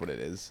 It's That's like what it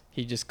is.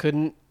 he just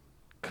couldn't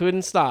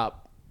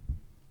stop,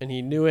 and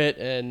he knew it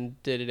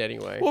and did it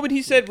anyway. Well, but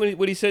he said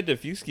what he said to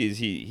Fusky is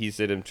he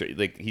said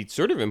like he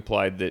sort of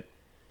implied that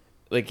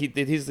like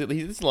he's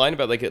this line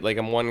about like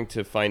I'm wanting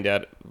to find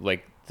out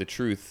like the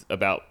truth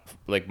about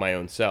like my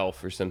own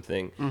self or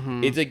something.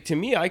 Mm-hmm. It's like, to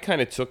me, I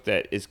kind of took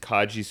that as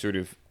Kaji sort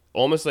of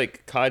almost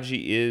like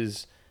Kaji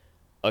is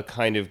a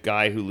kind of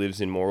guy who lives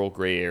in moral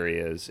gray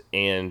areas,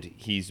 and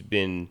he's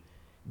been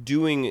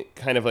doing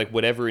kind of like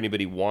whatever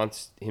anybody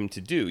wants him to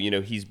do.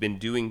 He's been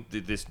doing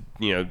this,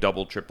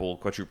 double, triple,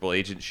 quadruple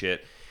agent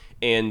shit,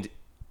 and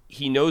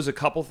he knows a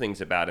couple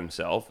things about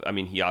himself. I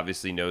mean, he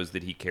obviously knows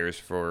that he cares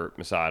for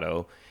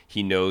Misato.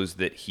 He knows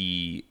that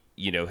he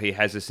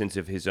has a sense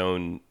of his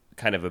own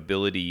kind of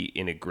ability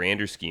in a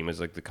grander scheme, as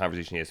like the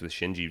conversation he has with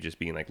Shinji, just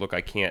being like, look,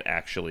 I can't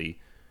actually,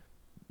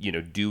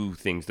 do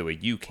things the way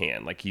you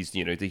can. Like he's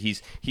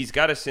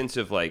got a sense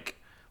of like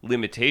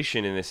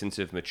limitation and a sense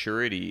of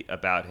maturity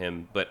about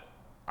him. But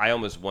I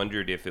almost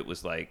wondered if it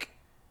was like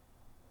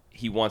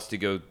he wants to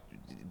go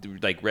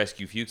like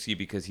rescue Fuxi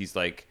because he's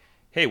like,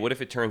 hey, what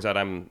if it turns out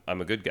I'm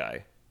a good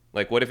guy?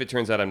 Like, what if it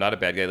turns out I'm not a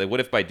bad guy? Like, what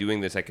if by doing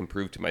this I can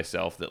prove to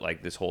myself that,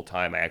 like, this whole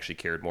time I actually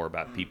cared more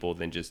about people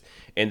than just...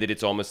 And that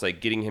it's almost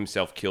like getting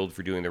himself killed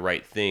for doing the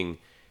right thing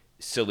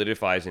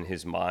solidifies in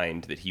his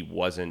mind that he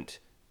wasn't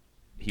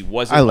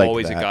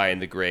always a guy in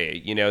the gray.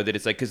 That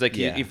it's like... Because, like,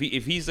 Yeah. if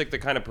he's, like, the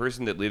kind of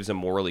person that lives a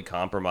morally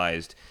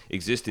compromised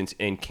existence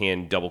and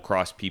can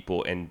double-cross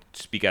people and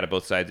speak out of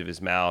both sides of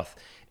his mouth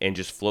and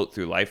just float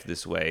through life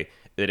this way,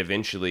 that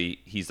eventually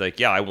he's like,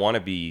 yeah, I want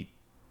to be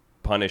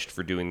punished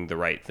for doing the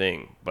right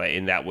thing, but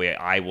in that way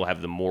I will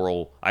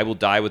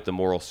die with the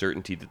moral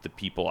certainty that the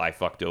people I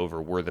fucked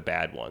over were the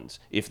bad ones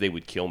if they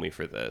would kill me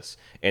for this,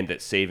 and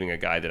that saving a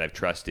guy that I've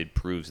trusted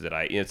proves that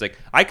it's like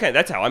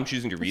that's how I'm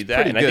choosing to read that,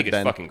 pretty and I good, think it's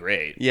Ben. fucking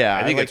great. Yeah,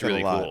 I think I like it's that a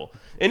really lot. cool,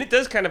 and it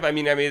does kind of I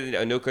made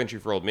a No Country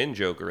for Old Men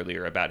joke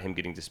earlier about him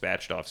getting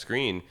dispatched off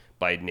screen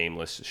by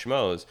nameless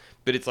schmoes,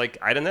 but it's like,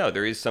 I don't know,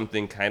 there is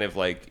something kind of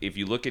like, if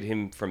you look at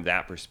him from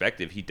that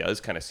perspective, he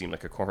does kind of seem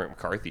like a Cormac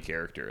McCarthy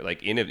character,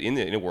 like in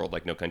a world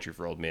like No Country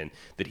for Old Men,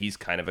 that he's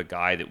kind of a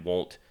guy that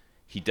won't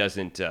he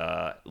doesn't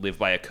live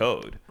by a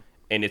code.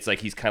 And it's like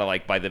he's kind of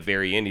like by the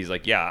very end, he's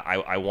like, yeah,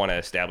 I want to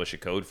establish a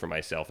code for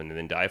myself and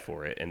then die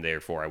for it, and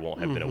therefore I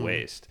won't have been a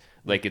waste.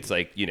 Like it's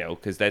like, you know,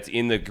 because that's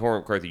in the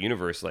Cormac McCarthy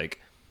universe.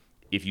 Like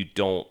if you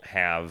don't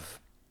have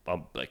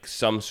like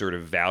some sort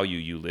of value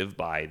you live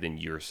by, then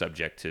you're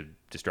subject to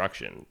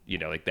destruction. You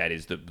know, like that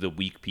is the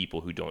weak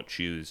people who don't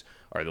choose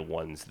are the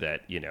ones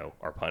that, you know,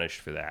 are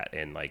punished for that.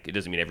 And like it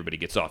doesn't mean everybody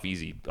gets off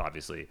easy,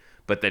 obviously,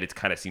 but that it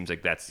kind of seems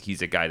like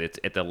he's a guy that's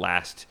at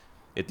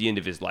the end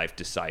of his life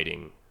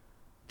deciding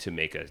to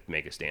make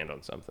a stand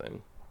on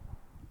something.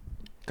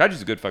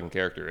 Kaji's a good fucking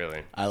character,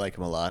 really. I like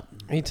him a lot.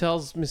 He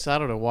tells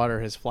Misato to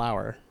water his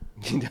flower,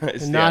 He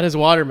does, and not his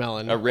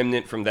watermelon. a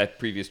remnant from that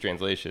previous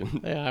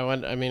translation. Yeah, I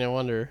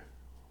wonder,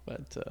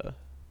 but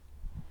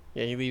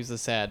yeah, he leaves a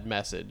sad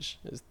message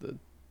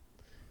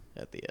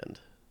at the end.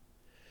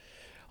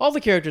 All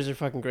the characters are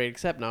fucking great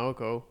except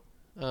Naoko.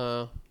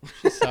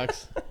 She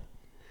sucks.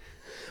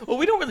 Well,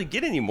 we don't really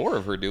get any more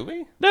of her, do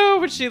we? No,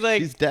 but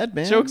she's dead,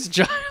 man. chokes a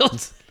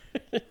child.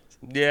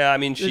 Yeah, I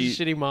mean, She's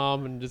a shitty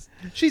mom and just.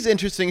 She's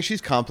interesting.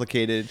 She's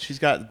complicated. She's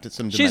got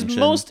some dimension. She's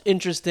most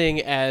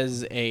interesting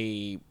as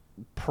a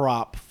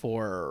prop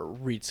for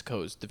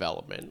Ritsuko's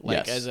development,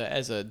 like Yes.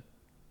 as a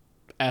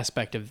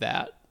aspect of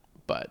that.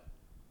 But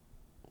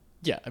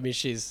yeah, I mean,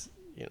 she's,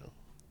 you know,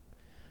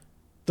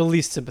 the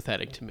least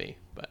sympathetic to me.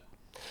 But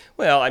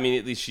well, I mean,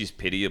 at least she's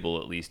pitiable,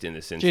 at least in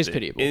the sense She's that,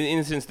 pitiable. in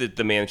the sense that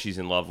the man she's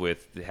in love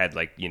with had,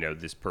 like, you know,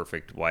 this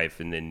perfect wife,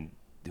 and then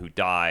who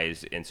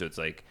dies, and so it's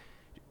like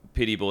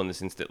pitiable in the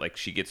sense that, like,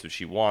 she gets what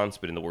she wants,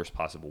 but in the worst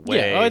possible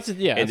way. and it's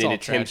then all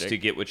attempts tragic. to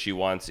get what she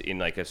wants in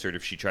like a sort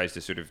of, she tries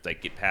to sort of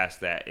like get past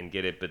that and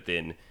get it, but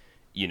then,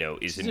 you know,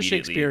 is She's a immediately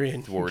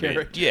Shakespearean thwarted.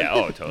 character. Yeah,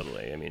 oh,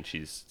 totally. I mean,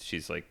 she's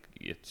like,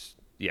 it's,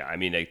 yeah. I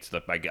mean, it's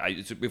like,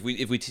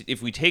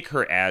 if we take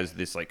her as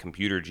this like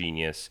computer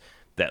genius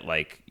that,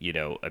 like, you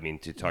know, I mean,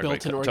 to talk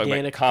Built an about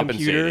organic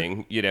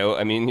compensating, you know,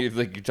 I mean, you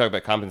talk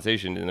about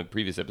compensation in the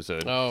previous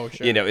episode. Oh,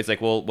 sure. You know, it's like,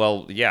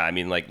 well, yeah. I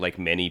mean, like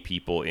many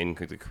people in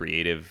the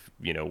creative,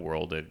 you know,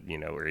 world, you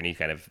know, or any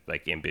kind of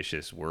like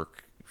ambitious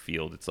work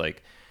field, it's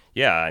like,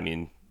 yeah. I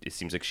mean, it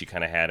seems like she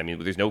kind of had. I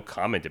mean, there's no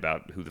comment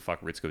about who the fuck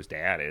Ritsuko's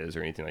dad is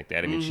or anything like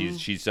that. I mean,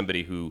 she's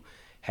somebody who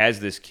has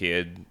this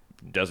kid,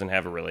 doesn't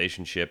have a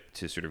relationship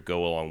to sort of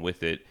go along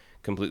with it,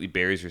 completely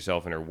buries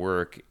herself in her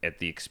work at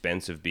the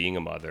expense of being a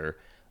mother,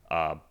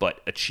 but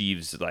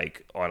achieves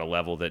like on a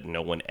level that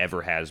no one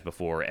ever has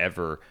before,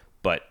 ever,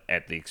 but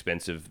at the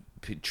expense of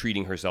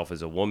treating herself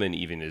as a woman,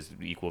 even as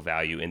equal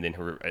value, and then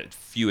her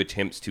few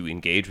attempts to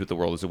engage with the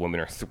world as a woman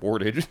are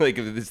thwarted, like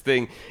this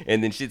thing,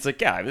 and then she's like,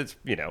 yeah, it's,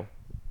 you know,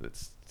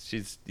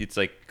 it's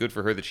like good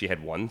for her that she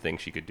had one thing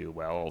she could do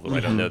well, although I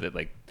don't know that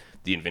like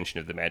the invention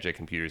of the magic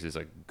computers is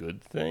a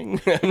good thing.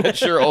 I'm not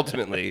sure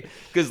ultimately,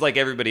 because like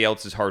everybody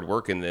else's hard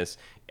work in this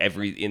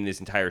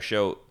entire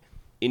show,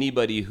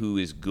 anybody who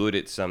is good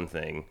at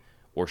something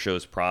or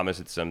shows promise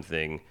at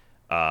something,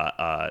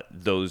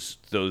 those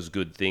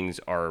good things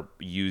are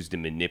used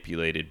and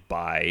manipulated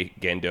by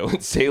Gendo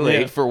and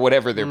Sele for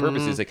whatever their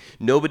purpose is. Like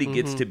nobody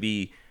gets to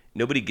be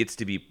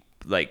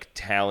like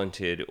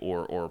talented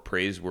or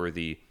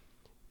praiseworthy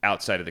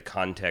outside of the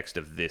context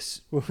of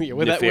this without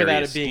it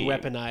being scheme.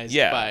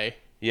 weaponized by.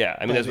 Yeah,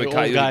 I mean, by that's the what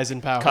old guys in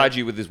power.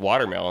 Kaji with his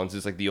watermelons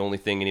is like the only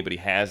thing anybody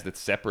has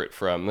that's separate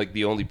from, like,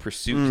 the only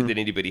pursuit that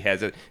anybody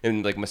has.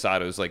 And like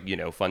Masato's like, you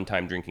know, fun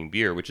time drinking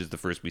beer, which is the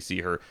first we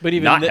see her But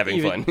even not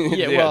having fun.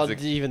 Yeah, well, it's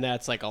like, even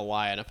that's like a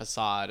lie and a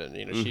facade, and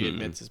you know she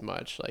admits as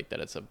much, like that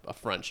it's a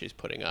front she's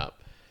putting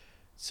up.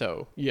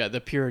 So yeah,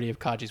 the purity of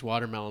Kaji's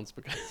watermelons,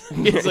 because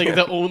it's like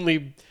the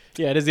only.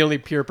 Yeah, it is the only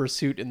pure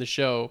pursuit in the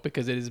show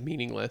because it is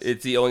meaningless.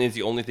 it's the only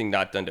thing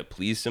not done to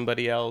please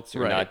somebody else, or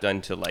Right. not done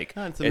to like.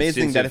 It's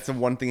amazing sense that of- it's the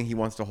one thing he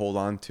wants to hold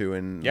on to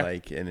in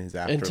like in his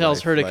afterlife. and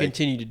tells her to like,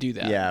 continue to do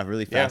that. Yeah,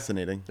 really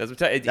fascinating. That's what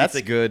That's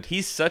like, good.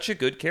 He's such a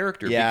good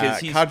character Yeah,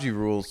 because Kaji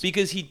rules.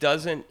 because he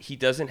doesn't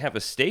have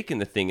a stake in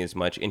the thing as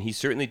much, and he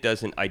certainly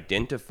doesn't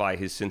identify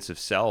his sense of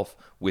self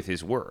with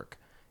his work.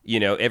 You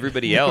know,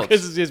 everybody else.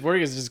 Because his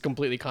work is just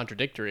completely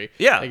contradictory.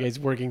 Yeah. Like he's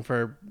working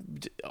for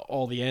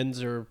all the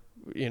ends, or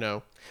you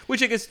know.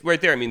 Which I guess right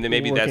there, I mean,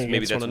 maybe Working that's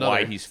against one why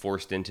another. he's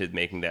forced into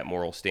making that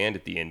moral stand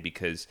at the end,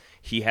 because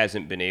he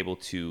hasn't been able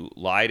to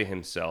lie to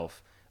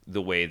himself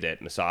the way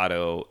that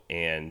Masato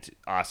and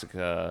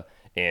Asuka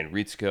and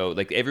Ritsuko,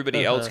 like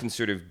everybody else, can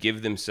sort of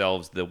give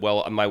themselves the,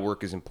 well, my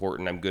work is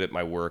important, I'm good at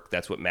my work,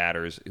 that's what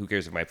matters. Who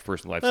cares if my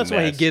personal life's That's a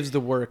why he mess? gives the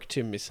work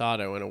to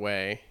Misato in a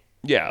way.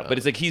 Yeah, but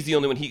it's like he's the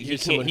only one. He He's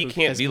can't someone who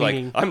be has like,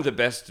 meaning. I'm the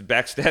best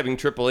backstabbing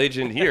triple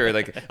agent here.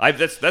 Like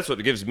that's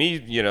what gives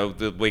me, you know,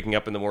 the waking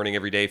up in the morning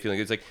every day feeling.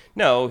 It's like,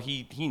 no,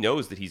 he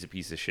knows that he's a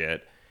piece of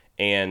shit,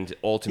 and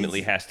ultimately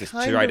He's has to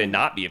kind try to of-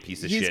 not be a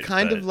piece of He's shit.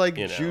 kind but, of like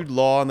you know. Jude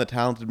Law in The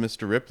Talented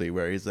Mr. Ripley,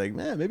 where he's like,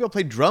 man, maybe I'll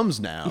play drums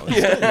now.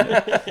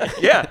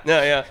 Yeah.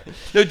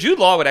 No, Jude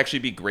Law would actually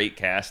be great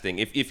casting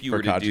if you For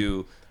were to Kaji.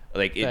 do.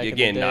 Like Back in the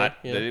again, day, not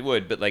yeah. that it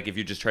would, but like if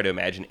you just try to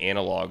imagine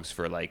analogs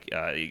for like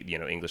you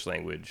know, English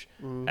language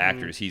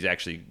actors, he's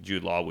actually,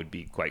 Jude Law would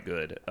be quite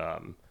good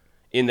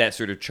in that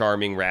sort of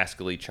charming,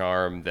 rascally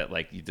charm that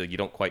like you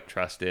don't quite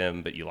trust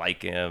him, but you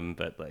like him,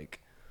 but like.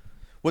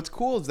 What's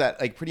cool is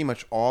that like pretty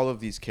much all of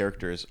these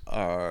characters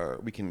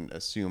we can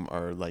assume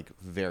are like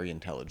very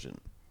intelligent.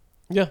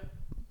 Yeah.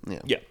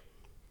 Yeah.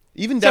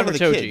 Even Except down to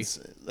for the Toji. kids.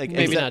 Like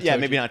Maybe not yeah, Toji.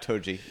 maybe not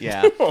Toji.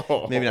 Yeah.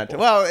 Maybe not.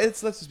 Well,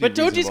 let's just be But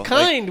Toji's reasonable.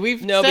 kind.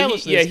 We've No, but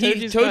established he, yeah, this.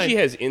 Toji's Toji kind.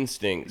 has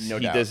instincts. No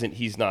he doubt. doesn't.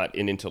 He's not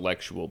an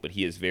intellectual, but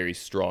he has very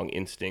strong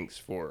instincts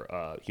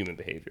for human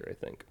behavior. I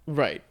think.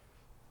 Right.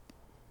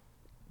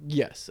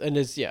 Yes, and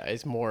is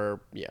more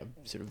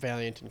sort of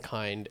valiant and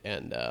kind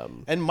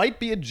And might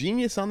be a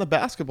genius on the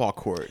basketball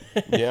court.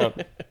 Yeah.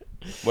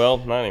 Well,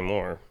 not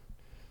anymore.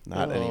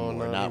 Not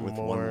anymore. Not with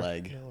anymore. one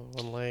leg.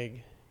 No, one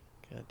leg.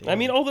 God damn. I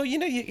mean, although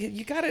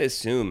you got to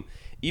assume,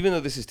 even though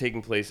this is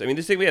taking place, I mean,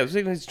 this taking place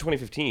in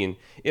 2015.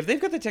 If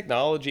they've got the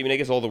technology, I mean, I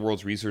guess all the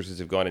world's resources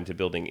have gone into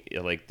building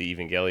like the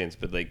Evangelions,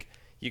 but like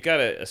you got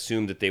to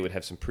assume that they would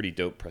have some pretty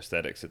dope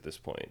prosthetics at this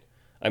point.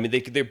 I mean,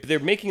 they're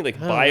making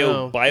like I don't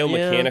know.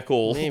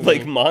 biomechanical Yeah, maybe.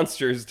 like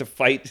monsters to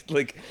fight.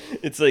 Like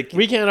it's like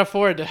we can't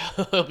afford to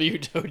help you,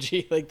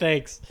 Toji. Like,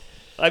 thanks.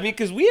 I mean,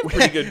 because we have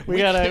pretty good. We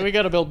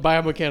gotta build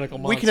biomechanical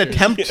monsters. We can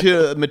attempt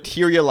to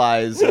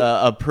materialize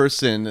a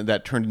person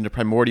that turned into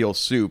primordial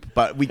soup,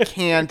 but we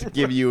can't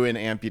give you an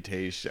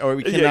amputation, or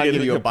we cannot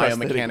give you a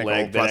biomechanical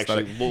leg that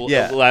prosthetic. actually will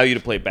Yeah. allow you to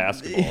play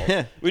basketball.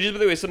 Yeah. Which is, by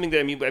the way, something that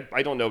I mean,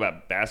 I don't know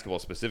about basketball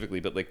specifically,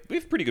 but like we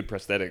have pretty good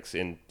prosthetics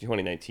in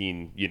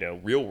 2019.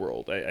 Real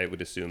world. I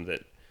would assume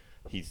that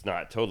he's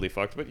not totally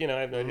fucked, but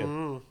I have no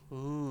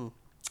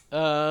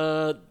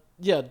idea.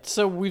 Yeah,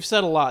 so we've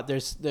said a lot.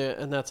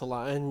 And that's a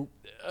lot, and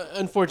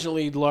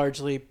unfortunately,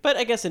 largely, but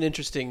I guess an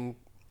interesting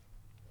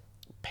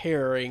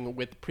pairing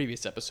with the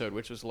previous episode,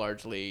 which was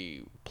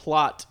largely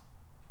plot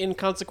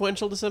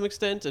inconsequential to some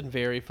extent and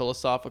very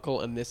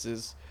philosophical. And this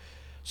is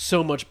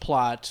so much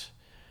plot,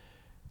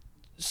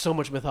 so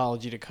much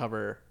mythology to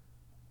cover.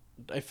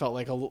 I felt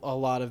like a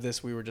lot of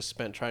this we were just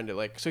spent trying to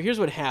like. So here's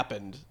what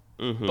happened,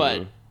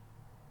 but.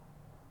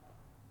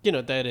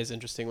 That is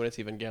interesting when it's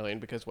Evangelion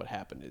because what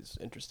happened is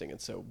interesting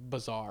and so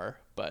bizarre.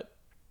 But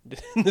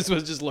this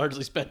was just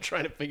largely spent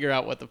trying to figure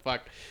out what the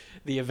fuck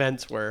the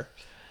events were.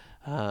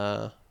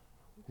 Yeah.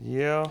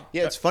 Yeah,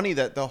 it's funny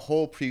that the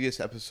whole previous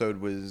episode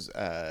was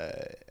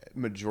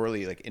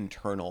majorly like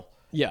internal.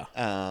 Yeah.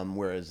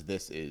 Whereas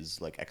this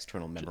is like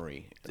external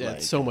memory.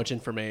 It's so much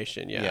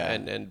information. Yeah.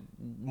 And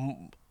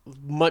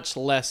much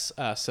less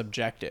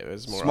subjective.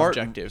 It's more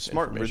objective.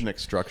 Smart rhythmic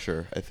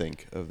structure, I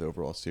think, of the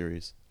overall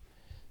series.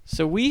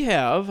 So we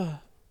have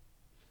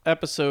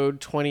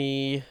episode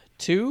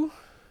 22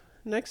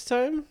 next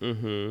time.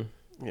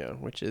 Mm-hmm. Yeah,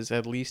 which is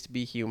At Least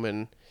Be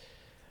Human.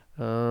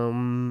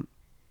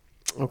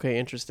 Okay,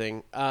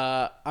 interesting.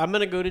 I'm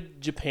going to go to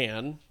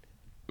Japan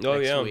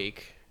next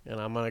week, and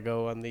I'm going to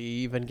go on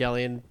the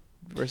Evangelion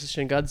versus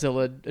Shin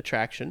Godzilla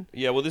attraction.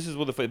 Yeah, well, this is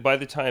by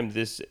the time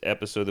this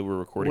episode that we're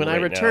recording When I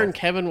return,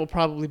 Kevin will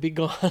probably be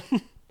gone.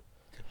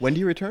 When do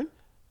you return?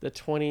 The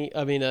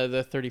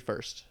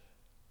 31st.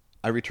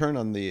 I return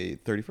on the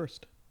 31st.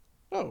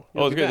 Oh,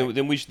 okay.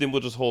 Then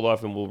we'll just hold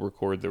off and we'll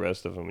record the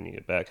rest of them when you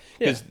get back.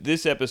 Because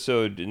this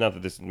episode, not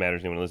that this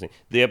matters to anyone listening,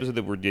 the episode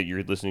that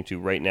you're listening to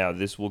right now,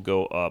 this will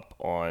go up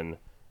on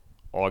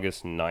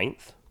August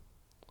 9th.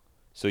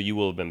 So you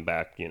will have been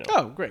back,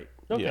 Oh, great.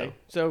 Okay. Yeah.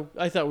 So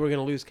I thought we were going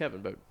to lose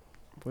Kevin, but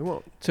we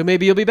won't. So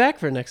maybe you'll be back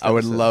for next episode. I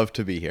would love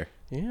to be here.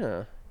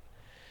 Yeah.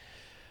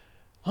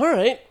 All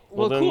right.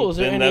 Well, then, cool. Is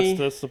there any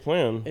that's the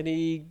plan.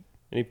 Any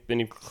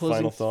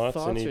closing final thoughts?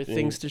 or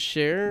things to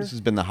share? This has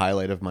been the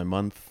highlight of my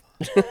month.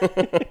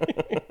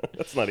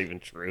 That's not even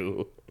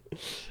true.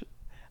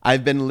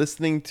 I've been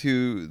listening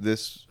to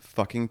this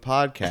fucking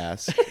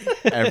podcast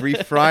every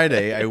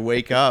Friday. I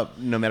wake up,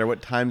 no matter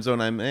what time zone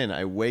I'm in,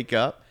 I wake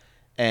up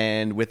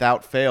and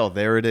without fail,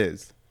 there it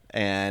is.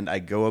 And I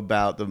go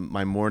about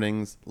my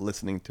mornings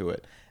listening to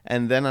it.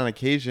 And then on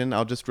occasion,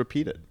 I'll just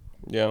repeat it.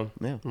 Yeah.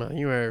 Well,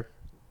 you are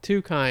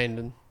too kind,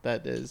 and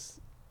that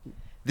does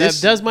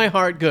my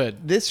heart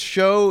good. This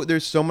show,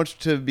 there's so much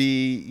to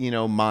be,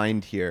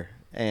 mined here.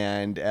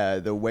 And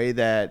the way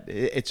that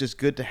it's just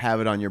good to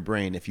have it on your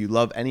brain. If you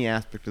love any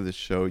aspect of the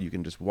show, you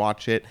can just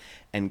watch it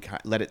and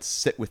let it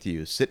sit with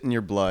you, sit in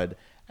your blood,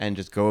 and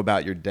just go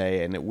about your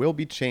day. And it will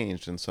be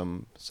changed in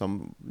some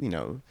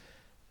in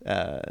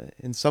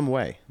some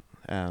way,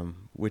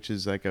 which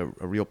is like a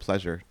real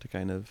pleasure to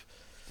kind of,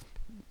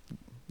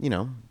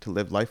 to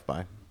live life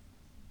by.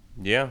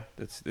 Yeah,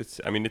 it's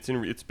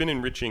been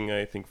enriching,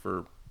 I think,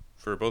 for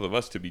both of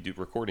us to be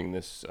recording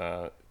this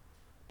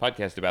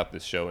podcast about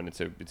this show, and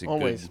it's a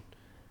Always. good.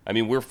 I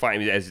mean, we're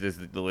fine as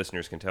the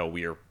listeners can tell.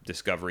 We are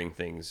discovering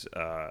things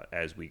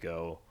as we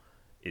go,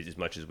 as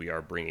much as we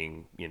are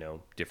bringing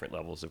different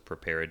levels of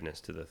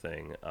preparedness to the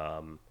thing.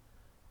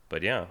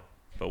 But yeah,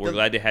 But we're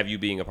glad to have you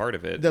being a part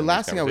of it. The in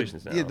last these thing I would,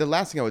 conversations now. yeah, the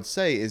last thing I would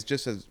say is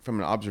just as from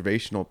an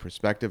observational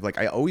perspective, like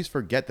I always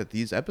forget that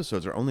these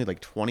episodes are only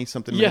like 20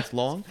 something minutes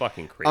long.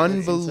 Fucking crazy.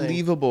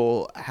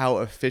 Unbelievable how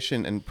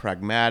efficient and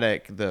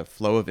pragmatic the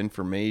flow of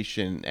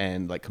information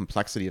and like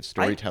complexity of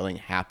storytelling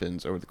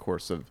happens over the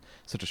course of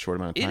such a short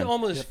amount of time. It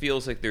almost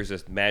feels like there's a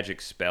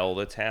magic spell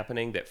that's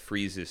happening that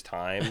freezes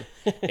time,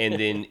 and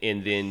then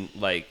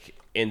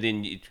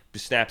it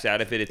snaps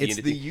out of it at the It's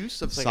end. the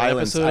use of like an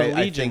silence, episode of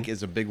I Legion. think,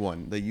 is a big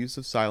one. The use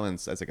of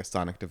silence as like a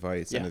sonic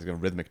device and Yeah. as a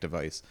rhythmic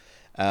device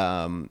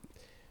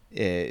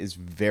is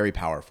very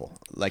powerful.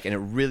 Like, and it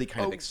really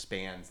kind of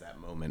expands that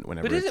moment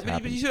whenever But it's but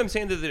happening. you see what I'm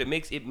saying? That it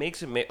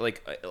makes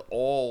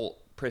all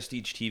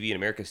prestige TV in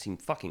America seem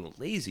fucking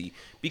lazy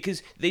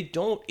because they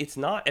don't. It's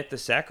not at the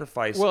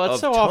sacrifice. Well, it of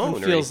so tone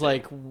often or feels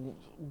anything.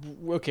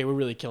 like, okay, we're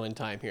really killing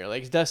time here.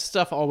 Like that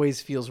stuff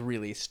always feels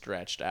really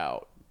stretched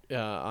out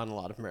on a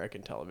lot of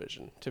American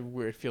television to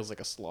where it feels like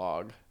a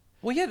slog.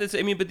 Well, yeah,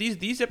 but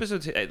these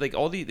episodes, like they're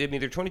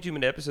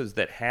 22-minute episodes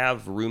that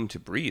have room to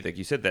breathe. Like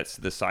you said, that's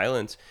the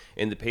silence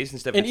and the pace and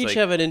stuff. And it's each like,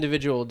 have an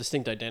individual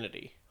distinct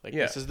identity. Like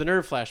Yeah. this is the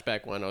nerve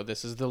flashback one. Oh,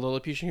 this is the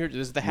Lilliputian here. This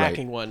is the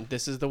hacking one.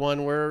 This is the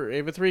one where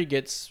Ava 3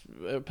 gets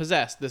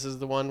possessed. This is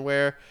the one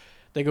where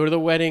they go to the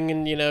wedding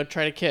and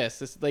try to kiss.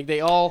 This, like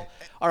they all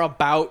are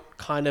about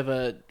kind of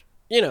a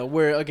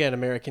where again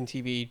American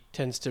TV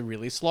tends to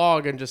really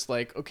slog and just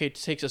like okay, it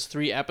takes us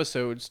 3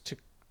 episodes to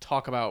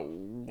talk about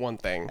one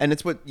thing. And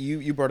it's what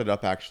you brought it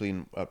up actually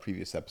in a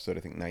previous episode, I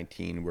think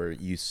 19, where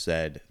you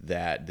said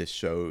that this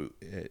show,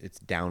 it's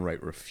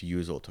downright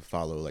refusal to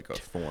follow like a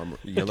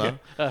formula,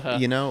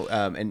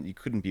 and you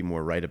couldn't be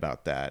more right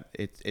about that.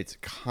 It's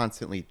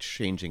constantly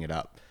changing it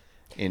up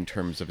in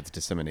terms of its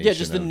dissemination. Yeah,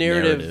 just the of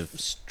narrative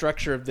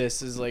structure of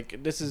this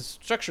is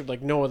structured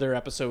like no other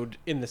episode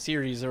in the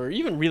series, or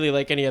even really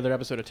like any other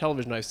episode of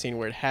television I've seen,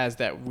 where it has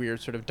that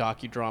weird sort of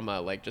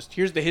docudrama, like just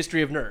here's the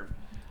history of Nerve.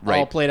 All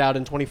Right. played out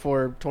in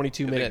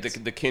 22 minutes.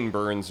 the Ken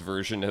Burns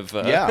version of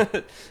Yeah,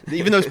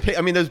 even those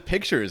those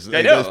pictures,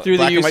 I know. those Through the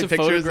black and use white of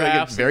pictures, like,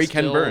 photographs it's very and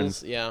Ken stills,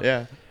 Burns.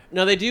 yeah.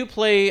 Now they do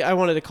play. I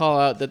wanted to call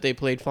out that they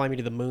played "Fly Me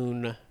to the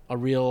Moon," a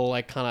real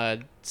like kind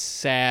of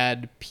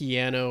sad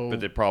piano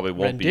But it probably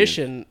won't be-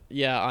 rendition.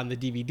 Yeah, on the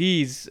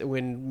DVDs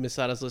when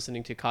Misada's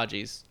listening to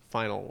Kaji's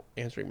final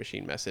answering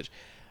machine message.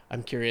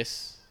 I'm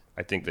curious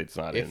I think that's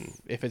not in.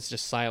 if it's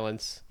just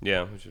silence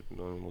Yeah, we should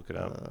look it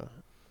up.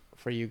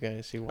 for you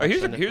guys who watch. Oh,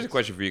 here's on a Netflix.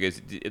 question for you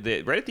guys.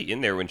 Right at the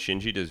end there, when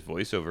Shinji does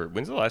voiceover,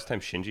 when's the last time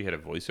Shinji had a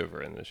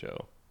voiceover in the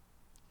show?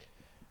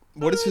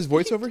 What is his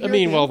voiceover here? I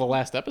mean, again? well, the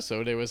last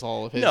episode it was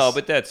all of his. No,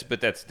 but that's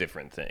a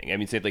different thing. I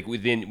mean, say like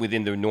within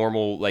the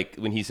normal, like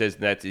when he says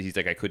that he's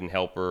like I couldn't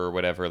help her or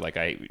whatever. Like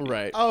right.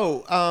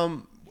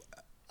 When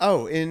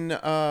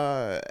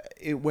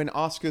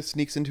Asuka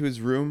sneaks into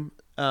his room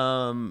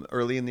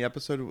early in the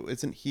episode,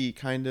 isn't he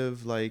kind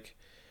of like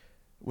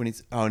when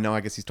he's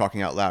I guess he's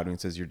talking out loud when he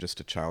says you're just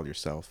a child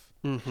yourself.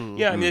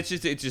 Yeah, I mean it's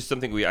just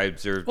something I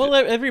observed. Well,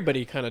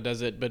 everybody kind of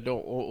does it, but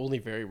only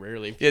very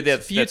rarely. Yeah,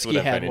 that's what Fuyutsuki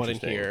I had find one in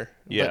interesting. here.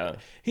 Yeah. But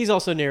he's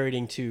also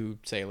narrating to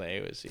Sele.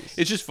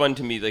 It's just fun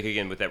to me, like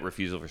again with that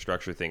refusal for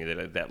structure thing,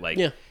 that like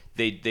Yeah.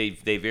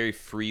 they very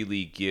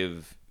freely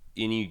give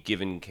any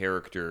given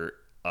character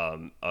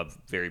a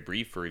very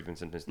brief or even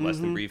sometimes less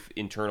than brief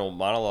internal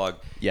monologue.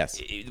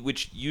 Yes.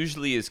 Which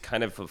usually is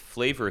kind of a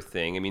flavor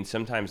thing. I mean,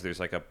 sometimes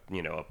there's like a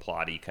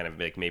plotty kind of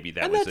like maybe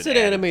that and was that's an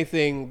anime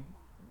thing.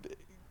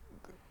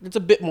 It's a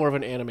bit more of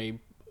an anime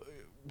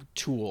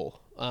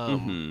tool.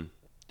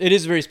 It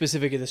is very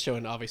specific in this show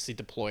and obviously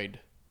deployed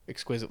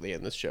exquisitely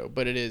in this show,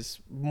 but it is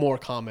more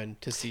common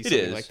to see something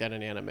is. like that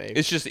in anime.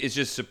 It's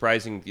just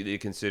surprising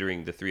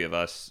considering the three of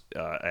us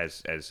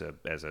as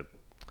a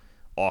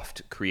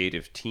oft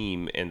creative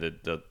team and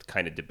the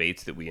kind of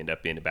debates that we end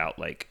up in about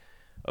like,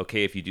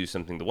 okay, if you do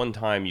something the one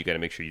time, you got to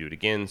make sure you do it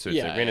again. So it's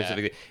Yeah, like random yeah. stuff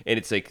like that. And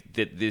it's like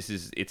that.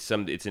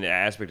 It's an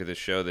aspect of the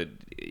show that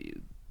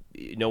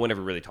no one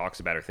ever really talks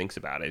about or thinks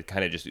about. It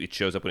kind of just it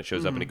shows up when it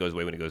shows up and it goes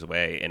away when it goes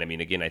away. And I mean,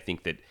 again, I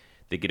think that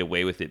they get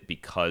away with it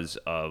because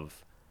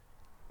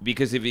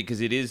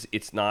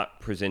it's not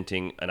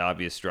presenting an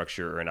obvious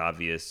structure or an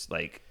obvious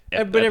like.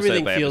 But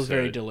everything episode by feels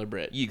very episode.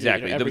 deliberate.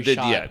 Exactly. Every The-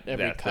 shot, yeah,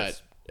 every that- cut,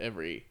 that's-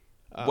 every.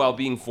 While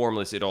being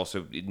formless, it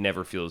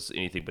never feels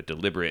anything but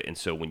deliberate. And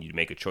so when you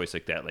make a choice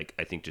like that, like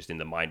I think just in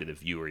the mind of the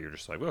viewer, you're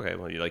just like, okay,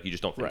 well, you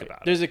just don't think Right. about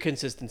it. There's a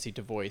consistency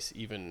to voice,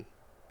 even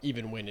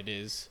when it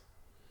is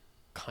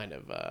kind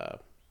of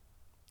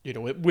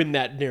when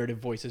that narrative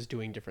voice is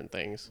doing different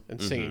things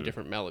and singing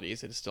different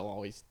melodies, it is still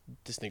always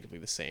distinctively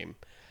the same.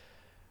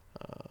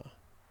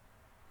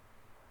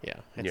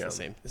 It's the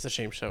same. It's the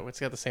same show. It's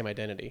got the same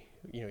identity,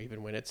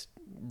 even when it's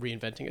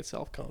reinventing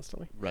itself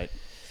constantly. Right.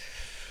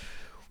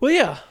 Well,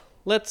 yeah.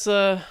 Let's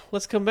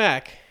come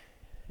back,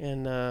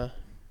 and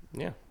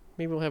Yeah.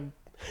 maybe we'll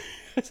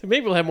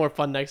have more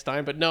fun next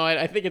time. But no,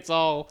 I think it's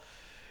all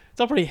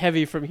pretty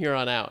heavy from here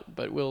on out.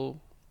 But we'll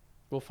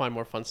find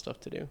more fun stuff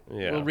to do.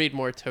 Yeah. We'll read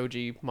more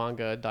Toji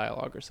manga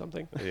dialogue or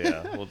something.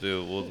 Yeah,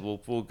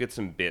 we'll get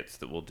some bits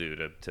that we'll do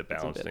to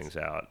balance bits. things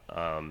out.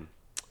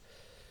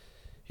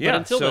 Yeah.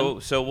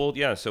 until So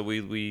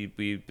we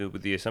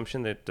with the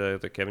assumption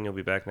that Kevin, you'll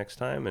be back next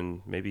time,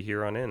 and maybe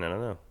here on in. I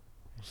don't know.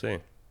 We'll see.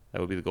 That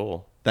would be the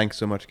goal. Thanks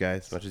so much,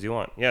 guys. As much as you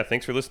want. Yeah.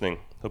 Thanks for listening.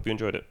 Hope you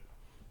enjoyed it.